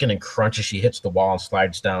the sickening crunch as she hits the wall and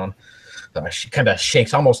slides down. She kind of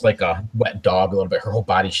shakes almost like a wet dog a little bit. Her whole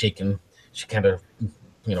body's shaking. She kind of,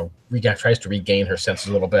 tries to regain her senses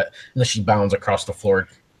a little bit. And then she bounds across the floor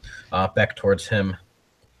back towards him.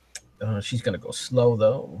 She's going to go slow,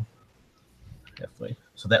 though. Definitely.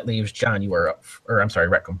 So that leaves John. You are up. Or, I'm sorry,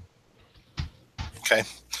 Reckham. Okay.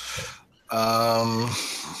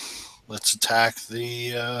 Let's attack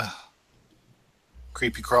the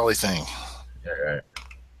creepy crawly thing. All right.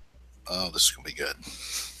 Oh, this is going to be good.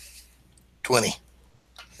 20.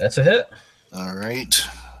 That's a hit. All right.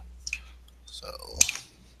 So,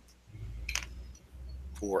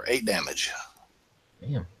 for 8 damage.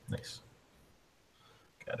 Damn, nice.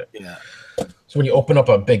 Got it. Yeah. So when you open up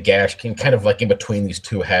a big gash, kind of like in between these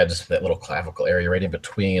two heads, that little clavicle area right in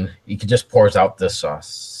between, you can just pours out this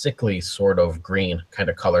sickly sort of green kind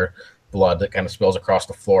of color blood that kind of spills across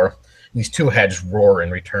the floor. These two heads roar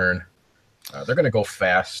in return. They're going to go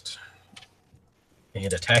fast.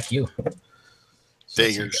 and attack you. So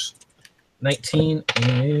Figures. 19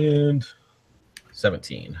 and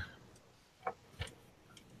 17.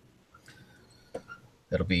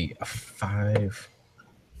 That'll be a 5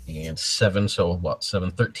 and 7. So what?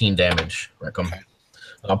 7, 13 damage, Reckham. Okay.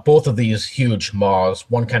 Both of these huge maws,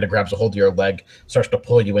 one kind of grabs a hold of your leg, starts to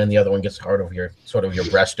pull you in. The other one gets hard over your sort of your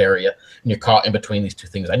breast area, and you're caught in between these two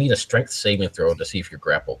things. I need a strength saving throw to see if you're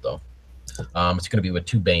grappled, though. It's going to be with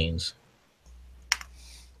 2 banes.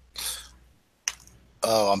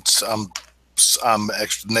 Oh, I'm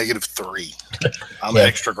extra -3. I'm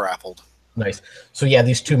extra grappled. Nice. So yeah,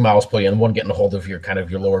 these 2 mouths pull you in. One getting a hold of your kind of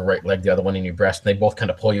your lower right leg, the other one in your breast. And they both kind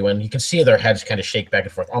of pull you in. You can see their heads kind of shake back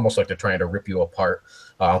and forth, almost like they're trying to rip you apart.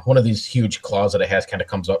 One of these huge claws that it has kind of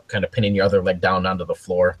comes up, kind of pinning your other leg down onto the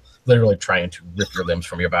floor, literally trying to rip your limbs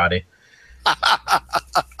from your body.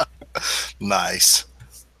 Nice.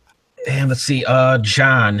 And let's see,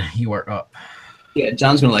 John, you are up. Yeah,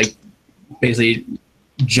 John's gonna like basically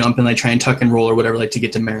jump and like try and tuck and roll or whatever, like to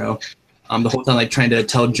get to Marrow. The whole time, like trying to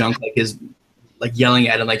tell Junk, like is like yelling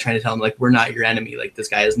at him, like trying to tell him, like, we're not your enemy. Like, this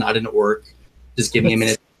guy is not an orc. Just give me a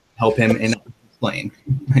minute to help him and explain.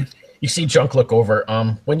 You see Junk look over.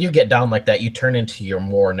 When you get down like that, you turn into your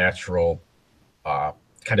more natural,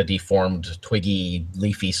 kind of deformed, twiggy,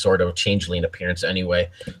 leafy sort of changeling appearance anyway.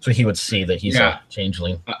 So he would see that he's a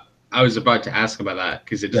changeling. I was about to ask about that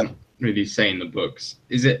because it doesn't really say in the books.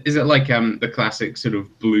 Is it like the classic sort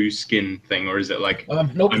of blue skin thing, or is it like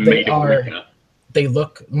nope, they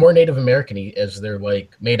look more Native American-y, as they're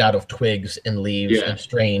like made out of twigs and leaves and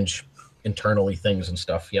strange internally things and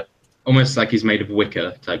stuff. Yep. Almost like he's made of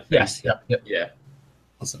wicker type thing. Yes. Yep. Yeah.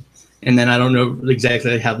 Awesome. And then I don't know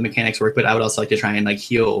exactly how the mechanics work, but I would also like to try and like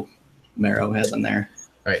heal Marrow as I'm there.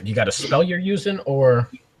 All right. You got a spell you're using or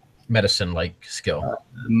medicine like skill?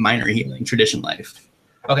 Minor healing, tradition life.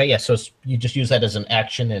 Okay, yeah, so you just use that as an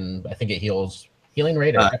action, and I think it heals healing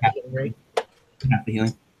rate or half healing rate? Half the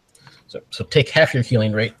healing. So take half your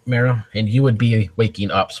healing rate, Marrow, and you would be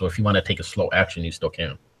waking up, so if you want to take a slow action, you still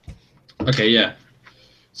can. Okay, yeah.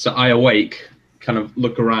 So I awake, kind of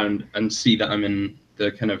look around, and see that I'm in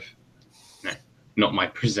the kind of, not my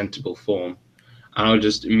presentable form. And I'll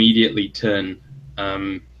just immediately turn...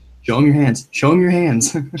 Show him your hands. Show him your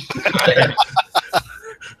hands.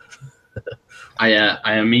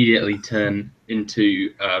 I immediately turn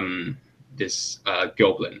into this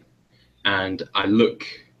goblin, and I look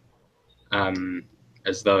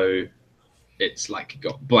as though it's like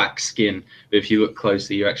got black skin. But if you look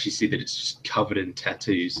closely, you actually see that it's just covered in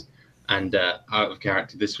tattoos. And out of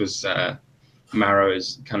character, this was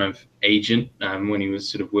Marrow's kind of agent when he was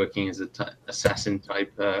sort of working as a assassin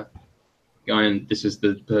type guy. And this is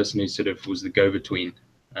the person who sort of was the go-between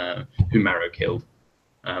who Marrow killed.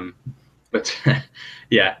 But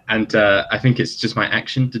yeah, and I think it's just my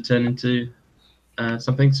action to turn into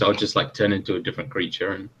something. So I'll just like turn into a different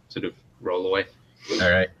creature and sort of roll away.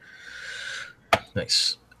 All right.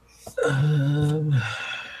 Nice. And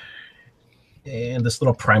this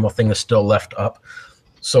little primal thing is still left up.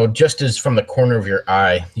 So just as from the corner of your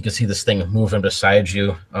eye, you can see this thing moving beside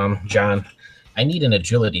you. John, I need an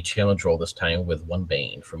agility challenge roll this time with 1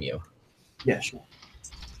 bane from you. Yeah, sure.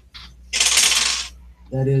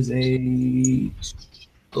 That is a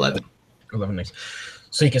 11. 11, nice.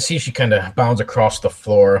 So you can see she kind of bounds across the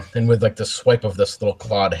floor, and with like the swipe of this little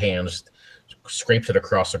clawed hand, scrapes it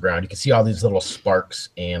across the ground. You can see all these little sparks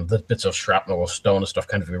and the bits of shrapnel, stone and stuff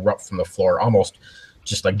kind of erupt from the floor, almost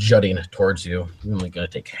just like jutting towards you. You're only going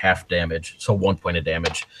to take half damage, so 1 point of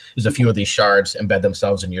damage. There's a few of these shards embed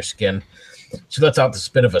themselves in your skin. She lets out this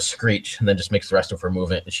bit of a screech and then just makes the rest of her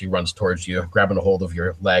movement, and she runs towards you, grabbing a hold of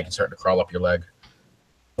your leg and starting to crawl up your leg.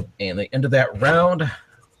 And the end of that round,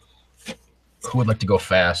 who would like to go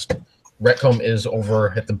fast? Retcomb is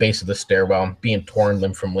over at the base of the stairwell, being torn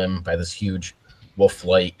limb from limb by this huge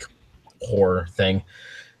wolf-like horror thing.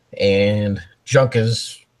 And Junk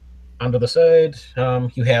is onto the side.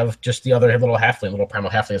 You have just the other little primal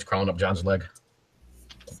halfling is crawling up John's leg.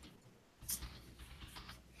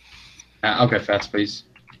 I'll go fast, please.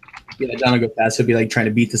 Yeah, John will go fast. He'll be like trying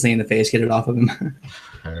to beat this thing in the face, get it off of him.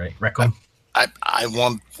 All right, Retcomb. I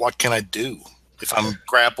want. What can I do if I'm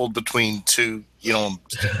grappled between two? You know,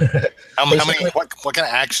 how many? What kind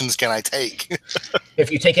of actions can I take?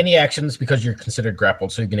 If you take any actions, because you're considered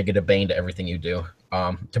grappled, so you're going to get a bane to everything you do.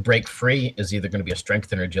 To break free is either going to be a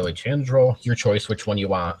strength or agility challenge roll. Your choice, which one you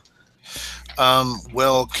want.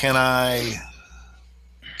 Well, can I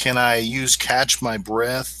use catch my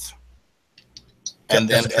breath and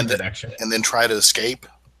then try to escape?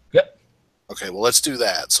 Yep. Okay, well, let's do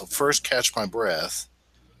that. So first, catch my breath.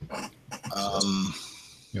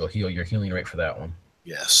 You'll heal your healing rate for that one.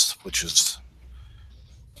 Yes, which is,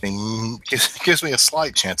 I mean, gives me a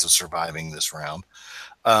slight chance of surviving this round.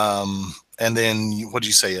 And then what did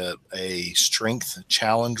you say? A strength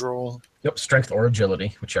challenge roll? Yep, strength or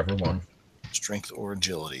agility, whichever one. Strength or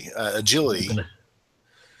agility? Agility. You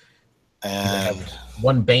And have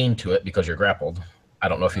one bane to it because you're grappled. I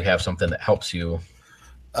don't know if you have something that helps you.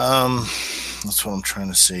 That's what I'm trying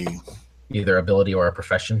to see. Either ability or a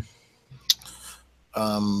profession.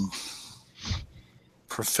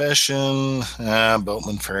 Profession,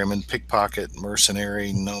 boatman, ferryman, pickpocket,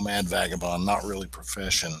 mercenary, nomad, vagabond. Not really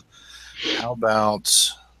profession. How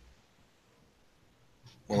about?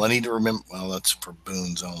 Well, I need to remember. Well, that's for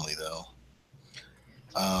boons only, though.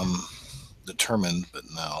 Determined, but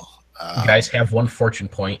no. You guys have one fortune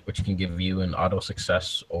point, which can give you an auto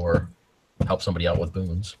success or help somebody out with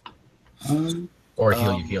boons, or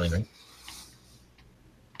heal you healing, right?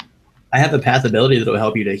 I have a path ability that will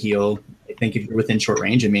help you to heal. I think if you're within short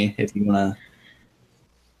range of me, if you want to.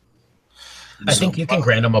 I think you can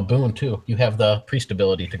grant them a boon too. You have the priest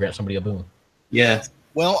ability to grant somebody a boon. Yeah.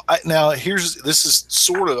 Well, this is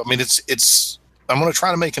sort of. I mean, it's. I'm going to try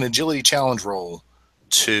to make an agility challenge roll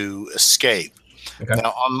to escape. Okay.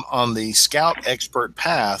 Now, on the scout expert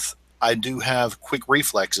path, I do have quick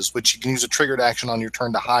reflexes, which you can use a triggered action on your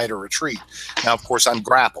turn to hide or retreat. Now, of course, I'm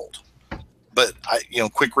grappled, but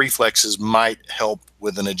quick reflexes might help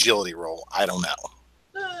with an agility roll. I don't know.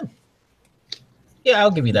 Yeah,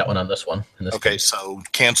 I'll give you that one on this one. Okay, so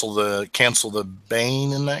cancel the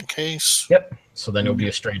bane in that case. Yep. So then it'll be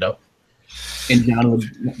a straight up. And John would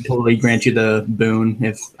totally grant you the boon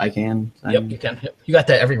if I can. Yep, you can. Yep. You got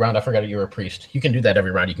that every round. I forgot you were a priest. You can do that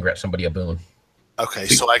every round. You can grant somebody a boon. Okay,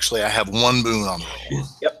 so actually I have one boon on the roll.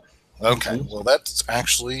 Yep. Okay, well that's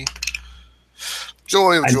actually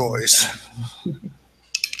joy of joys.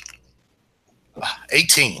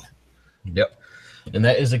 18. Yep. And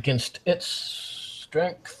that is against its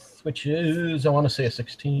strength, which is, I want to say a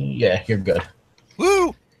 16. Yeah, you're good.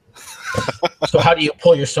 Woo! So how do you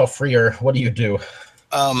pull yourself free, or what do you do? You're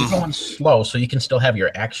Um, going slow, so you can still have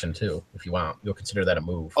your action too, if you want. You'll consider that a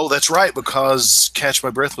move. oh, that's right, because catch my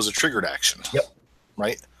breath was a triggered action. Yep.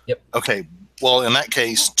 Right? Yep. Okay. Well, in that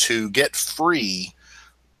case, to get free,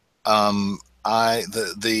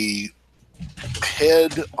 the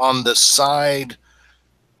head on the side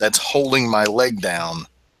that's holding my leg down,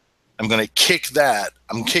 I'm going to kick that.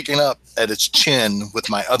 I'm kicking up at its chin with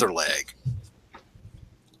my other leg.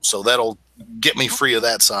 So that'll get me free of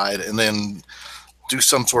that side, and then do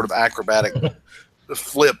some sort of acrobatic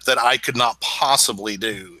flip that I could not possibly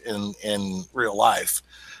do in real life,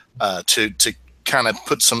 to kind of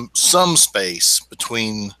put some space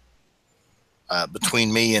between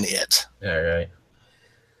me and it. All right.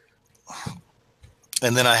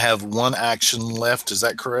 And then I have one action left. Is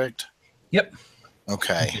that correct? Yep.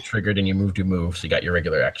 Okay. You triggered and you moved your move, so you got your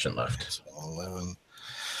regular action left. So 11.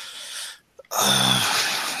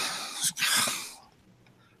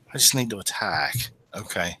 I just need to attack.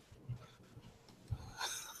 Okay.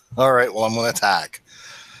 All right. Well, I'm going to attack.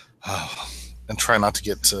 And try not to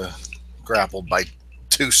get grappled by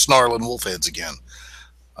two snarling wolf heads again.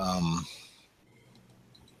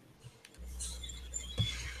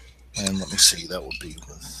 And let me see. That would be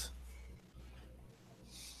with...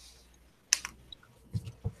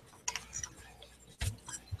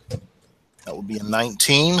 That would be a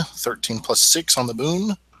 19. 13 plus 6 on the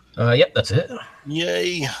boon. Yep, that's it.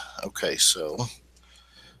 Yay. Okay, so...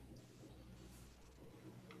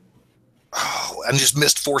 Oh, I just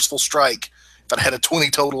missed Forceful Strike. If I'd had a 20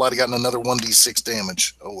 total, I'd have gotten another 1d6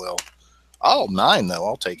 damage. Oh, well. Oh, 9, though.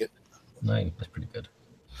 I'll take it. 9. That's pretty good.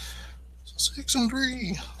 6 and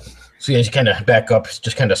 3. So as you kind of back up,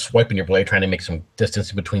 just kind of swiping your blade, trying to make some distance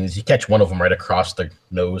in between these. You catch one of them right across the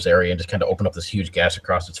nose area and just kind of open up this huge gash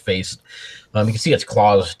across its face. You can see its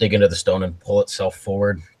claws dig into the stone and pull itself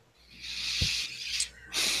forward.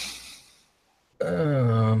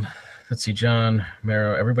 Let's see, John,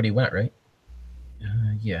 Marrow, everybody went, right?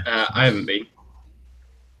 Yeah. I haven't been.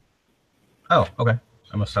 Oh, okay.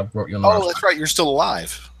 I must have wrote you in the wrong Oh, that's spot. right. You're still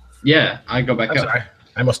alive. Yeah, I got back I'm up. sorry.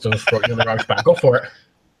 I must have wrote you in the wrong spot. Go for it.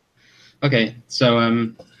 Okay, so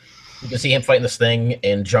You can see him fighting this thing,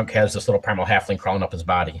 and Junk has this little primal halfling crawling up his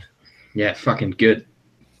body. yeah, fucking good.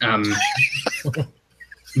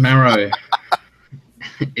 Marrow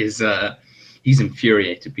is he's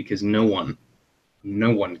infuriated because no one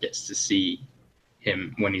gets to see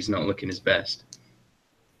him when he's not looking his best.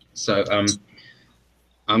 So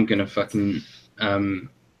I'm gonna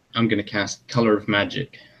cast Color of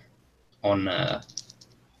Magic on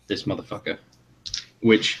this motherfucker,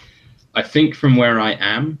 which I think from where I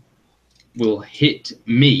am will hit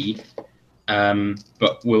me,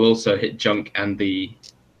 but will also hit Junk and the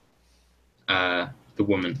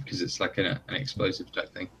woman, because it's like an explosive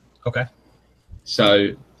type thing. Okay.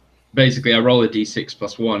 So basically, I roll a d6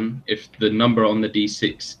 plus 1. If the number on the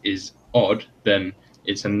d6 is odd, then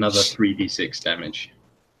it's another 3d6 damage.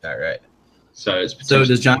 All right. So it's So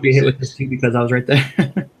does John get hit with this too because I was right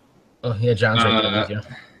there? Oh yeah, John's right there with you.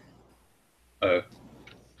 Oh.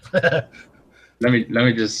 let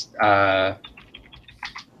me just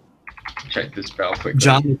check this spell quickly.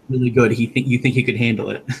 John is really good. You think he could handle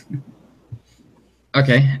it?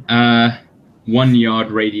 Okay. 1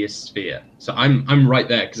 yard radius sphere. So I'm right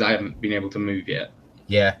there because I haven't been able to move yet.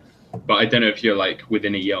 Yeah. But I don't know if you're like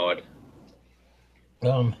within a yard.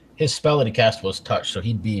 His spell that he cast was touch, so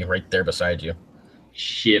he'd be right there beside you.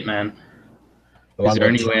 Shit, man. Along Is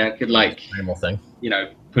there with any way I could like, animal thing? you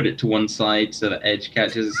know, put it to one side so the edge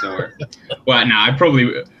catches, or? Well, no, I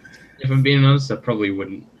probably, if I'm being honest, I probably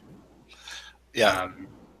wouldn't. Yeah.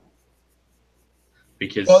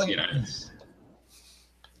 Because Well, you know, it's,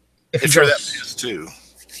 If you're that pissed too.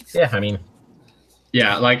 Yeah, I mean,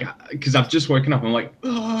 yeah, like because I've just woken up, I'm like,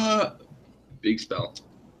 big spell.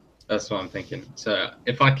 That's what I'm thinking. So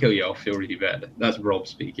if I kill you, I'll feel really bad. That's Rob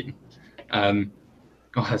speaking.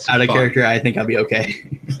 That's Out of 5. character, I think I'll be okay.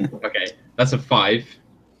 Okay, that's a 5,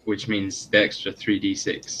 which means the extra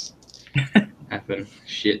 3d6 happen.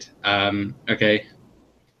 Shit. Okay,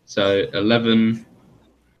 so 11,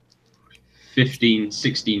 15,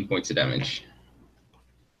 16 points of damage.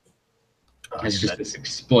 It's just this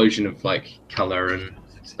explosion of like color and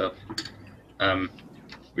stuff,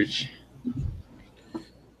 which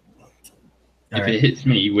if it hits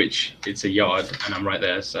me, which it's a yard and I'm right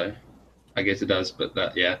there, so I guess it does. But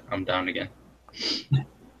that, yeah, I'm down again.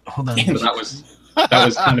 Hold on. So that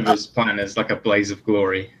was kind of his plan, as like a blaze of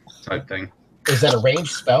glory type thing. Is that a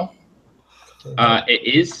ranged spell? It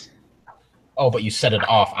is. Oh, but you set it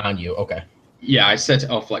off on you. Okay. Yeah, I set it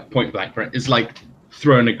off like point blank. It's like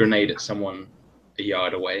throwing a grenade at someone a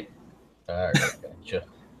yard away. All right, gotcha.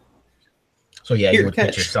 So yeah, Here, you would catch.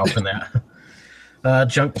 catch yourself in that.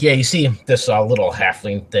 Junk, yeah, you see this little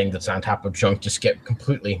halfling thing that's on top of Junk just get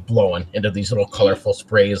completely blown into these little colorful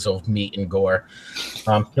sprays of meat and gore.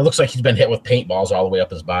 It looks like he's been hit with paintballs all the way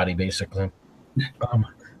up his body, basically.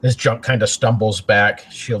 This Junk kind of stumbles back,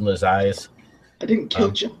 shielding his eyes. I didn't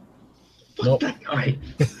kill John. Nope. That guy.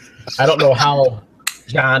 I don't know how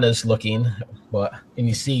John is looking, and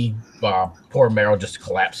you see poor Meryl just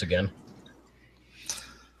collapse again.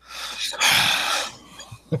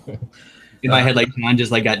 In my head, like John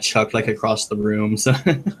just like got chucked like across the room. So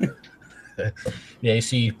Yeah, you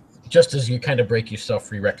see, just as you kind of break yourself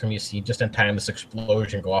free, Rectum, you see just in time this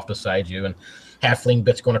explosion go off beside you, and halfling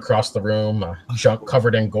bits going across the room, Junk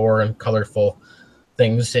covered in gore and colorful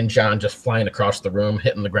things, and John just flying across the room,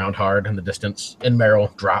 hitting the ground hard in the distance, and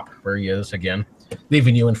Meryl drop where he is again,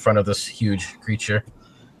 leaving you in front of this huge creature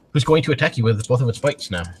who's going to attack you with both of its bites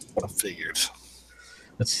now. I figured.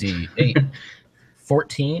 Let's see, 8,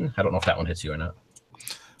 14. I don't know if that one hits you or not.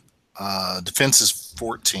 Defense is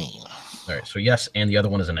 14. All right, so yes, and the other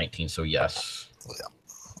one is a 19, so yes.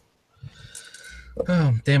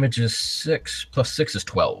 Yeah. Damage is 6 plus 6 is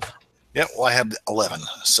 12. Yeah, well, I have 11,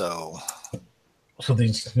 so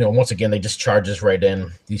these, once again, they just charges right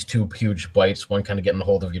in. These two huge bites, one kind of getting a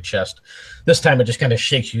hold of your chest. This time it just kind of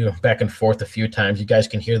shakes you back and forth a few times. You guys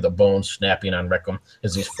can hear the bones snapping on Reckham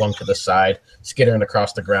as he's flung to the side, skittering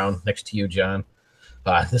across the ground next to you, John.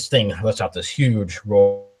 This thing lets out this huge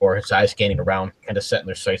roar, its eyes scanning around, kind of setting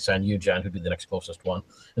their sights on you, John, who'd be the next closest one.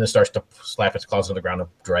 And it starts to slap its claws on the ground and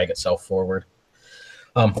drag itself forward.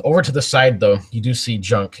 Over to the side, though, you do see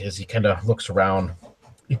Junk as he kind of looks around.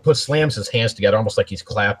 He slams his hands together, almost like he's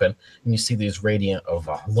clapping, and you see these radiant of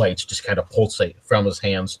lights just kind of pulsate from his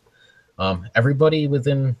hands. Everybody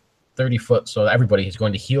within 30 foot, so everybody is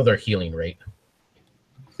going to heal their healing rate.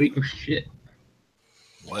 Oh shit!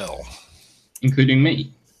 well. Including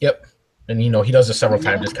me. Yep. And, he does this several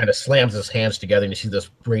times, just kind of slams his hands together, and you see this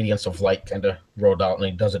radiance of light kind of rolled out, and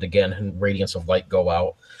he does it again, and radiance of light go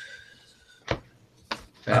out.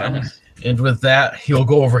 And with that, he'll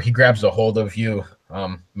go over, he grabs a hold of you,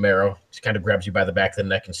 Marrow. He kind of grabs you by the back of the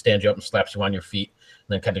neck and stands you up and slaps you on your feet,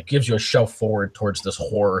 and then kind of gives you a shove forward towards this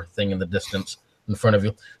horror thing in the distance in front of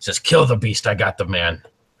you. Says, "Kill the beast, I got the man." And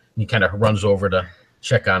he kind of runs over to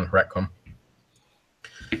check on Reckham.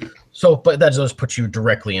 So, but that does put you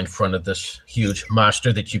directly in front of this huge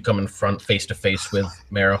monster that you come in front face to face with,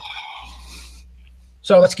 Marrow.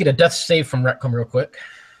 So let's get a death save from Reckham real quick.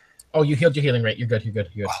 Oh, you healed your healing rate. You're good.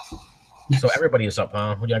 So everybody is up,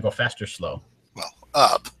 huh? Would you want to go fast or slow? Well,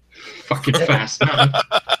 up. Fucking fast. Now.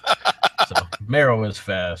 Marrow is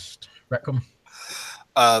fast. Reckham,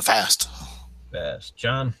 Fast. fast.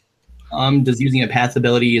 John, Does using a path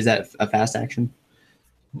ability, is that a fast action?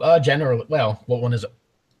 generally, well, what one is it?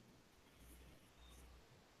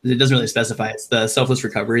 It doesn't really specify. It's the selfless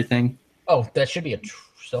recovery thing. Oh, that should be a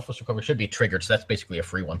selfless recovery. Should be triggered, so that's basically a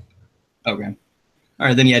free one. Okay. All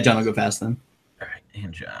right, then yeah, John will go fast then. All right,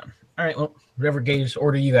 and John. All right, well, whatever gaze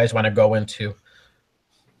order you guys want to go into.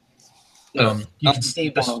 You can stay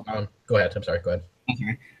this. Go ahead. I'm sorry. Go ahead.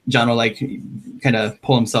 Okay. John will like kind of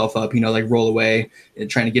pull himself up, like roll away,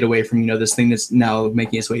 trying to get away from this thing that's now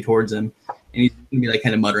making its way towards him, and he's gonna be like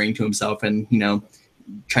kind of muttering to himself and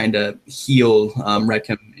trying to heal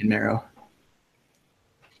Reckham and Marrow.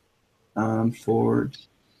 For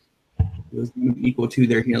equal to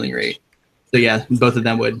their healing rate. So yeah, both of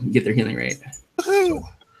them would get their healing rate. So,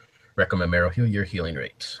 Reckham and Marrow, heal your healing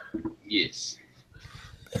rate. Yes.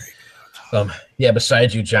 Yeah,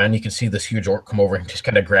 besides you, John, you can see this huge orc come over and just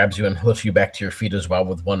kind of grabs you and lifts you back to your feet as well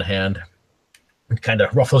with one hand. And kind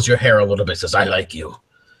of ruffles your hair a little bit, says, "I like you."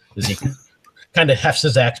 As he kind of hefts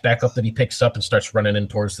his axe back up that he picks up and starts running in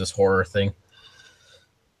towards this horror thing.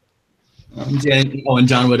 And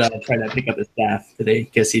John would try to pick up his staff that they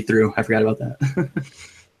guess he threw. I forgot about that.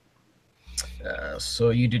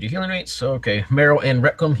 So you did your healing rates. So, okay. Marrow and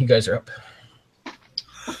Reckham, you guys are up.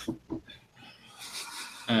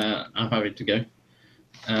 I'm happy to go.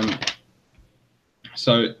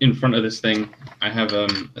 So in front of this thing, I have a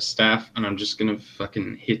staff, and I'm just gonna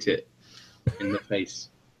fucking hit it in the face.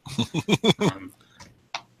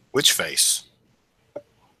 Which face?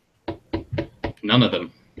 None of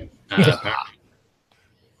them. Yeah.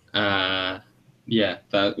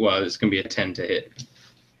 It's gonna be a 10 to hit.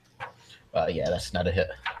 Yeah, that's not a hit.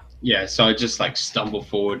 Yeah, so I just like stumble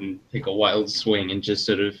forward and take a wild swing and just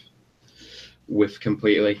sort of whiff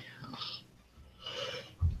completely.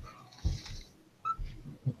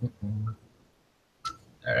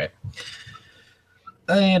 All right.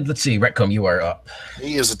 And let's see, Reckham, you are up.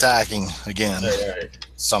 He is attacking again. All right.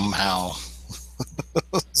 Somehow.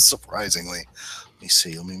 Surprisingly. Let me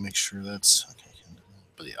see. Let me make sure that's okay.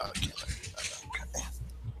 But yeah, okay.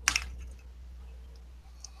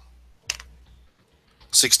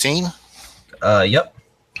 16? Yep.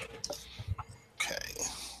 Okay.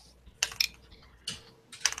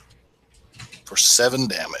 For 7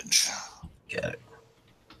 damage. Got it.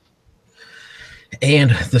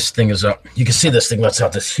 And this thing is up. You can see this thing lets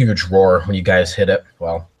out this huge roar when you guys hit it.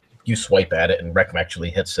 Well, you swipe at it, and Reckham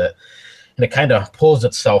actually hits it. And it kind of pulls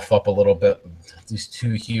itself up a little bit. These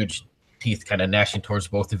two huge teeth kind of gnashing towards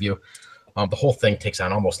both of you. The whole thing takes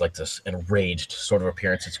on almost like this enraged sort of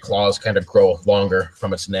appearance. Its claws kind of grow longer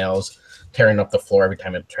from its nails, tearing up the floor every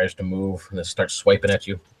time it tries to move, and it starts swiping at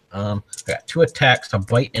you. I got 2 attacks, a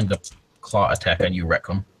bite and a claw attack on you,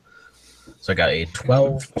 Reckham. So I got a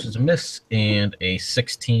 12, which is a miss, and a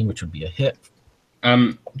 16, which would be a hit.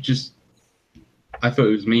 I thought it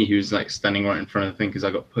was me who was like standing right in front of the thing because I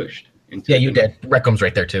got pushed into. Yeah, you did. Reckham's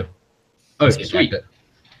right there too. Oh, sweet.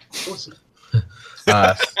 Awesome.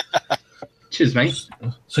 Cheers, mate.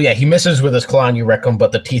 So yeah, he misses with his claw on you, Reckham,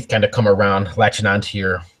 but the teeth kind of come around, latching onto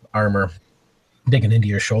your armor, digging into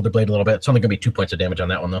your shoulder blade a little bit. It's only going to be 2 points of damage on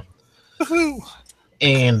that one, though. Woohoo!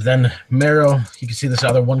 And then Marrow, you can see this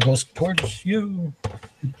other one goes towards you.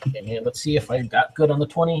 And let's see if I got good on the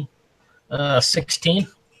 20. 16.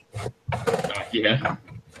 Yeah.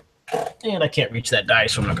 And I can't reach that die,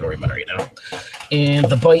 so I'm not going to worry about it right now. And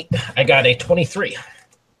the bite, I got a 23.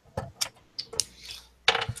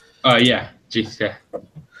 Yeah. Jeez, yeah.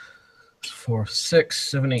 4,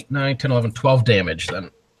 6, 7, 8, 9, 10, 11, 12 damage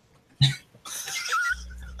then.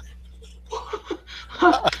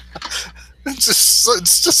 It's just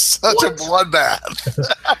such a bloodbath.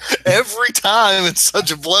 Every time it's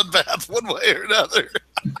such a bloodbath, one way or another.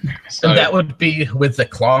 And that would be with the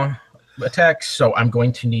claw attack, so I'm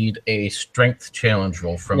going to need a strength challenge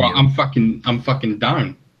roll from you. I'm fucking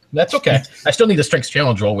down. That's okay. I still need a strength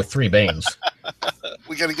challenge roll with 3 banes.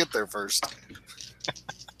 We got to get there first.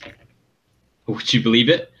 Would you believe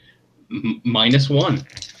it? -1.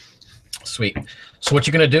 Sweet. So what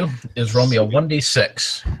you're going to do is roll me a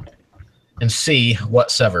 1d6 and see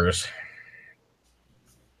what severs.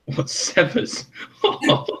 What severs?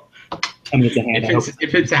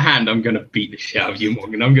 If it's a hand, I'm going to beat the shit out of you,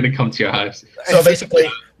 Morgan. I'm going to come to your house. So basically,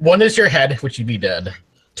 1 is your head, which you'd be dead.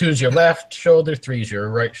 2 is your left shoulder, 3 is your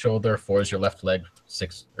right shoulder, 4 is your left leg,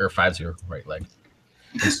 5 is your right leg.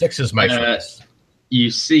 And 6 is my shoulders. You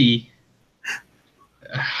see...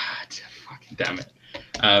 fucking damn it.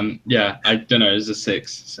 Yeah, I don't know. It's a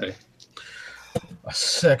 6, so... A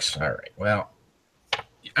 6. All right. Well,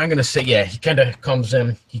 I'm going to say, yeah, he kind of comes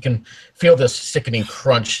in. He can feel this sickening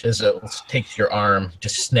crunch as it takes your arm,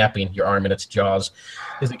 just snapping your arm in its jaws.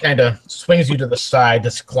 As it kind of swings you to the side,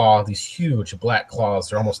 this claw, these huge black claws,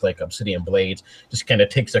 they're almost like obsidian blades, just kind of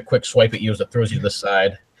takes a quick swipe at you as it throws you to the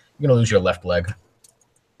side. You're going to lose your left leg.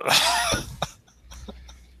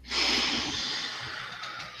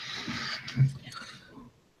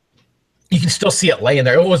 You can still see it laying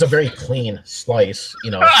there. It was a very clean slice,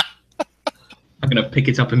 you know. I'm going to pick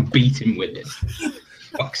it up and beat him with it.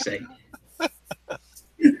 Fuck's sake.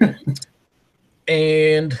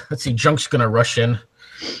 And let's see, Junk's going to rush in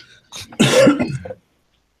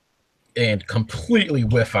and completely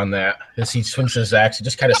whiff on that. As he swings his axe, he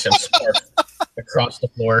just kind of sends spark across the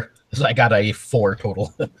floor. So I got a 4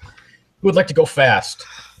 total. Who would like to go fast?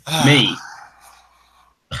 Me.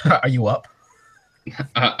 Are you up?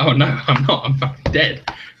 Oh, no, I'm not. I'm fucking dead.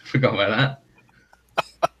 Forgot about that.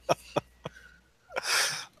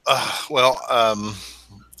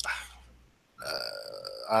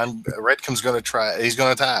 Redkin's going to try. He's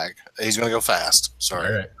going to attack. He's going to go fast. Sorry.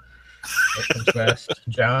 All right. That comes fast.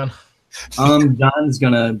 John? John's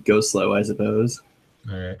going to go slow, I suppose.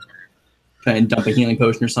 All right. Try and dump a healing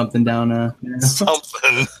potion or something down there.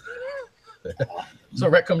 Something. So,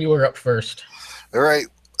 Retcom, you were up first. All right.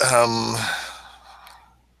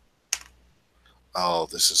 Oh,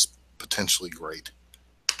 this is potentially great.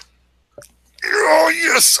 Oh,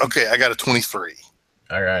 yes. Okay, I got a 23.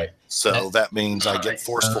 All right. So that means I get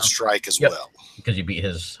forceful strike as yep. well. Because you beat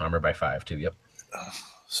his armor by 5, too. Yep.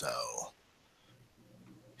 So,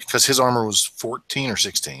 because his armor was 14 or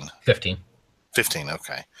 16? 15. 15,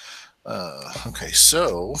 okay. Okay,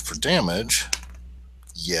 so for damage,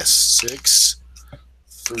 yes, 6,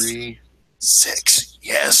 3, 6.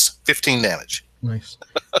 Yes, 15 damage. Nice.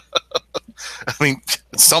 I mean,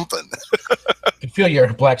 it's something. You can feel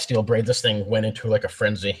your black steel blade. This thing went into like a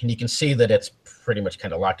frenzy, and you can see that it's pretty much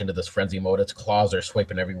kind of locked into this frenzy mode. Its claws are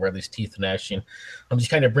swiping everywhere, these teeth gnashing. Just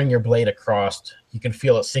kind of bring your blade across. You can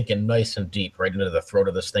feel it sinking nice and deep right into the throat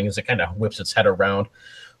of this thing as it kind of whips its head around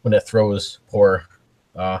when it throws poor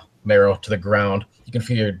Marrow to the ground. You can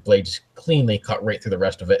feel your blade just cleanly cut right through the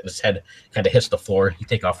rest of it, and its head kind of hits the floor. You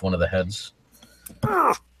take off one of the heads.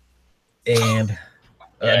 And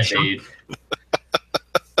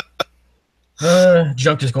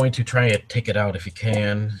Junk is going to try and take it out if he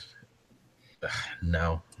can.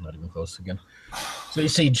 No, not even close again. So you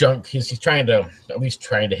see Junk, he's trying to, at least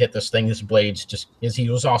trying to hit this thing. His blades just, as he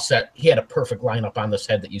was all set, he had a perfect lineup on this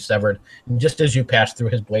head that you severed. And just as you pass through,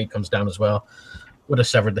 his blade comes down as well. Would have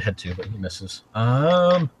severed the head too, but he misses.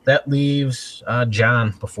 That leaves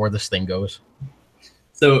John before this thing goes.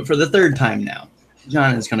 So for the third time now,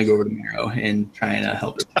 John is going to go over to Marrow and try and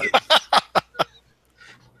help her.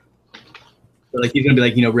 So, like, he's going to be,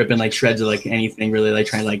 like, you know, ripping, like, shreds of, like, anything, really, like,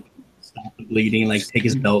 trying to, like, stop the bleeding, like, take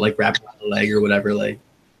his belt, like, wrap it around the leg or whatever, like.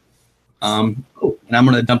 And I'm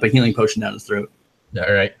going to dump a healing potion down his throat.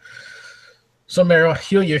 All right. So, Marrow,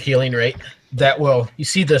 heal your healing rate. That will, you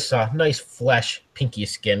see this nice flesh, pinky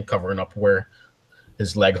skin covering up where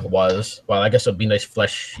his leg was. Well, I guess it would be nice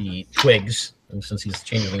fleshy twigs, since he's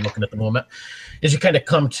changeling looking at the moment. As you kind of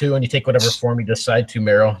come to and you take whatever form you decide to,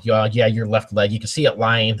 Marrow, yeah, your left leg, you can see it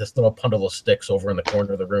lying, this little bundle of sticks over in the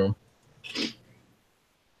corner of the room.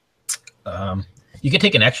 You can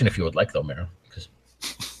take an action if you would like, though, Marrow.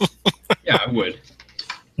 Yeah, I would.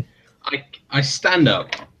 I stand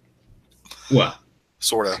up. Well,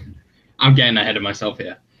 Sort of. I'm getting ahead of myself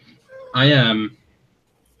here. I am.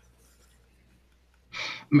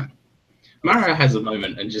 Mara has a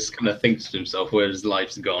moment and just kind of thinks to himself where his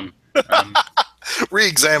life's gone.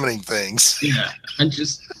 Re-examining things. Yeah, and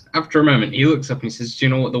just after a moment, he looks up and he says, "Do you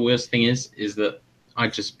know what the worst thing is? Is that I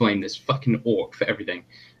just blame this fucking orc for everything.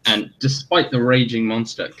 And despite the raging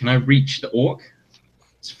monster, can I reach the orc?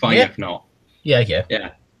 It's fine if not." Yeah.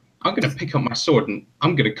 Yeah. I'm gonna pick up my sword and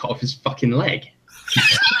I'm gonna cut off his fucking leg.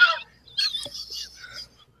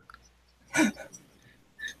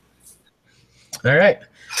 All right.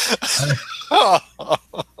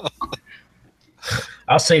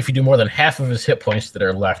 I'll say if you do more than half of his hit points that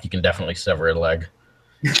are left, you can definitely sever a leg.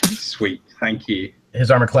 Sweet, thank you. His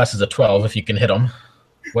armor class is a 12 if you can hit him.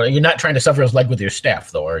 Well, you're not trying to sever his leg with your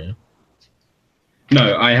staff, though, are you?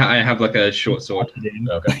 No, I have like a short sword.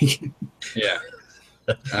 Okay. Yeah.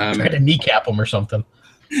 Try to kneecap him or something.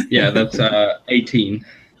 Yeah, that's 18.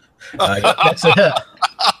 That's a hit.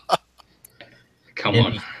 Come And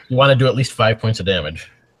on. You want to do at least 5 points of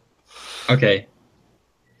damage. Okay.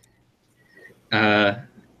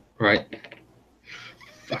 Right.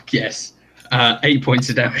 Fuck yes. 8 points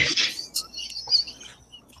of damage.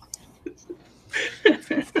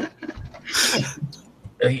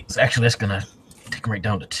 Actually, that's gonna take him right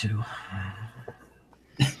down to 2.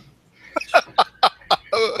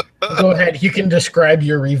 Go ahead. You can describe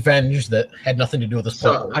your revenge that had nothing to do with this.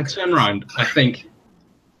 So I turn around. I think,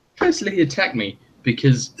 firstly, he attacked me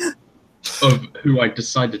because of who I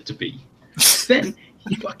decided to be. Then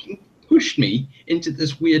he fucking pushed me into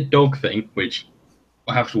this weird dog thing, which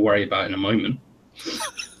I'll have to worry about in a moment.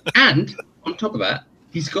 And on top of that,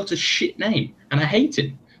 he's got a shit name, and I hate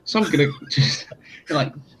him. So I'm gonna just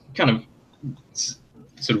like kind of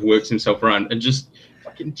sort of works himself around and just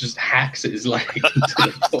fucking just hacks at his leg into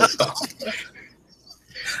the floor.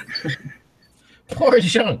 Poor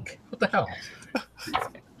junk. What the hell?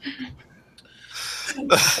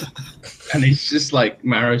 And he's just like,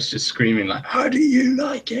 Marrow's just screaming like, "How do you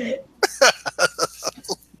like it?"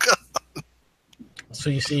 So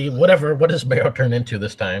you see, what does Marrow turn into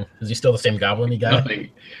this time? Is he still the same goblin-y guy? Nothing.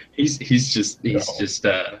 He's just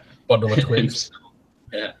Bundle of twigs.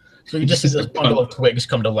 Yeah. So you just see this bundle of twigs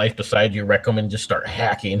come to life beside you, wreck him, and just start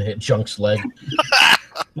hacking at Junk's leg.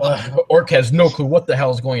 Orc has no clue what the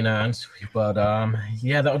hell's going on, but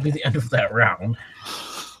yeah, that would be the end of that round.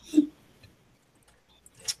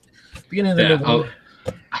 Beginning of the new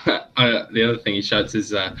the other thing he shouts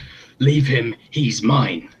is, "Leave him, he's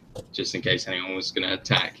mine," just in case anyone was going to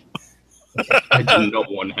attack. I do not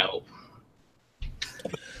want help.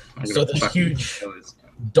 So this huge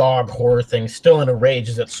dog horror thing, still in a rage,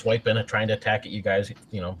 is it swiping and trying to attack at you guys,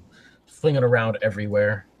 you know, flinging around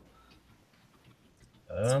everywhere.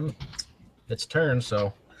 Its turn,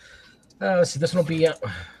 so let's see, this one will be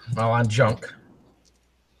on Junk.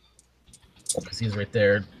 Because he's right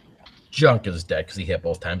there. Junk is dead because he hit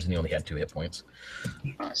both times and he only had 2 hit points.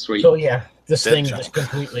 Sweet. So yeah, this Dead thing Junk. just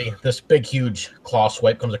completely, this big huge claw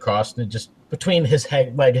swipe comes across and it just between his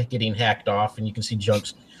leg getting hacked off, and you can see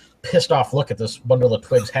Junk's pissed off look at this bundle of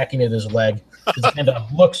twigs hacking at his leg. He kind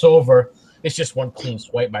of looks over. It's just one clean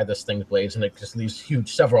swipe by this thing's blades, and it just leaves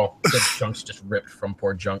several big chunks just ripped from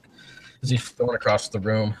poor Junk as he's thrown across the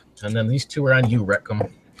room. And then these 2 are on you,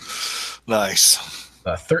 Reckham. Nice.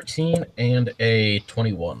 13 and a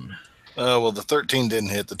 21. Well, the 13 didn't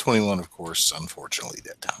hit. The 21, of course, unfortunately,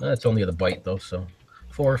 did. That's only the bite, though, so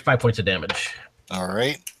 5 points of damage. All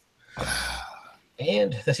right.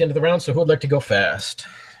 And that's the end of the round, so who would like to go fast?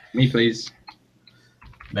 Me, please.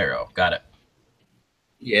 Marrow, got it.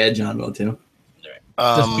 Yeah, John will too.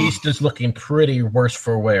 This beast is looking pretty worse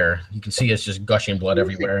for wear. You can see it's just gushing blood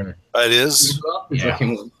everywhere. And It is. Yeah.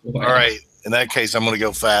 All right. In that case, I'm going to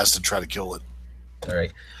go fast and try to kill it. all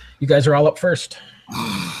right, you guys are all up first.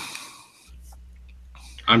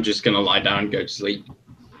 I'm just going to lie down and go to sleep.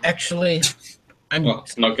 Actually,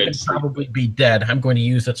 It's not good. I'd probably be dead. I'm going to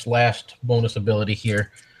use its last bonus ability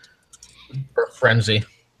here for Frenzy.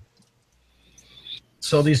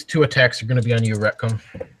 So these 2 attacks are going to be on you, Retcom.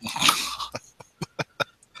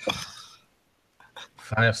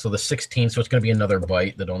 5, so the 16, so it's going to be another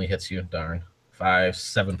bite that only hits you. Darn.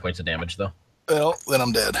 7 points of damage, though. Well, then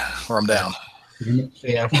I'm dead, or I'm down. So,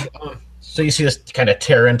 yeah. So you see this kind of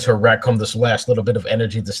tear into Retcom, this last little bit of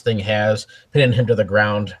energy this thing has, pinning him to the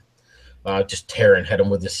ground. Just tearing at him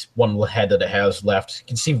with this one head that it has left. You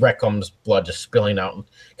can see Reckham's blood just spilling out and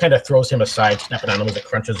kind of throws him aside, snapping on him as it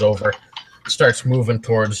crunches over. Starts moving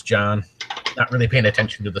towards John, not really paying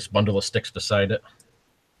attention to this bundle of sticks beside it.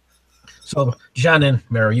 So, John and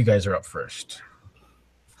Marrow, you guys are up first.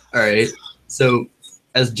 All right. So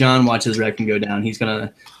as John watches Reckon go down, he's going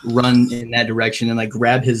to run in that direction and like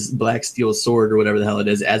grab his black steel sword or whatever the hell it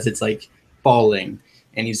is as it's like falling.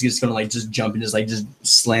 And he's just going to like just jump and just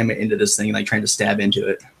slam it into this thing, like trying to stab into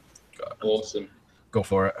it. Awesome. Go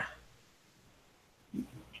for it.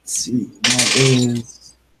 Let's see. That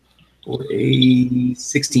is for a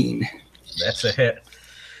 16. That's a hit.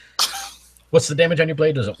 What's the damage on your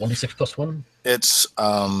blade? Is it 1d6 plus 1? It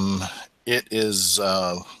is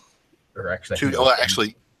Or actually,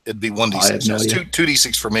 actually it'd be 1d6. No, it's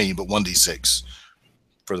 2d6 for me, but 1d6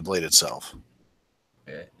 for the blade itself.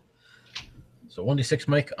 Okay. So 1d6,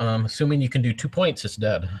 Mike. Assuming you can do 2 points, it's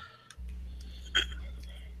dead.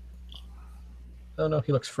 Oh no,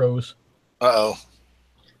 he looks froze. Uh-oh.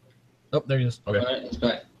 Oh, there he is. Okay. All right, it's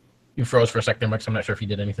back. You froze for a second, Mike, so I'm not sure if you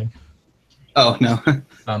did anything. Oh, no. Yeah,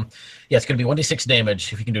 it's going to be 1d6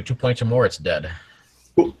 damage. If you can do 2 points or more, it's dead.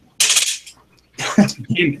 That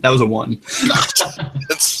was a 1.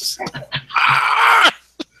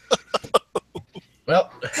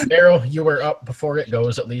 Well, Marrow, you were up before it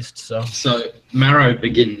goes, at least. So Marrow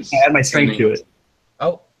begins. I add my strength to it.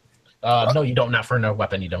 Oh, no, you don't. Not for no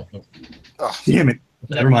weapon, you don't. Damn it.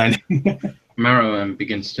 Never mind. Marrow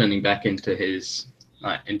begins turning back into his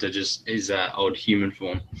old human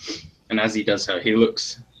form, And as he does so, he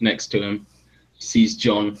looks next to him, sees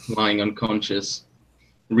John lying unconscious,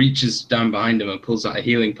 reaches down behind him and pulls out a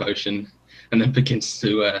healing potion, and then begins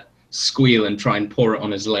to squeal and try and pour it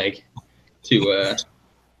on his leg to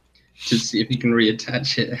see if he can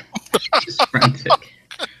reattach it. Just frantic.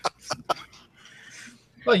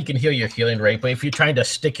 Well, you can heal your healing rate, but if you're trying to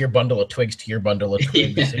stick your bundle of twigs to your bundle of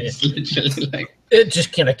twigs, Yeah, it's literally like... it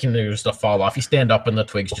just kind of continues to fall off. You stand up and the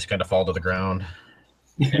twigs just kind of fall to the ground.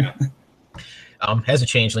 Yeah. As a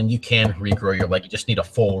changeling, you can regrow your leg. You just need a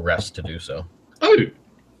full rest to do so.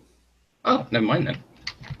 Oh, never mind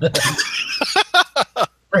then.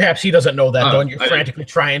 Perhaps he doesn't know that, though, and you're I frantically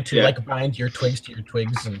trying to yeah. like bind your twigs to your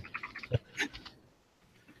twigs. And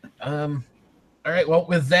all right. Well,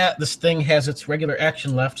 with that, this thing has its regular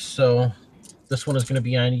action left, so this one is going to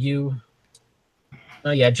be on you.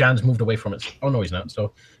 Oh yeah, John's moved away from it. Oh no, he's not.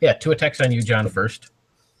 So yeah, 2 attacks on you, John, first.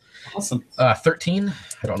 Awesome. 13.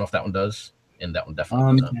 I don't know if that one does, and that one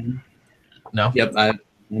definitely does not. No. Yep.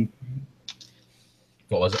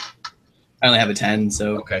 What was it? I only have a 10,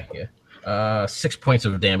 so Okay, yeah. 6 points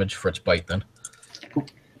of damage for its bite then.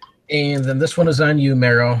 And then this one is on you,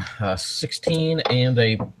 Marrow. 16 and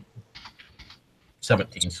a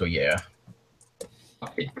 17, so yeah.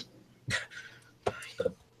 Okay.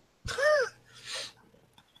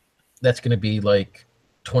 That's going to be like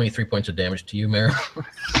 23 points of damage to you, Marrow.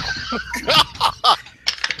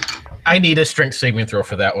 I need a strength saving throw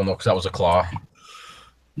for that one, though, because that was a claw.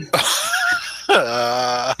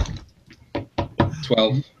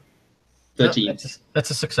 12. 13. That's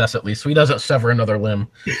a success, at least. So he doesn't sever another limb.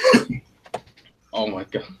 Oh my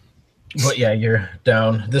god. But yeah, you're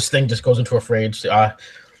down. This thing just goes into a rage.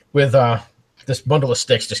 With this bundle of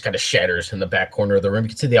sticks just kind of shatters in the back corner of the room. You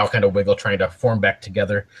can see they all kind of wiggle, trying to form back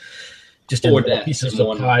together. Just in little pieces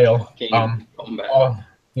of pile.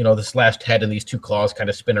 This last head and these 2 claws kind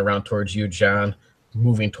of spin around towards you, John,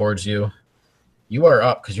 moving towards you. You are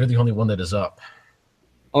up because you're the only one that is up.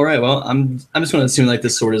 all right. Well, I'm just going to assume like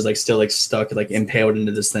this sword is like still like stuck, like impaled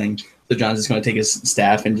into this thing. So John's just going to take his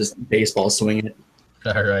staff and just baseball swing it.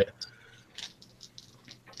 All right.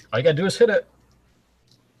 All you gotta do is hit it.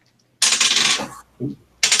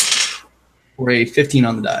 For a 15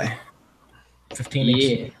 on the die. 15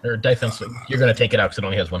 Yeah. or defense. You're gonna take it out because it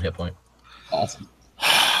only has 1 hit point. Awesome.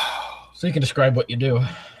 So you can describe what you do. All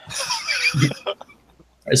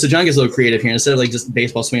right, so John gets a little creative here. Instead of like just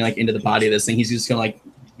baseball swinging like into the body of this thing, he's just gonna like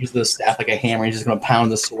use the staff like a hammer. He's just gonna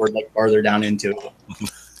pound the sword like farther down into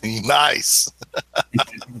it. Nice.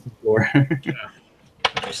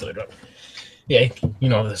 Yeah,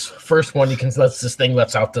 this first one, this thing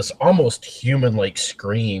lets out this almost human-like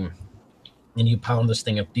scream, and you pound this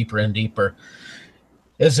thing up deeper and deeper.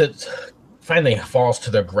 As it finally falls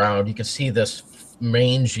to the ground, you can see this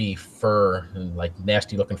mangy fur and like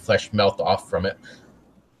nasty-looking flesh melt off from it,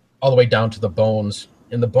 all the way down to the bones.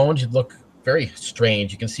 And the bones look very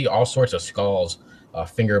strange. You can see all sorts of skulls,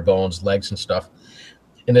 finger bones, legs, and stuff.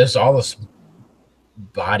 And there's all this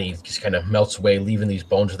body just kind of melts away, leaving these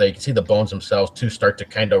bones there. You can see the bones themselves too start to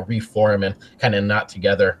kind of reform and kind of knot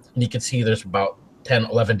together. And you can see there's about 10,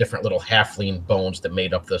 11 different little halfling bones that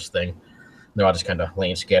made up this thing. They're all just kind of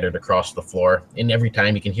laying scattered across the floor. And every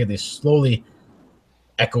time you can hear these slowly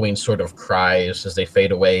echoing sort of cries as they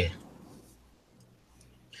fade away.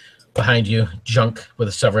 Behind you, Junk with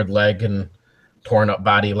a severed leg and torn up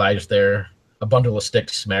body lies there. A bundle of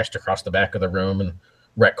sticks smashed across the back of the room, and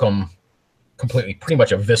Retcom completely, pretty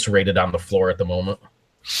much eviscerated on the floor at the moment.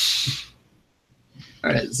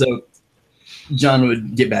 All right, so John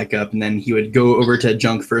would get back up, and then he would go over to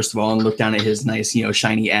Junk first of all and look down at his nice,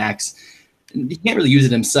 shiny axe. He can't really use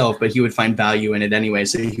it himself, but he would find value in it anyway,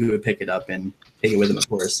 so he would pick it up and take it with him, of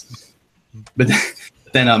course. But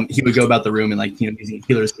then he would go about the room and using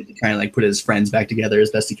healer's kit to try and put his friends back together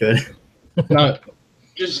as best he could. No,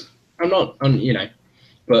 I'm not,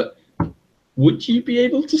 but would you be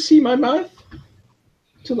able to see my mouth?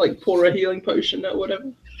 To pour a healing potion or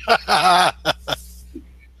whatever?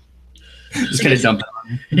 Just kind of dump it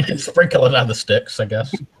on. You can sprinkle it on the sticks, I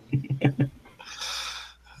guess.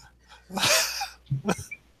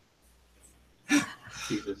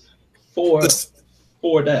 Jesus. Four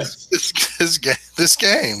deaths. This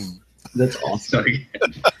game. That's awesome. Sorry.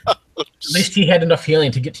 At least he had enough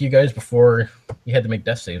healing to get to you guys before you had to make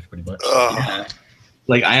death saves, pretty much. Yeah.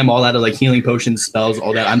 I am all out of healing potions, spells,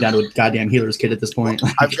 all that. I'm down to a goddamn healer's kit at this point.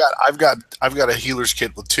 I've got a healer's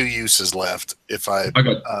kit with 2 uses left. If I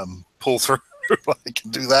pull through, I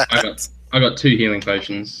can do that. I got 2 healing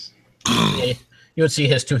potions. Yeah, you would see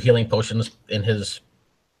his 2 healing potions in his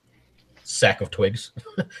sack of twigs,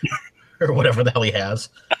 or whatever the hell he has.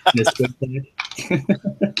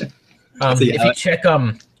 So, yeah, If you check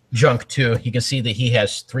Junk too, you can see that he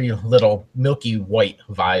has 3 little milky white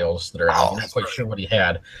vials that are on. I'm not quite sure what he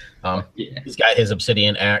had. Yeah. He's got his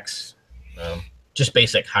obsidian axe, just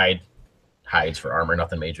basic hides for armor,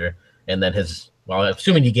 nothing major. And then his, well,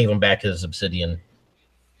 assuming you gave him back his obsidian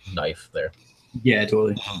knife there. Yeah,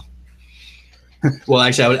 totally. Well,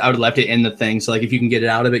 actually, I would have left it in the thing. So, like, if you can get it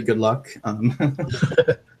out of it, good luck.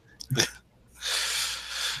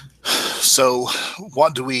 So,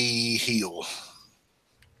 what do we heal?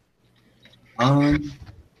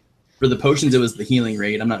 For the potions, it was the healing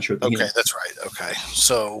rate. I'm not sure. What the Okay, healing. that's right. Okay,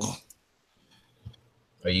 so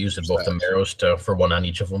Are you using both the marrows for 1 on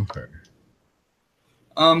each of them? Or?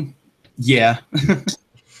 Yeah.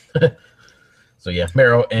 So yeah,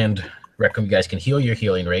 Marrow and Recum, you guys can heal your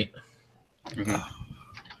healing rate.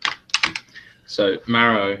 So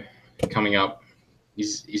Marrow coming up,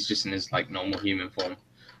 he's just in his like normal human form.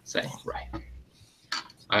 Say, right.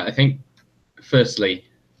 I think firstly,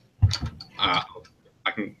 I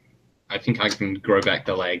think I can grow back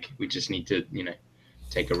the leg. We just need to,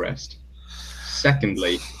 take a rest.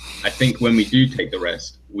 Secondly, I think when we do take the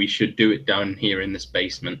rest, we should do it down here in this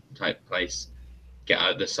basement type place. Get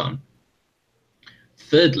out of the sun.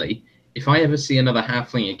 Thirdly, if I ever see another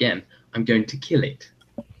halfling again, I'm going to kill it.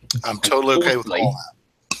 I'm totally okay with all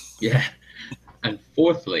that. Yeah. And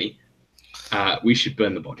fourthly, we should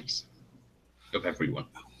burn the bodies of everyone.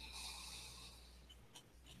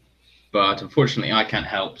 But unfortunately, I can't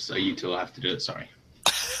help, so you two will have to do it. Sorry.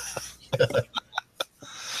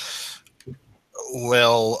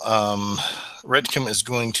 Well, Redcom is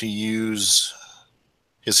going to use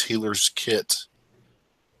his healer's kit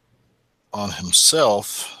on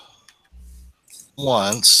himself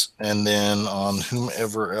once, and then on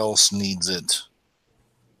whomever else needs it.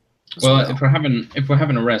 Well, if we're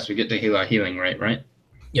having a rest, we get to heal our healing rate, right?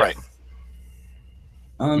 Yeah. Right.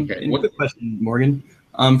 Okay, What quick question, Morgan?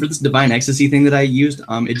 For this divine ecstasy thing that I used,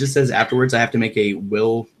 it just says afterwards I have to make a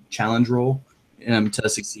will challenge roll to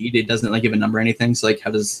succeed. It doesn't like give a number or anything. So like,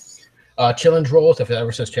 how does challenge rolls? If it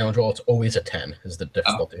ever says challenge roll, it's always a 10 is the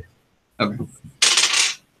difficulty. Okay.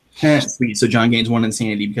 Sweet. So John gains 1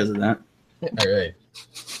 insanity because of that. All right.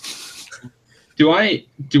 Do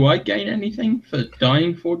I gain anything for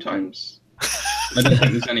dying 4 times? I don't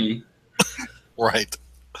think there's any. Right.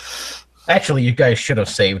 Actually, you guys should have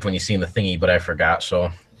saved when you seen the thingy, but I forgot,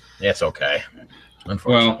 so it's okay.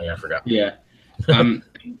 Unfortunately, I forgot. Yeah.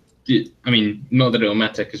 I mean, not that it'll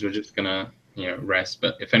matter because we're just gonna, rest.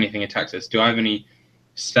 But if anything attacks us, do I have any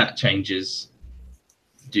stat changes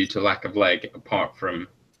due to lack of leg apart from,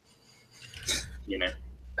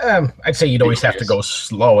 I'd say you'd always have to go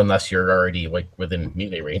slow unless you're already like within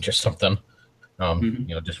melee range or something.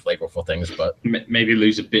 Just flavorful things, but maybe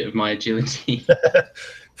lose a bit of my agility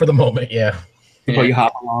for the moment, yeah. While you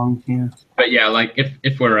hop along, yeah. But yeah, like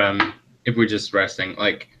if we're just resting,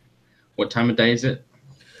 like what time of day is it?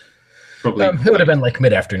 Probably it would have been like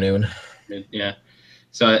mid-afternoon. Yeah.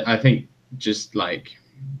 So I think just like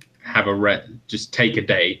have just take a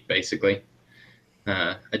day basically,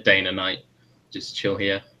 a day and a night, just chill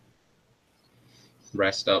here,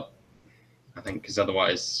 rest up. I think because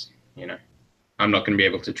otherwise, I'm not going to be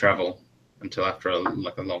able to travel until after a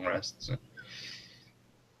long rest. So.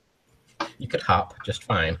 You could hop just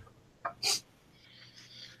fine.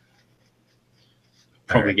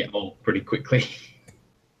 Probably get old pretty quickly.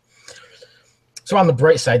 So on the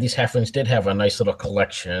bright side, these halflings did have a nice little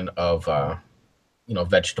collection of,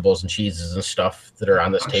 vegetables and cheeses and stuff that are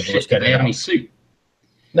on this table. Shit, do they have any soup?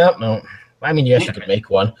 No. I mean, yes, you could make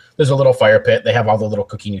one. There's a little fire pit. They have all the little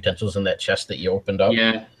cooking utensils in that chest that you opened up.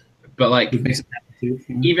 Yeah, but like,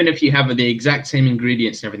 even if you have the exact same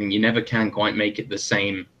ingredients and everything, you never can quite make it the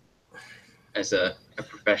same as a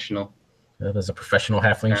professional. As a professional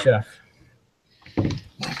halfling chef.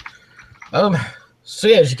 So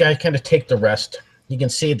yeah, as you guys kind of take the rest, you can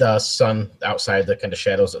see the sun outside, the kind of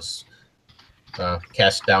shadows that's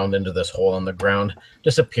cast down into this hole in the ground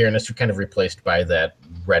disappear, and it's kind of replaced by that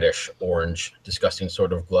reddish orange, disgusting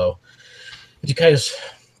sort of glow. As you guys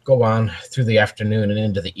go on through the afternoon and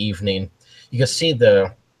into the evening, you can see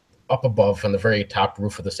up above on the very top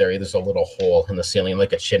roof of this area, there's a little hole in the ceiling,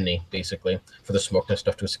 like a chimney, basically, for the smoke and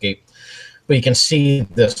stuff to escape. But you can see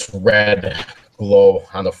this red glow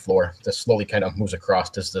on the floor that slowly kind of moves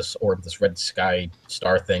across as this orb, this red sky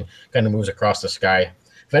star thing, kind of moves across the sky.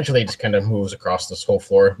 Eventually, it just kind of moves across this whole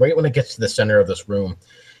floor. Right when it gets to the center of this room,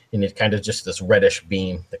 and it kind of just this reddish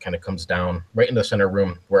beam that kind of comes down right in the center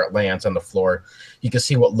room where it lands on the floor. You can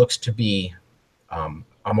see what looks to be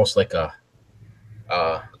almost like a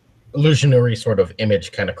illusionary sort of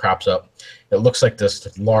image kind of crops up. It looks like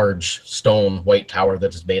this large stone white tower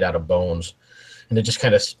that is made out of bones, and it just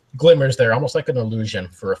kind of glimmers there, almost like an illusion,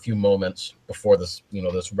 for a few moments before this,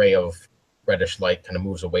 this ray of reddish light kind of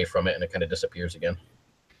moves away from it, and it kind of disappears again.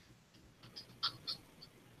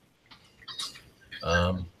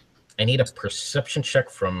 I need a perception check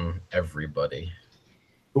from everybody.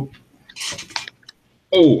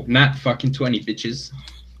 Oh, nat fucking 20, bitches.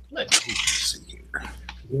 Let's see here.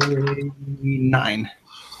 9.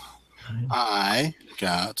 I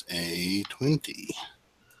got a 20.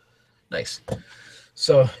 Nice.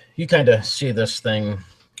 So you kind of see this thing,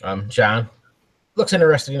 John. Looks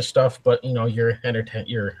interesting and stuff, but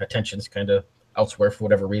your attention's kind of elsewhere for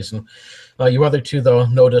whatever reason. You other two, though,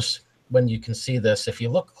 notice when you can see this, if you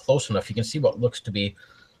look close enough, you can see what looks to be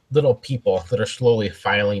little people that are slowly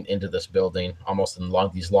filing into this building, almost in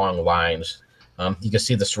these long lines. You can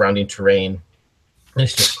see the surrounding terrain. And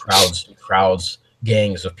it's just crowds,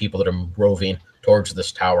 gangs of people that are roving towards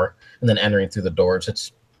this tower and then entering through the doors.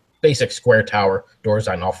 It's basic square tower, doors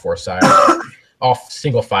on all 4 sides, off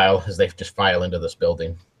single file as they just file into this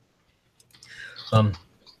building.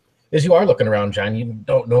 As you are looking around, John, you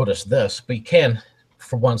don't notice this, but you can,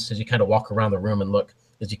 for once, as you kind of walk around the room and look,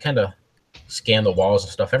 as you kind of scan the walls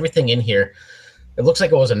and stuff, everything in here, it looks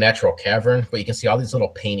like it was a natural cavern, but you can see all these little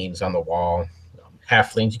paintings on the wall.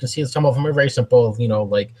 Halflings, you can see some of them are very simple,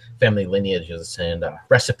 like family lineages and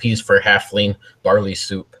recipes for halfling barley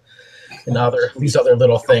soup and these other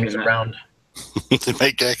little things around. They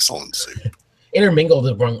make excellent soup. Intermingled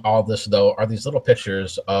among all this, though, are these little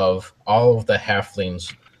pictures of all of the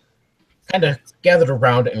halflings kind of gathered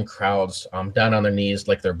around in crowds, down on their knees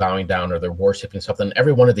like they're bowing down or they're worshiping something.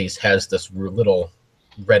 Every one of these has this little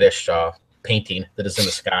reddish painting that is in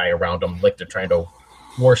the sky around them, like they're trying to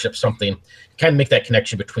worship something. Kind of make that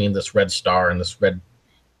connection between this red star and this red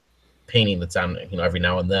painting that's on, every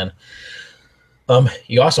now and then.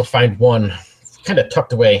 You also find one kind of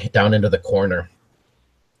tucked away down into the corner,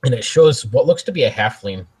 and it shows what looks to be a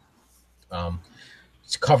halfling.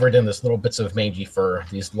 It's covered in this little bits of mangy fur,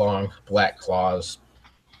 these long black claws,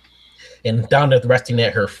 and down at resting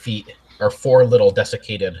at her feet are 4 little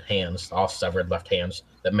desiccated hands, all severed left hands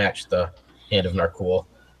that match the hand of Narcool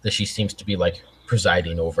that she seems to be like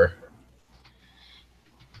presiding over.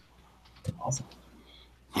 Awesome.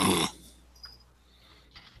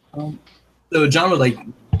 So John would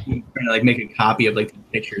trying to make a copy of the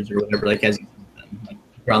pictures or whatever, as you see them,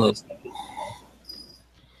 around those stuff.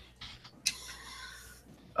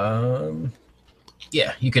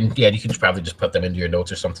 Yeah, you can probably just put them into your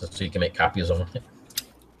notes or something so you can make copies of them.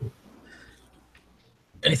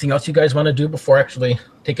 Anything else you guys want to do before actually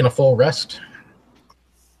taking a full rest?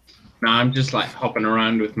 No, I'm just hopping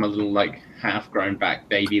around with my little half-grown back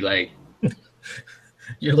baby leg.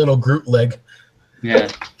 Your little Groot leg. Yeah.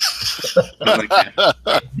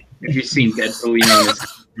 Have you seen Deadpool on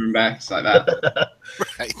his grown backs like that?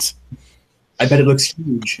 Right. I bet it looks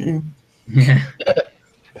huge. Yeah.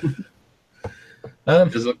 It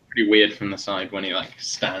does look pretty weird from the side when he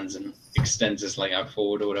stands and extends his leg out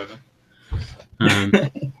forward or whatever.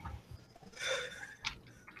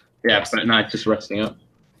 Yeah, but no, just resting up.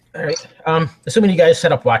 All right. Assuming you guys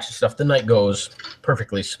set up watch and stuff, the night goes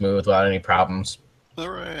perfectly smooth without any problems.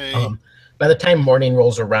 Hooray. By the time morning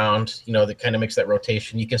rolls around, that kind of makes that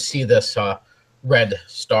rotation. You can see this red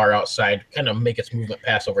star outside kind of make its movement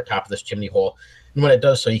pass over top of this chimney hole. And when it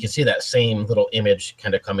does so, you can see that same little image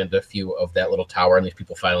kind of come into view of that little tower and these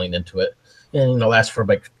people filing into it. And lasts for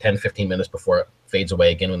 10, 15 minutes before it fades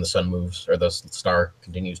away again when the sun moves or the star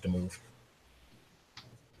continues to move.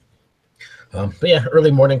 But yeah,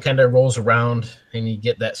 early morning kind of rolls around and you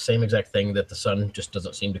get that same exact thing, that the sun just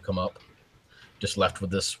doesn't seem to come up. Just left with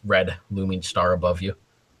this red looming star above you.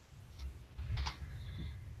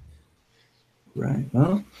 Right.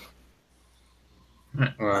 Well,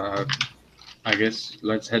 I guess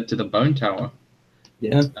let's head to the bone tower.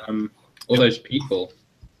 Yeah. All those people.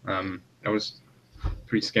 That was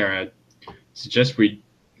pretty scary. I'd suggest we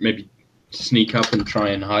maybe sneak up and try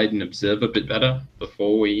and hide and observe a bit better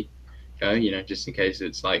before we go, just in case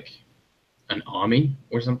it's an army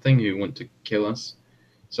or something who want to kill us.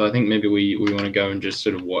 So I think maybe we want to go and just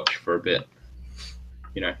sort of watch for a bit,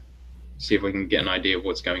 see if we can get an idea of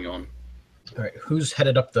what's going on. All right, who's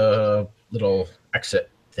headed up the little exit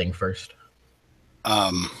thing first?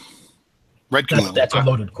 Red Camille. That's a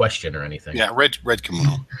loaded question or anything. Yeah, Red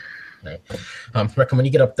Camille. Right. Reckon when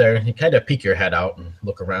you get up there, you kind of peek your head out and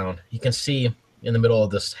look around. You can see in the middle of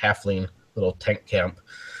this halfling little tent camp,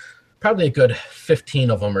 probably a good 15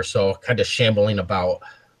 of them or so, kind of shambling about.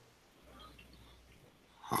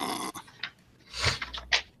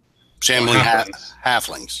 Shambling Halflings.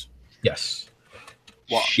 halflings. Yes.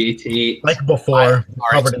 Well, Shitty. Like before, Alright.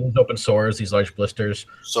 covered in these open sores, these large blisters.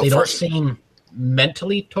 So They don't first, seem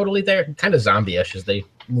mentally totally there. Kind of zombie-ish as they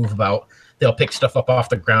move about. They'll pick stuff up off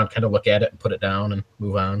the ground, kind of look at it, and put it down, and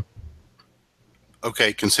move on.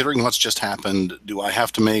 okay, considering what's just happened, do I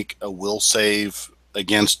have to make a will save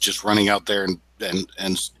against just running out there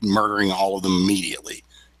and murdering all of them immediately?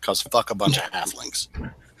 Because fuck a bunch of halflings.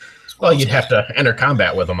 Well, you'd have to enter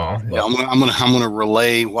combat with them all. Yeah, I'm gonna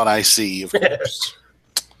relay what I see, of course,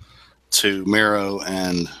 to Marrow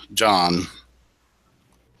and John.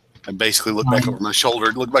 I basically look back over my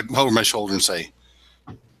shoulder, and say,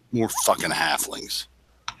 "More fucking halflings."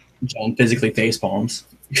 John physically face palms.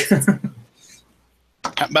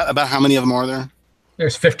 About how many of them are there?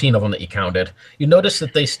 There's 15 of them that you counted. You notice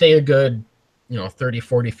that they stay a good, 30,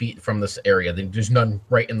 40 feet from this area. There's none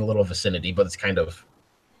right in the little vicinity, but it's kind of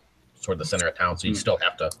sort of the center of town, so you still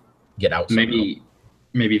have to get out somehow.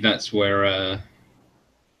 Maybe that's where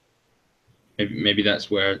maybe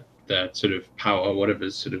that's where the sort of power,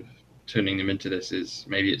 whatever's sort of turning them into this is.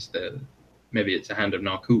 Maybe it's a hand of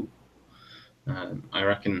Narku. I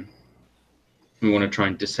reckon we want to try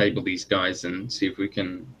and disable these guys and see if we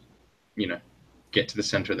can, get to the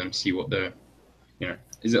center of them, see what they're,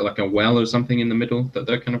 is it like a well or something in the middle that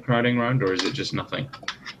they're kind of crowding around, or is it just nothing?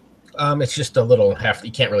 It's just a little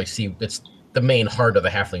you can't really see. It's the main heart of the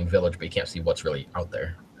halfling village, but you can't see what's really out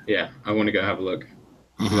there. Yeah, I want to go have a look.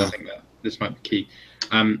 Mm-hmm. I think that this might be key.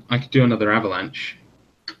 I could do another avalanche.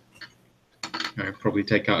 I'd probably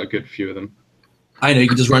take out a good few of them. I know, you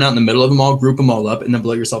can just run out in the middle of them all, group them all up, and then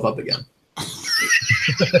blow yourself up again.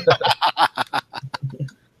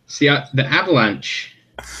 See, the avalanche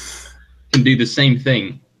can do the same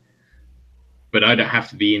thing, but I don't have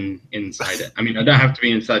to be inside it. I mean, I don't have to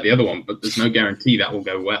be inside the other one, but there's no guarantee that will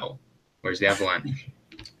go well. Whereas the avalanche,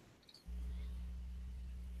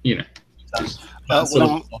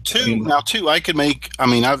 Two, I could make. I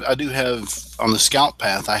mean, I do have on the scout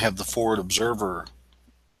path. I have the forward observer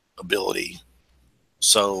ability,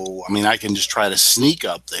 so I mean, I can just try to sneak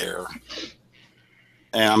up there.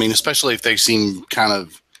 And I mean, especially if they seem kind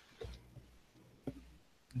of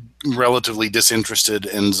relatively disinterested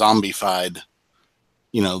and zombified,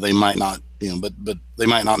 they might not, but they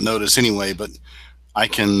might not notice anyway. But I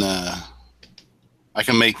can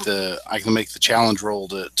make the challenge roll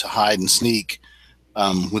to hide and sneak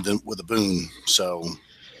with a boon. So,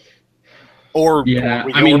 or we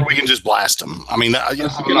can just blast them. I mean,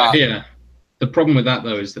 that's a good idea. The problem with that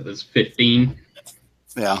though is that there's 15.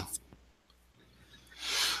 Yeah.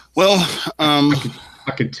 Well,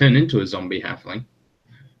 I could turn into a zombie halfling.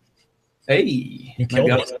 Hey, you killed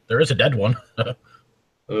one. There is a dead one.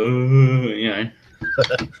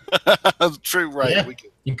 True, right? Yeah,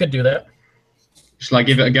 you could do that. Just like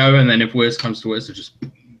give it a go, and then if worse comes to worse, just.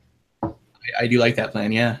 I do like that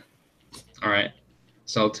plan. Yeah. All right,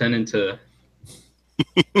 so I'll turn into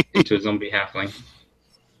a zombie halfling.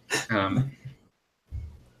 Why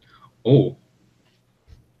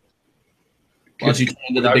don't you turn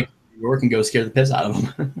into the big York and go scare the piss out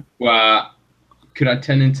of them? Well, could I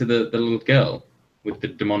turn into the little girl with the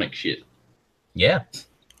demonic shit? Yeah.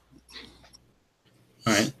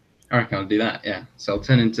 All right, I reckon I'll do that. Yeah. So I'll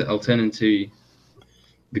turn into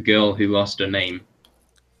the girl who lost her name,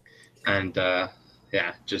 and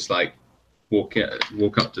just like walk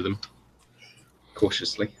up to them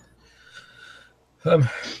cautiously.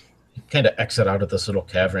 Kind of exit out of this little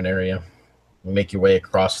cavern area, make your way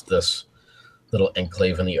across this little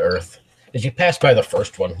enclave in the earth. As you pass by the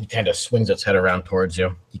first one, he kind of swings its head around towards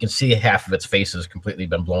you. You can see half of its face has completely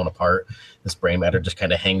been blown apart. This brain matter just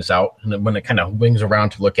kind of hangs out, and then when it kind of wings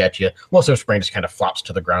around to look at you, most of its brain just kind of flops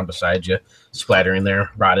to the ground beside you, splattering there,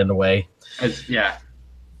 rotting away. As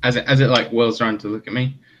it like whirls around to look at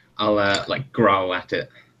me, I'll like growl at it,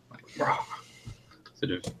 like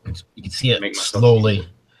sort of. You can see it slowly,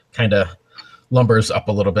 kind of lumbers up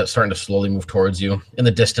a little bit, starting to slowly move towards you. In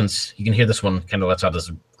the distance, you can hear this one kind of lets out this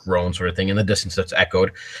groan sort of thing. In the distance, that's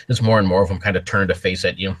echoed. There's more and more of them kind of turn to face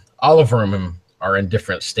at you. All of them are in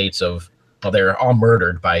different states of, well, they're all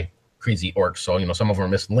murdered by crazy orcs. So, some of them are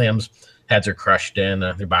missing limbs, heads are crushed in,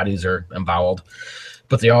 their bodies are emboweled,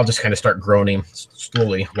 but they all just kind of start groaning,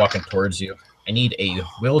 slowly walking towards you. I need a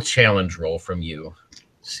will challenge roll from you.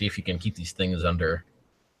 See if you can keep these things under.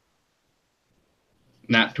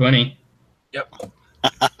 Nat 20. Yep.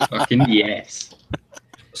 Fucking yes.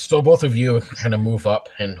 So both of you kind of move up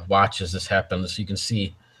and watch as this happens. You can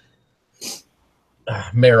see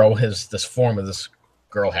Marrow has this form of this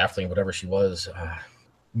girl halfling, whatever she was,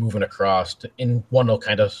 moving across. And one will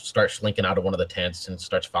kind of start slinking out of one of the tents and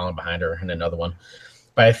starts following behind her, and another one.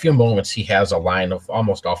 by a few moments, he has a line of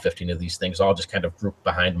almost all 15 of these things, all just kind of grouped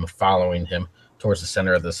behind him, following him towards the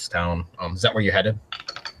center of this town. Is that where you're headed?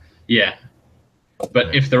 Yeah.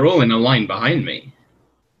 But if they're all in a line behind me,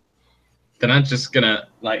 then I'm just gonna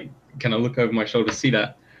like kind of look over my shoulder, see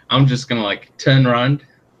that. I'm just gonna like turn around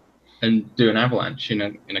and do an avalanche in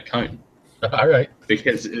a cone. All right.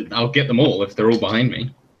 Because I'll get them all if they're all behind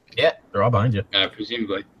me. Yeah, they're all behind you.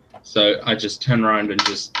 Presumably. So I just turn around and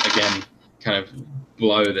just again kind of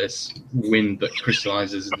blow this wind that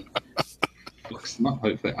crystallizes and fucks them up.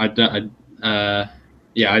 Hopefully, I don't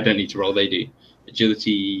need to roll. They do.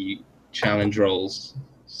 Agility challenge rolls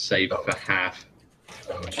save for half.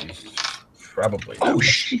 Oh, geez. Probably. Oh,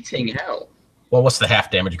 shitting hell. Well, what's the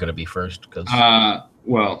half damage going to be first? Because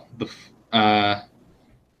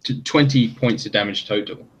 20 points of damage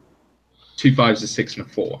total. 2 5s, a 6, and a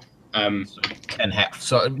 4. And half.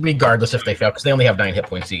 So regardless if they fail, because they only have 9 hit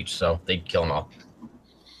points each, so they'd kill them all.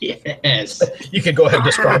 Yes. You could go ahead and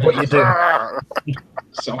describe what you do.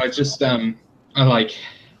 So I just I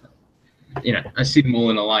see them all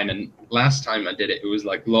in a line, and last time I did it, it was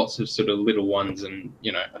like lots of sort of little ones and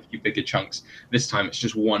a few bigger chunks. This time it's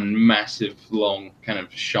just one massive long kind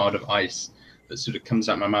of shard of ice that sort of comes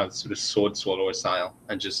out my mouth, sort of sword swallower style,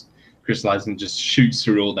 and just crystallizes and just shoots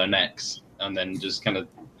through all their necks, and then just kind of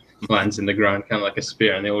lands in the ground, kind of like a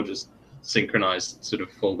spear, and they all just synchronized, sort of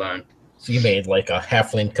fall down. So you made like a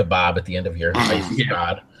halfling kebab at the end of your ice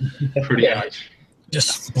rod. Pretty much.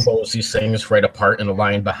 Just blows these things right apart in a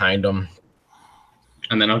line behind them.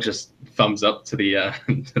 And then I'll just thumbs up to the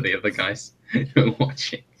other guys who are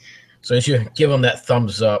watching. So as you give them that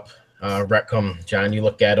thumbs up, Reckham, John, you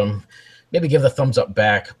look at them, maybe give the thumbs up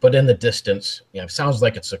back, but in the distance, it sounds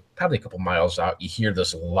like it's probably a couple miles out. You hear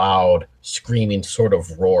this loud, screaming sort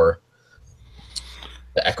of roar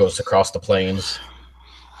that echoes across the plains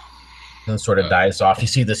and then sort of dies off. You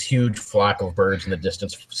see this huge flock of birds in the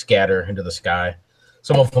distance scatter into the sky,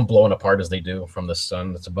 some of them blowing apart as they do from the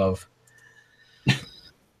sun that's above.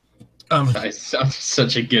 That's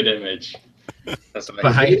such a good image. That's amazing.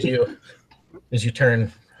 Behind you, as you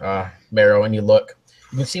turn, Marrow, and you look,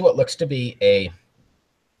 you can see what looks to be a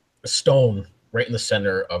stone right in the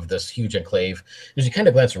center of this huge enclave. As you kind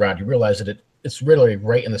of glance around, you realize that it's really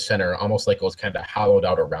right in the center, almost like it was kind of hollowed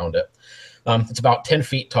out around it. It's about 10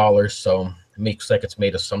 feet taller, so it makes like it's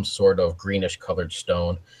made of some sort of greenish colored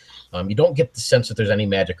stone. You don't get the sense that there's any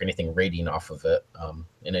magic or anything radiating off of it,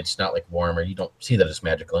 and it's not like warm, or you don't see that it's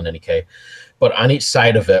magical in any case. But on each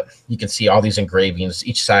side of it, you can see all these engravings.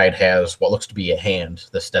 Each side has what looks to be a hand,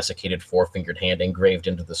 this desiccated four-fingered hand engraved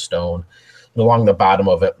into the stone. And along the bottom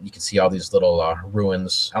of it, you can see all these little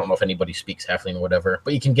ruins. I don't know if anybody speaks halfling or whatever,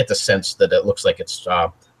 but you can get the sense that it looks like it's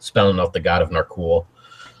spelling out the god of Narcool,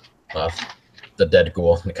 the dead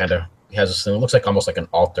ghoul. And it kind of has this thing. It looks like almost like an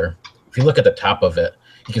altar. If you look at the top of it,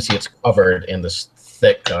 you can see it's covered in this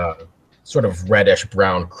thick, sort of reddish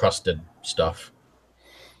brown crusted stuff.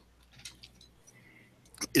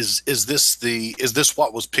 Is this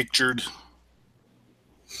what was pictured?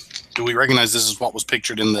 Do we recognize this is what was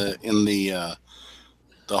pictured in the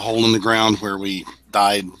hole in the ground where we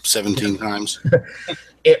died 17 times?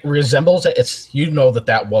 It resembles it.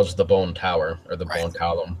 That was the bone tower or the bone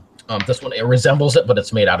column. This one, it resembles it, but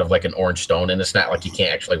it's made out of like an orange stone, and it's not like you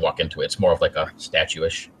can't actually walk into it. It's more of like a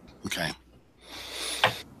statue-ish. Okay.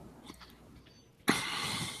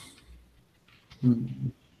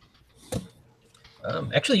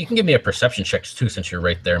 Actually, you can give me a perception check too, since you're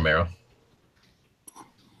right there, Marrow.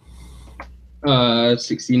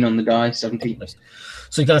 16 on the die, 17.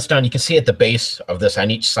 So you glance down, you can see at the base of this, on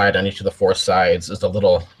each side, on each of the four sides, is a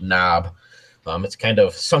little knob. It's kind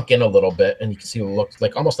of sunk in a little bit, and you can see it looks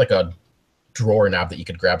like almost like a drawer knob that you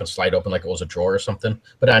could grab and slide open like it was a drawer or something.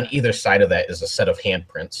 But on either side of that is a set of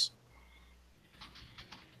handprints.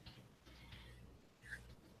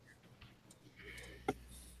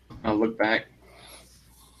 I'll look back,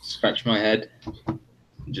 scratch my head,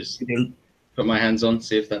 just put my hands on,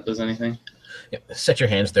 see if that does anything. Yeah, set your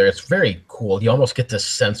hands there. It's very cool. You almost get this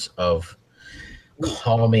sense of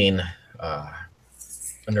calming,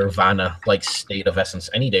 a nirvana-like state of essence.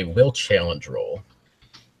 Any day will challenge roll.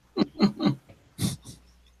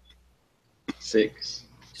 6.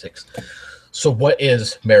 So what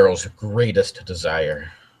is Marrow's greatest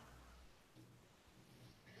desire?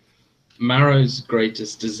 Marrow's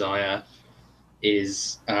greatest desire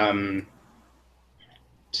is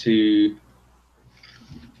to...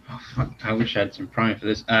 Oh, fuck, I wish I had some prime for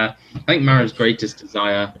this. I think Marrow's greatest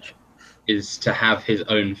desire is to have his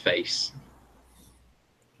own face.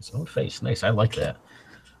 His own face. Nice. I like that.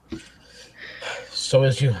 So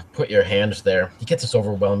as you put your hands there, you get this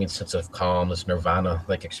overwhelming sense of calm, this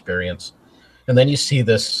nirvana-like experience. And then you see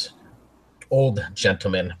this old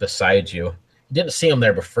gentleman beside you. You didn't see him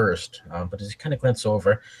there first, but as you kind of glance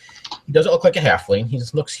over, he doesn't look like a halfling. He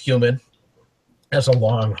just looks human, has a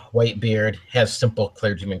long white beard, has simple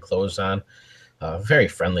clergyman clothes on. Very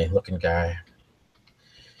friendly looking guy.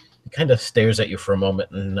 He kind of stares at you for a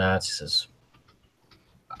moment and says,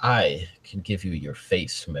 I can give you your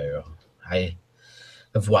face, Meryl. I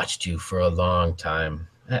have watched you for a long time.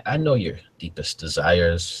 I know your deepest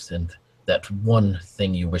desires and that one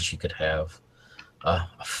thing you wish you could have, a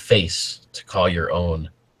face to call your own.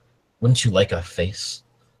 Wouldn't you like a face?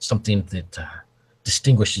 Something that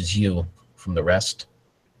distinguishes you from the rest,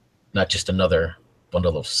 not just another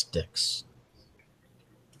bundle of sticks.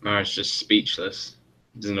 Mara's just speechless.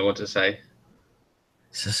 Doesn't know what to say.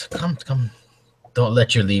 He says, come, don't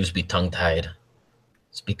let your leaves be tongue-tied.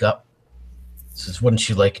 Speak up. He says, wouldn't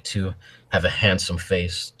you like to have a handsome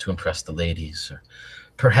face to impress the ladies, or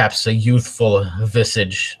perhaps a youthful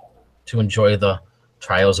visage to enjoy the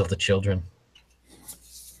trials of the children?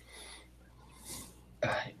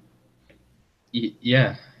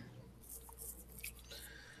 Yeah.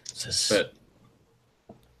 He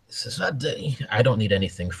says, I don't need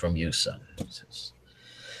anything from you, son. He says,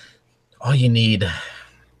 all you need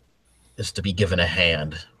is to be given a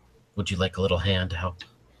hand. Would you like a little hand to help?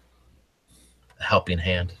 A helping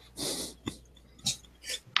hand?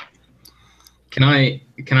 Can I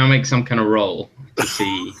make some kind of roll to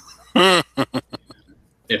see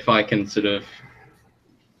if I can sort of,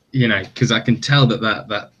 because I can tell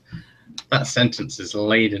that sentence is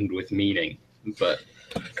laden with meaning, but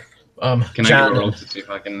can John, I give a roll to see if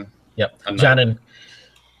I can? Yep. John and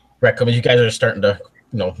Reckham, as you guys are starting to,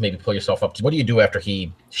 maybe pull yourself up. What do you do after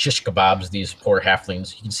he shish kebabs these poor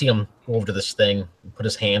halflings? You can see him go over to this thing, and put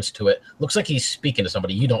his hands to it. Looks like he's speaking to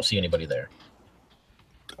somebody. You don't see anybody there.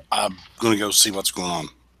 I'm gonna go see what's going on.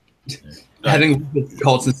 Having with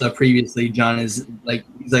cults and stuff previously, John is like,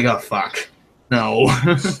 he's like, oh fuck, no.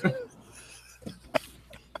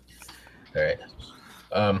 All right.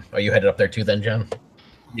 Are you headed up there too then, John?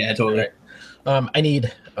 Yeah, totally. Right. I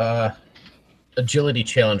need agility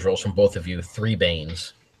challenge rolls from both of you. 3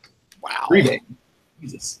 Banes. Wow. 3 Banes.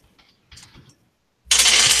 Jesus.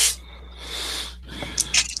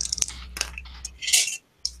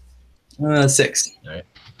 Six. All right.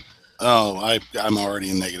 Oh, I'm already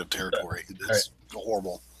in negative territory. It's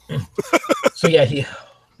horrible. So yeah,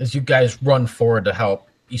 as you guys run forward to help,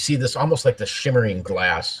 you see this almost like the shimmering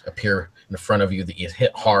glass appear in front of you that you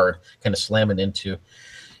hit hard, kind of slamming into.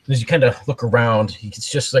 And as you kind of look around, it's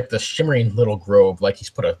just like the shimmering little grove, like he's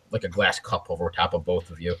put a glass cup over top of both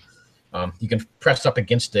of you. You can press up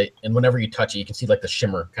against it, and whenever you touch it, you can see like the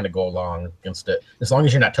shimmer kind of go along against it. As long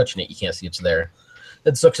as you're not touching it, you can't see it's there.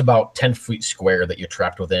 It looks about 10 feet square that you're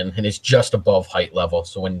trapped within, and it's just above height level.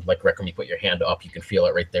 So when, like Reckham, you put your hand up, you can feel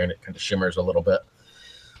it right there, and it kind of shimmers a little bit.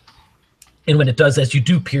 And when it does, as you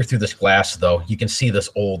do peer through this glass, though, you can see this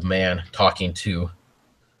old man talking to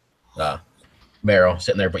Marrow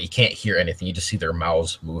sitting there, but you can't hear anything. You just see their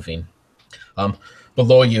mouths moving.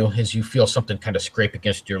 Below you, as you feel something kind of scrape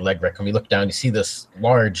against your leg, Reckham, you look down, you see this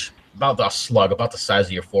large, about a slug, about the size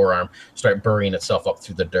of your forearm, start burying itself up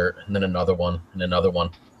through the dirt, and then another one, and another one.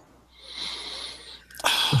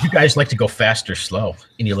 Would you guys like to go fast or slow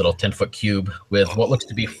in your little 10-foot cube with what looks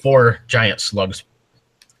to be 4 giant slugs,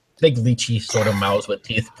 big leechy sort of mouths with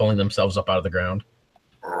teeth pulling themselves up out of the ground?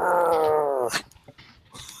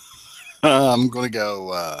 I'm gonna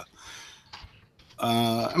go.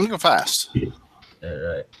 I'm gonna go fast. All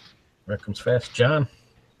right, here comes fast, John.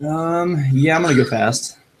 Yeah, I'm gonna go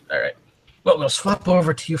fast. All right. Well, we'll swap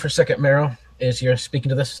over to you for a second, Meryl, as you're speaking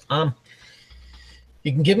to this.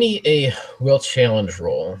 You can give me a will challenge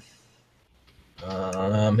roll.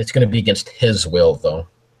 It's going to be against his will, though,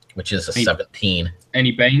 which is a 17.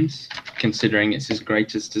 Any Banes, considering it's his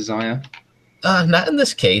greatest desire? Not in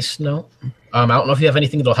this case, no. I don't know if you have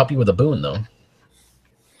anything that'll help you with a boon, though.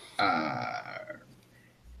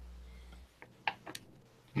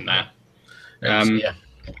 Nah.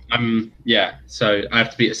 Yeah. So I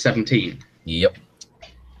have to be at 17. Yep.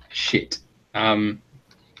 Shit.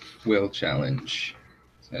 Will challenge.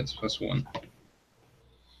 So that's +1.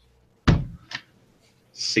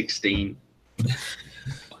 16.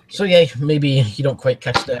 So yeah, maybe you don't quite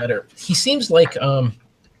catch that, or he seems like I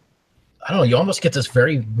don't know. You almost get this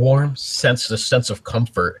very warm sense, this sense of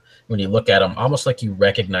comfort when you look at him, almost like you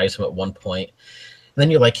recognize him at one point. And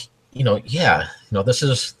then you're like, this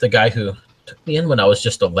is the guy who took me in when I was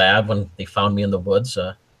just a lad, when they found me in the woods,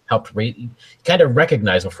 helped raise. You kind of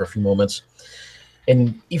recognize him for a few moments.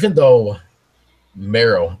 And even though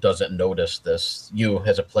Marrow doesn't notice this. You,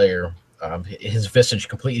 as a player, his visage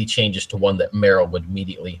completely changes to one that Marrow would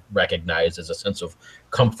immediately recognize as a sense of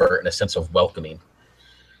comfort and a sense of welcoming.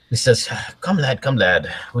 He says, come,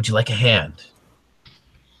 lad. Would you like a hand?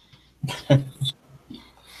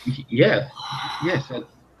 Yeah. Yes,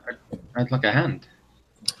 I'd like a hand.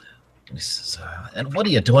 He says, and what are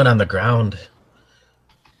you doing on the ground? He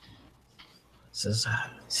says,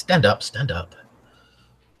 stand up.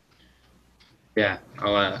 Yeah,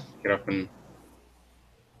 I'll get up and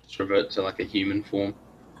just revert to like a human form.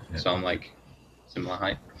 Yeah. So I'm like similar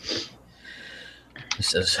height. He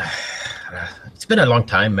says, it's been a long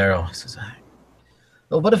time, Marrow. He says,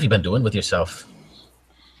 well, what have you been doing with yourself?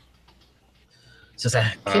 He says,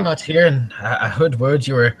 I came out here and I heard word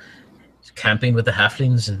you were camping with the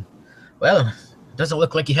halflings, and, well, it doesn't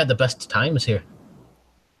look like you had the best times here.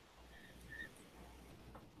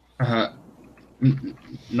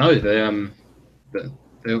 No, they're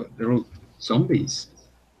all zombies.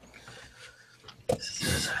 He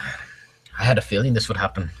says, I had a feeling this would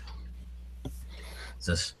happen. He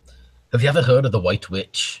says, have you ever heard of the White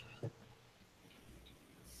Witch?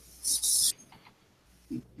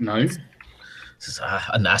 No. He says,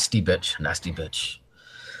 a nasty bitch.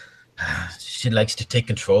 She likes to take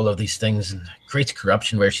control of these things and creates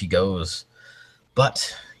corruption where she goes.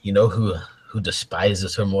 But you know who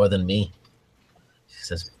despises her more than me? She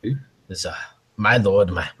says, is my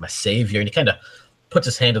lord, my savior. And he kind of puts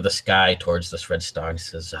his hand to the sky towards this red star and he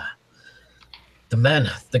says,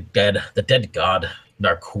 the dead god,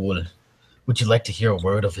 Narcool. Would you like to hear a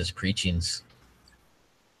word of his preachings?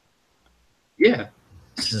 Yeah.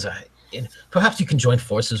 He says, perhaps you can join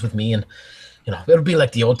forces with me, and it'll be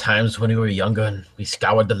like the old times when we were younger and we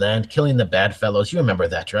scoured the land, killing the bad fellows. You remember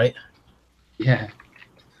that, right? Yeah.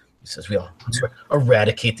 He says, we'll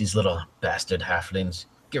eradicate these little bastard halflings,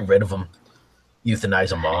 get rid of them, euthanize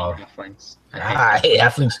them all. Halflings. I hate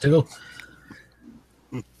halflings too.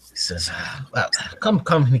 He says, well, come.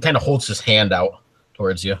 And he kind of holds his hand out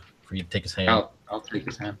towards you for you to take his hand. I'll take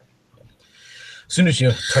his hand. As soon as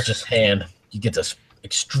you touch his hand, you get this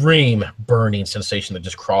extreme burning sensation that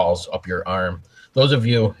just crawls up your arm. Those of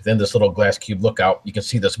you in this little glass cube, look out. You can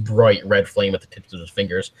see this bright red flame at the tips of his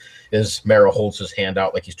fingers as Marrow holds his hand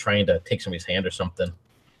out like he's trying to take somebody's hand or something.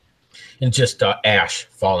 And just ash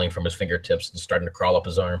falling from his fingertips and starting to crawl up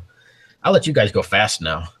his arm. I'll let you guys go fast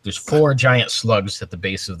now. There's 4 giant slugs at the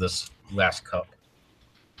base of this last cup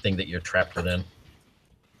thing that you're trapped within.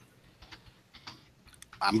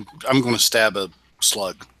 I'm going to stab a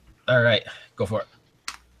slug. All right, go for it.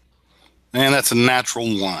 And that's a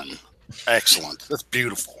natural 1. Excellent. That's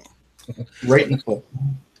beautiful. Right in the foot.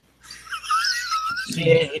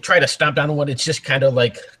 Yeah, you try to stomp down on one. It's just kind of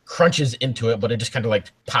like crunches into it, but it just kind of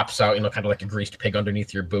like pops out, kind of like a greased pig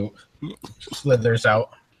underneath your boot. Slithers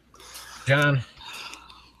out. John?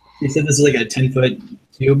 You said this is like a 10-foot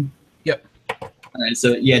cube? Yep. All right,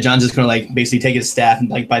 so yeah, John's just going to like basically take his staff and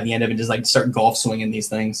like by the end of it just like start golf swinging these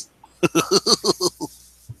things.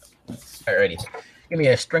 Alrighty. Give me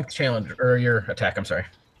a strength challenge, or your attack, I'm sorry.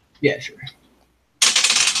 Yeah, sure.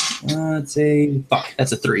 Let's say,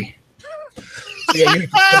 that's a 3. Yeah, you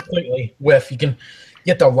completely whiff. You can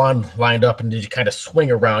get the wand lined up and you kind of swing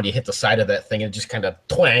around. You hit the side of that thing and it just kind of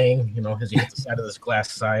twang, as you hit the side of this glass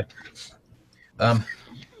side.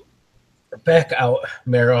 Back out,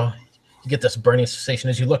 Marrow. You get this burning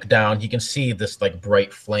sensation. As you look down, you can see this like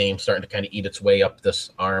bright flame starting to kind of eat its way up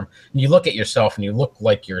this arm. And you look at yourself and you look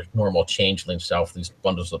like your normal changeling self, these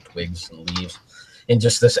bundles of twigs and leaves, and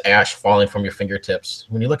just this ash falling from your fingertips.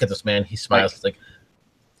 When you look at this man, he smiles like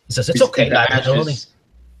he says, "It's okay, lad.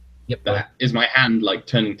 Yep. Is my hand like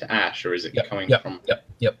turning to ash, or is it coming from?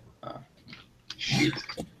 Yep. Shit.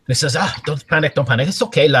 He says, don't panic. It's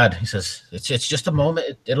okay, lad. He says, it's just a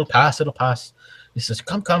moment. It'll pass. He says,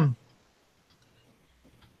 come.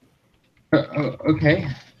 Okay.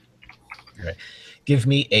 All right. Give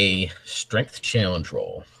me a strength challenge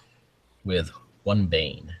roll with 1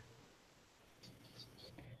 bane.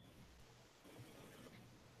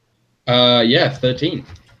 Yeah, 13.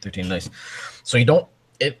 13, nice. So you don't.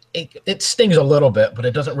 It stings a little bit, but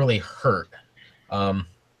it doesn't really hurt.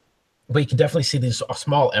 But you can definitely see these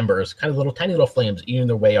small embers, kind of little tiny little flames eating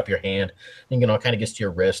their way up your hand. And it kind of gets to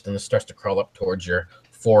your wrist and it starts to crawl up towards your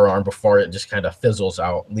forearm before it just kind of fizzles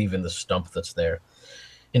out, leaving the stump that's there.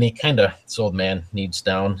 And this old man kneels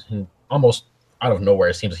down, and almost out of nowhere,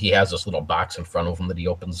 it seems he has this little box in front of him that he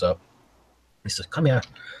opens up. He says, come here,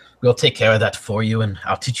 we'll take care of that for you, and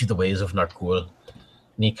I'll teach you the ways of Narcool.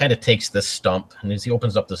 And he kind of takes this stump, and as he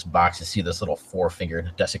opens up this box, you see this little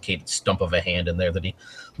 4-fingered, desiccated stump of a hand in there that he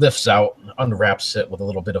lifts out, unwraps it with a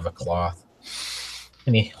little bit of a cloth.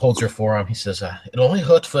 And he holds your forearm. He says, it'll only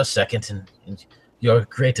hurt for a second, and your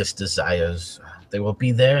greatest desires, they will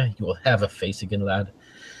be there. You will have a face again, lad.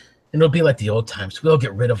 And it'll be like the old times. We'll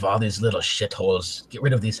get rid of all these little shitholes. Get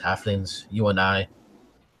rid of these halflings, you and I.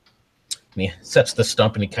 And he sets the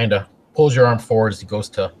stump, and he kind of pulls your arm forward as he goes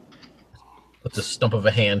to put the stump of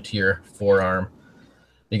a hand to your forearm.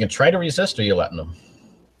 You can try to resist, or you letting him?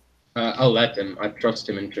 I'll let him. I trust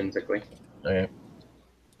him intrinsically. All right.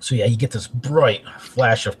 So yeah, you get this bright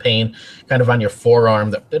flash of pain kind of on your forearm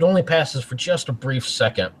that it only passes for just a brief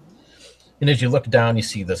second. And as you look down, you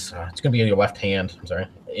see this, it's going to be in your left hand, I'm sorry,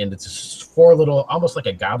 and it's 4 little, almost like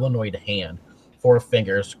a goblinoid hand, 4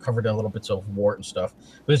 fingers covered in little bits of wart and stuff.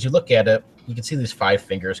 But as you look at it, you can see these 5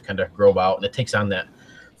 fingers kind of grow out, and it takes on that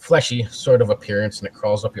fleshy sort of appearance, and it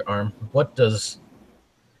crawls up your arm. What does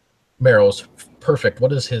Merrill's perfect, what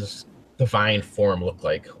does his divine form look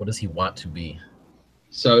like? What does he want to be?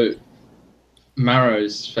 So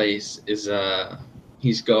Marrow's face is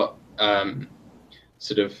he's got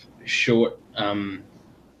sort of short kind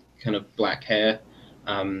of black hair,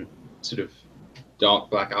 sort of dark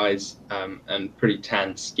black eyes, and pretty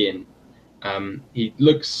tan skin. He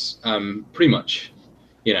looks pretty much,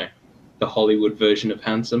 you know, the Hollywood version of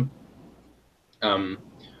handsome,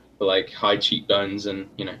 like high cheekbones and,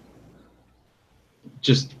 you know,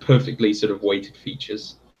 just perfectly sort of weighted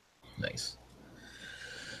features. Nice.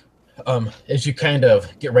 As you kind of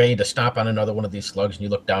get ready to stomp on another one of these slugs and you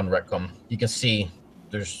look down, Reckham, you can see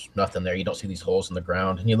there's nothing there. You don't see these holes in the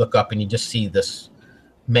ground. And you look up and you just see this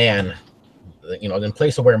man, you know, in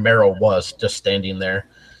place of where Merrill was, just standing there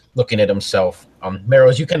looking at himself. Merrill,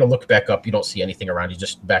 as you kind of look back up, you don't see anything around you,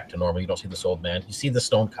 just back to normal. You don't see this old man. You see the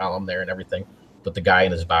stone column there and everything, but the guy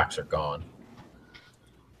in his box are gone.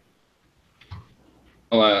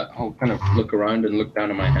 I'll kind of look around and look down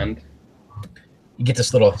at my hand. You get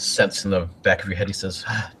this little sense in the back of your head. He says,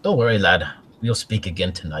 don't worry, lad. We'll speak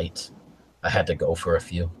again tonight. I had to go for a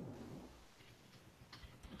few.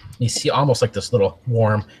 You see almost like this little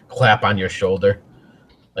warm clap on your shoulder,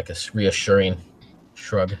 like a reassuring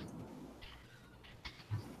shrug.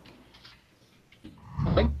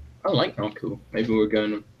 I like not cool. Maybe we're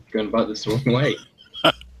going about this the wrong way.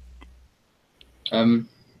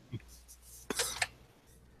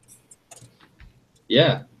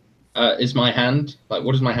 Yeah. Is my hand, like,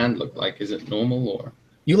 what does my hand look like? Is it normal or?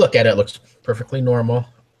 You look at it, it looks perfectly normal.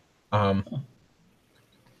 I'll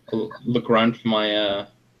look around for my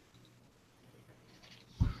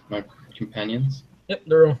my companions. Yep,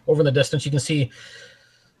 they're over in the distance. You can see,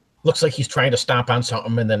 looks like he's trying to stomp on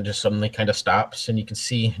something and then just suddenly kind of stops. And you can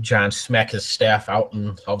see John smack his staff out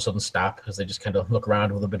and all of a sudden stop as they just kind of look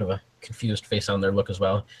around with a bit of a confused face on their look as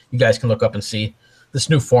well. You guys can look up and see this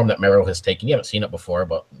new form that Merrill has taken. You haven't seen it before,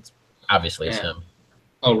 but obviously it's him.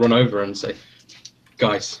 I'll run over and say,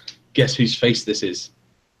 guys, guess whose face this is?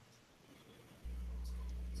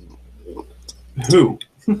 Who?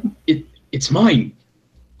 It's mine.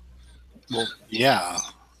 Well, yeah,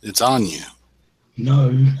 it's on you.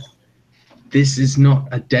 No, this is not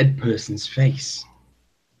a dead person's face.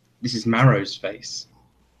 This is Marrow's face.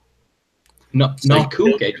 Not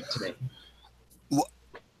cool gave it to me.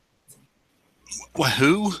 What?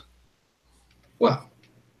 Who? Well,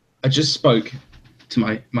 I just spoke to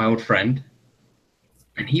my old friend,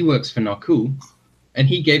 and he works for Narcool, and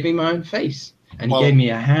he gave me my own face, and he gave me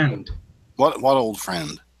a hand. What old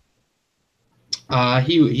friend?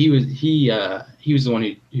 He was the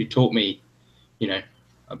one who taught me, you know,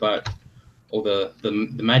 about all the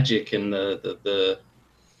magic and the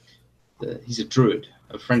he's a druid,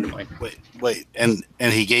 a friend of mine. Wait, and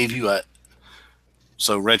he gave you a.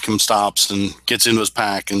 So Redcomb stops and gets into his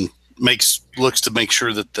pack and looks to make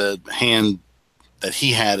sure that the hand that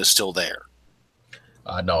he had is still there.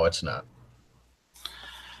 No, it's not.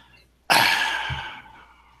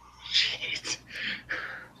 Shit.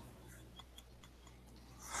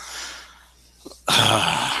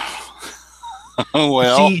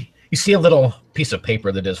 Well, you see a little piece of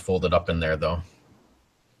paper that is folded up in there, though.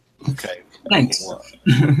 Okay. Thanks.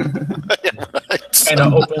 Right.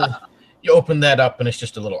 And you open that up, and it's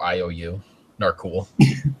just a little IOU. Narcool.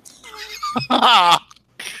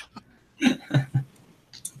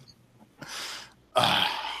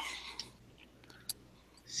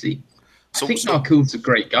 See, I think Narcool's a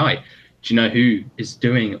great guy. Do you know who is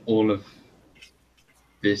doing all of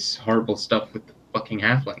this horrible stuff with the fucking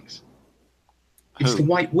halflings? It's the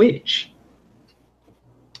White Witch.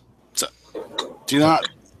 So, do you not?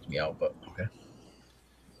 Yeah, but okay.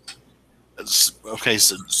 Okay,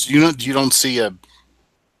 so you don't see a.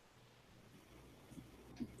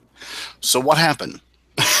 So what happened?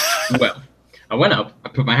 Well, I went up, I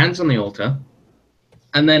put my hands on the altar,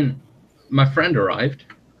 And then my friend arrived,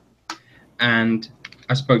 and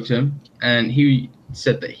I spoke to him, and he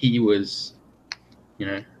said that he was,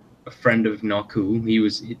 a friend of Narkul.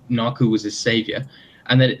 Narkul was his savior,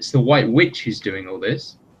 and that it's the White Witch who's doing all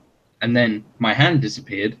this. And then my hand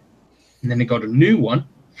disappeared, and then it got a new one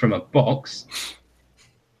from a box,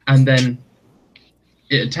 and then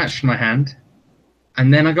it attached to my hand,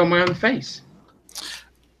 and then I got my own face.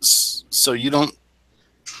 So you don't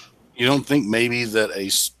think maybe that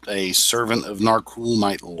a servant of Narkul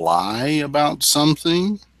might lie about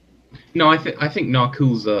something? No, I think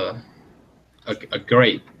Narkul's a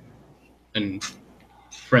great and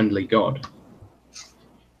friendly god.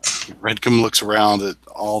 Redcomb looks around at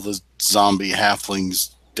all the zombie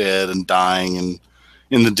halflings dead and dying, and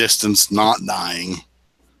in the distance not dying.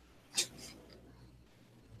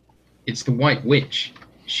 It's the White Witch.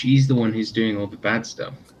 She's the one who's doing all the bad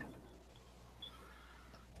stuff.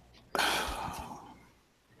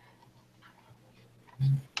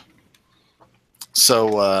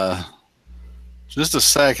 So, just a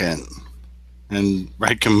second, and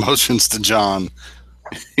Redcomb motions to John.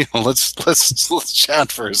 Let's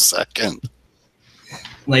chat for a second.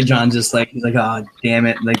 Like John just like he's like, oh damn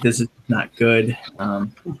it, like this is not good. What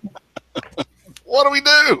do we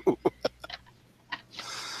do?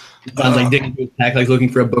 John's like digging into his pack, like looking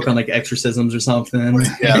for a book on like exorcisms or something.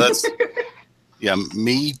 Yeah, that's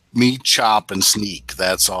me chop and sneak.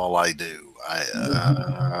 That's all I do.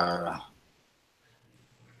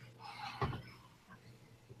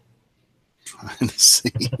 Trying to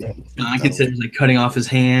see. John considers like cutting off his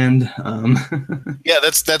hand. Yeah,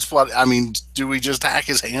 that's what I mean. Do we just hack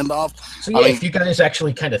his hand off? So yeah, if you guys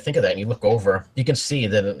actually kind of think of that and you look over, you can see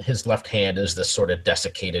that his left hand is this sort of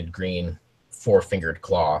desiccated green four-fingered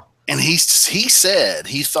claw. And he said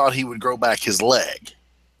he thought he would grow back his leg.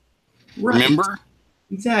 Right. Remember?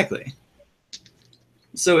 Exactly.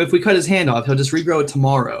 So if we cut his hand off, he'll just regrow it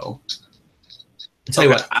tomorrow. I'll tell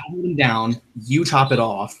you what, I'll hold him down, you chop it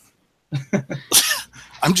off.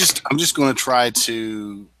 I'm just going to try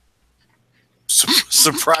to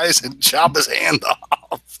surprise and chop his hand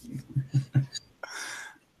off.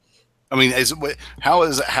 I mean, how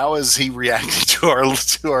is he reacting to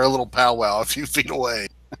our little powwow a few feet away?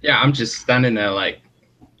 Yeah, I'm just standing there like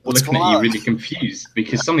looking at you really confused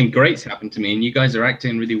because something great's happened to me and you guys are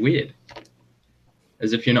acting really weird.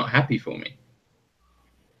 As if you're not happy for me.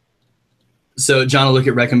 So John will look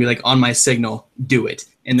at Rec and be like, on my signal, do it.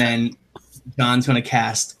 And then John's going to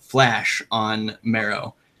cast Flash on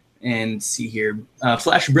Marrow. And see here.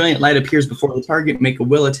 Flash of brilliant light appears before the target. Make a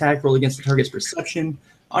will attack. Roll against the target's perception.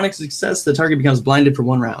 On a success, the target becomes blinded for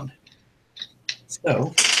 1 round.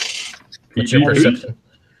 So. What's your perception?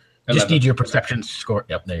 11. Just need your perception score.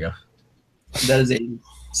 Yep, there you go. That is a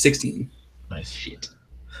 16. Nice. Shit.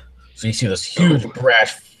 So you see this huge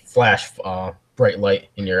flash, bright light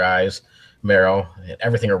in your eyes, Marrow, and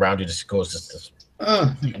everything around you just goes to this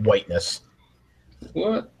whiteness.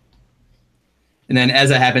 What? And then as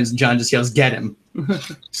that happens, John just yells, "Get him!"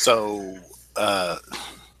 So,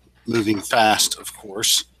 moving fast, of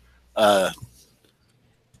course.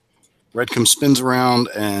 Redcomb spins around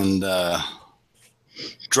and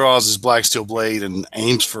draws his black steel blade and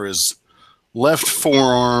aims for his left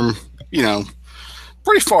forearm.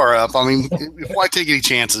 Pretty far up. I mean, why take any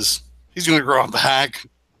chances? He's going to grow up back.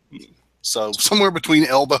 So somewhere between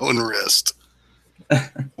elbow and wrist.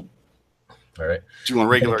 All right. Do you want a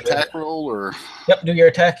regular attack roll or? Yep, do your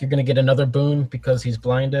attack. You're going to get another boon because he's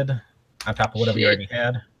blinded on top of whatever you already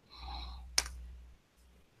had.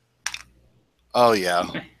 Oh, yeah.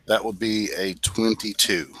 That would be a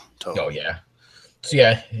 22 total. Oh, yeah. So,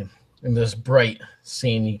 yeah, in this bright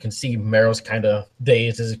scene, you can see Marrow's kind of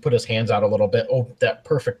dazed as he put his hands out a little bit. Oh, that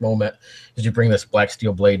perfect moment as you bring this black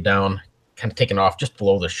steel blade down, kind of taking off just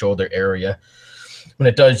below the shoulder area. When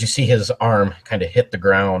it does, you see his arm kind of hit the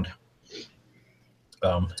ground.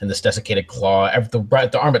 And this desiccated claw,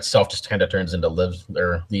 the arm itself just kind of turns into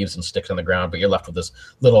leaves and sticks on the ground, but you're left with this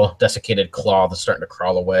little desiccated claw that's starting to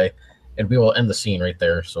crawl away. And we will end the scene right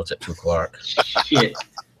there, so it's at 2 o'clock. Shit.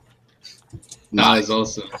 That was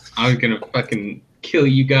awesome. I was going to fucking kill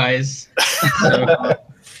you guys. So.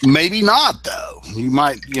 Maybe not, though. You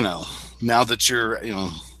might, now that you're,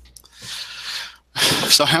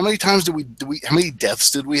 So how many times how many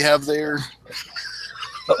deaths did we have there?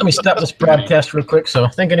 Let me stop this broadcast real quick. So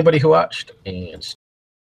thank anybody who watched, and